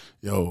 So,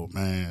 yo,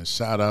 man,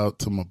 shout out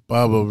to my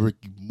Baba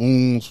Ricky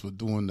Moons for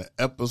doing the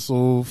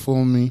episode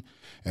for me,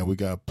 and we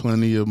got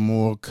plenty of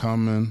more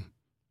coming.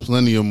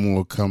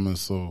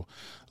 So,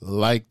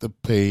 like the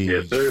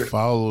page, yes,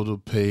 follow the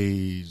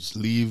page,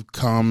 leave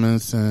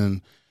comments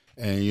and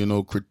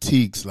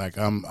critiques. Like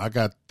I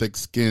got thick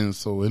skin,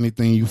 so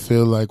anything you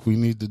feel like we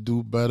need to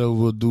do better,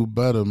 we'll do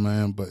better,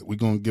 man. But we're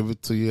gonna give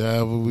it to you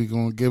however we're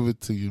gonna give it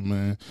to you,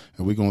 man.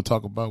 And we're gonna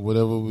talk about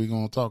whatever we're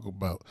gonna talk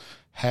about.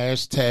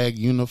 Hashtag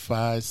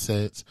unified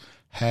sets,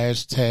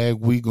 hashtag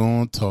we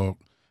gonna talk,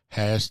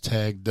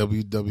 hashtag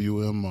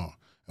WWMR.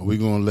 And we're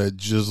gonna let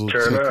Jizzle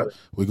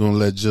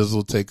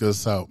take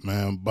us out,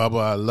 man. Baba,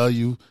 I love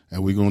you,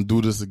 and we're gonna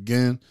do this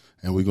again,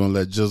 and we're gonna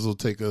let Jizzle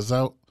take us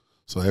out.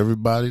 So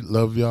everybody,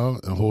 love y'all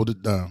and hold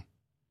it down.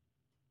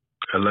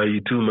 I love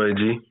you too, my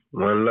G.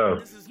 One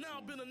love. This has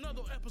now been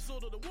another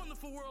episode of The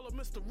Wonderful World of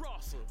Mr.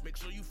 Rosser. Make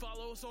sure you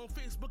follow us on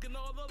Facebook and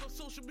all other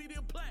social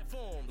media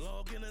platforms.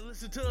 Log in and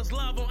listen to us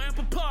live on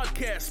Apple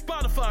Podcasts,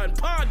 Spotify, and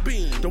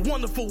Podbean. The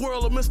Wonderful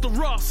World of Mr.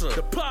 Rosser,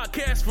 the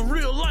podcast for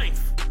real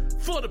life,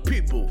 for the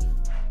people.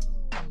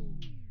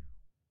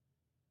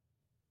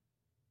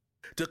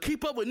 To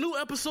keep up with new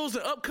episodes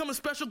and upcoming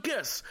special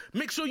guests,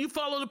 make sure you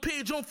follow the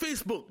page on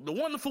Facebook, The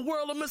Wonderful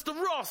World of Mr.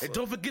 Ross. And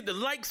don't forget to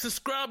like,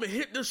 subscribe, and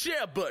hit the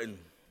share button.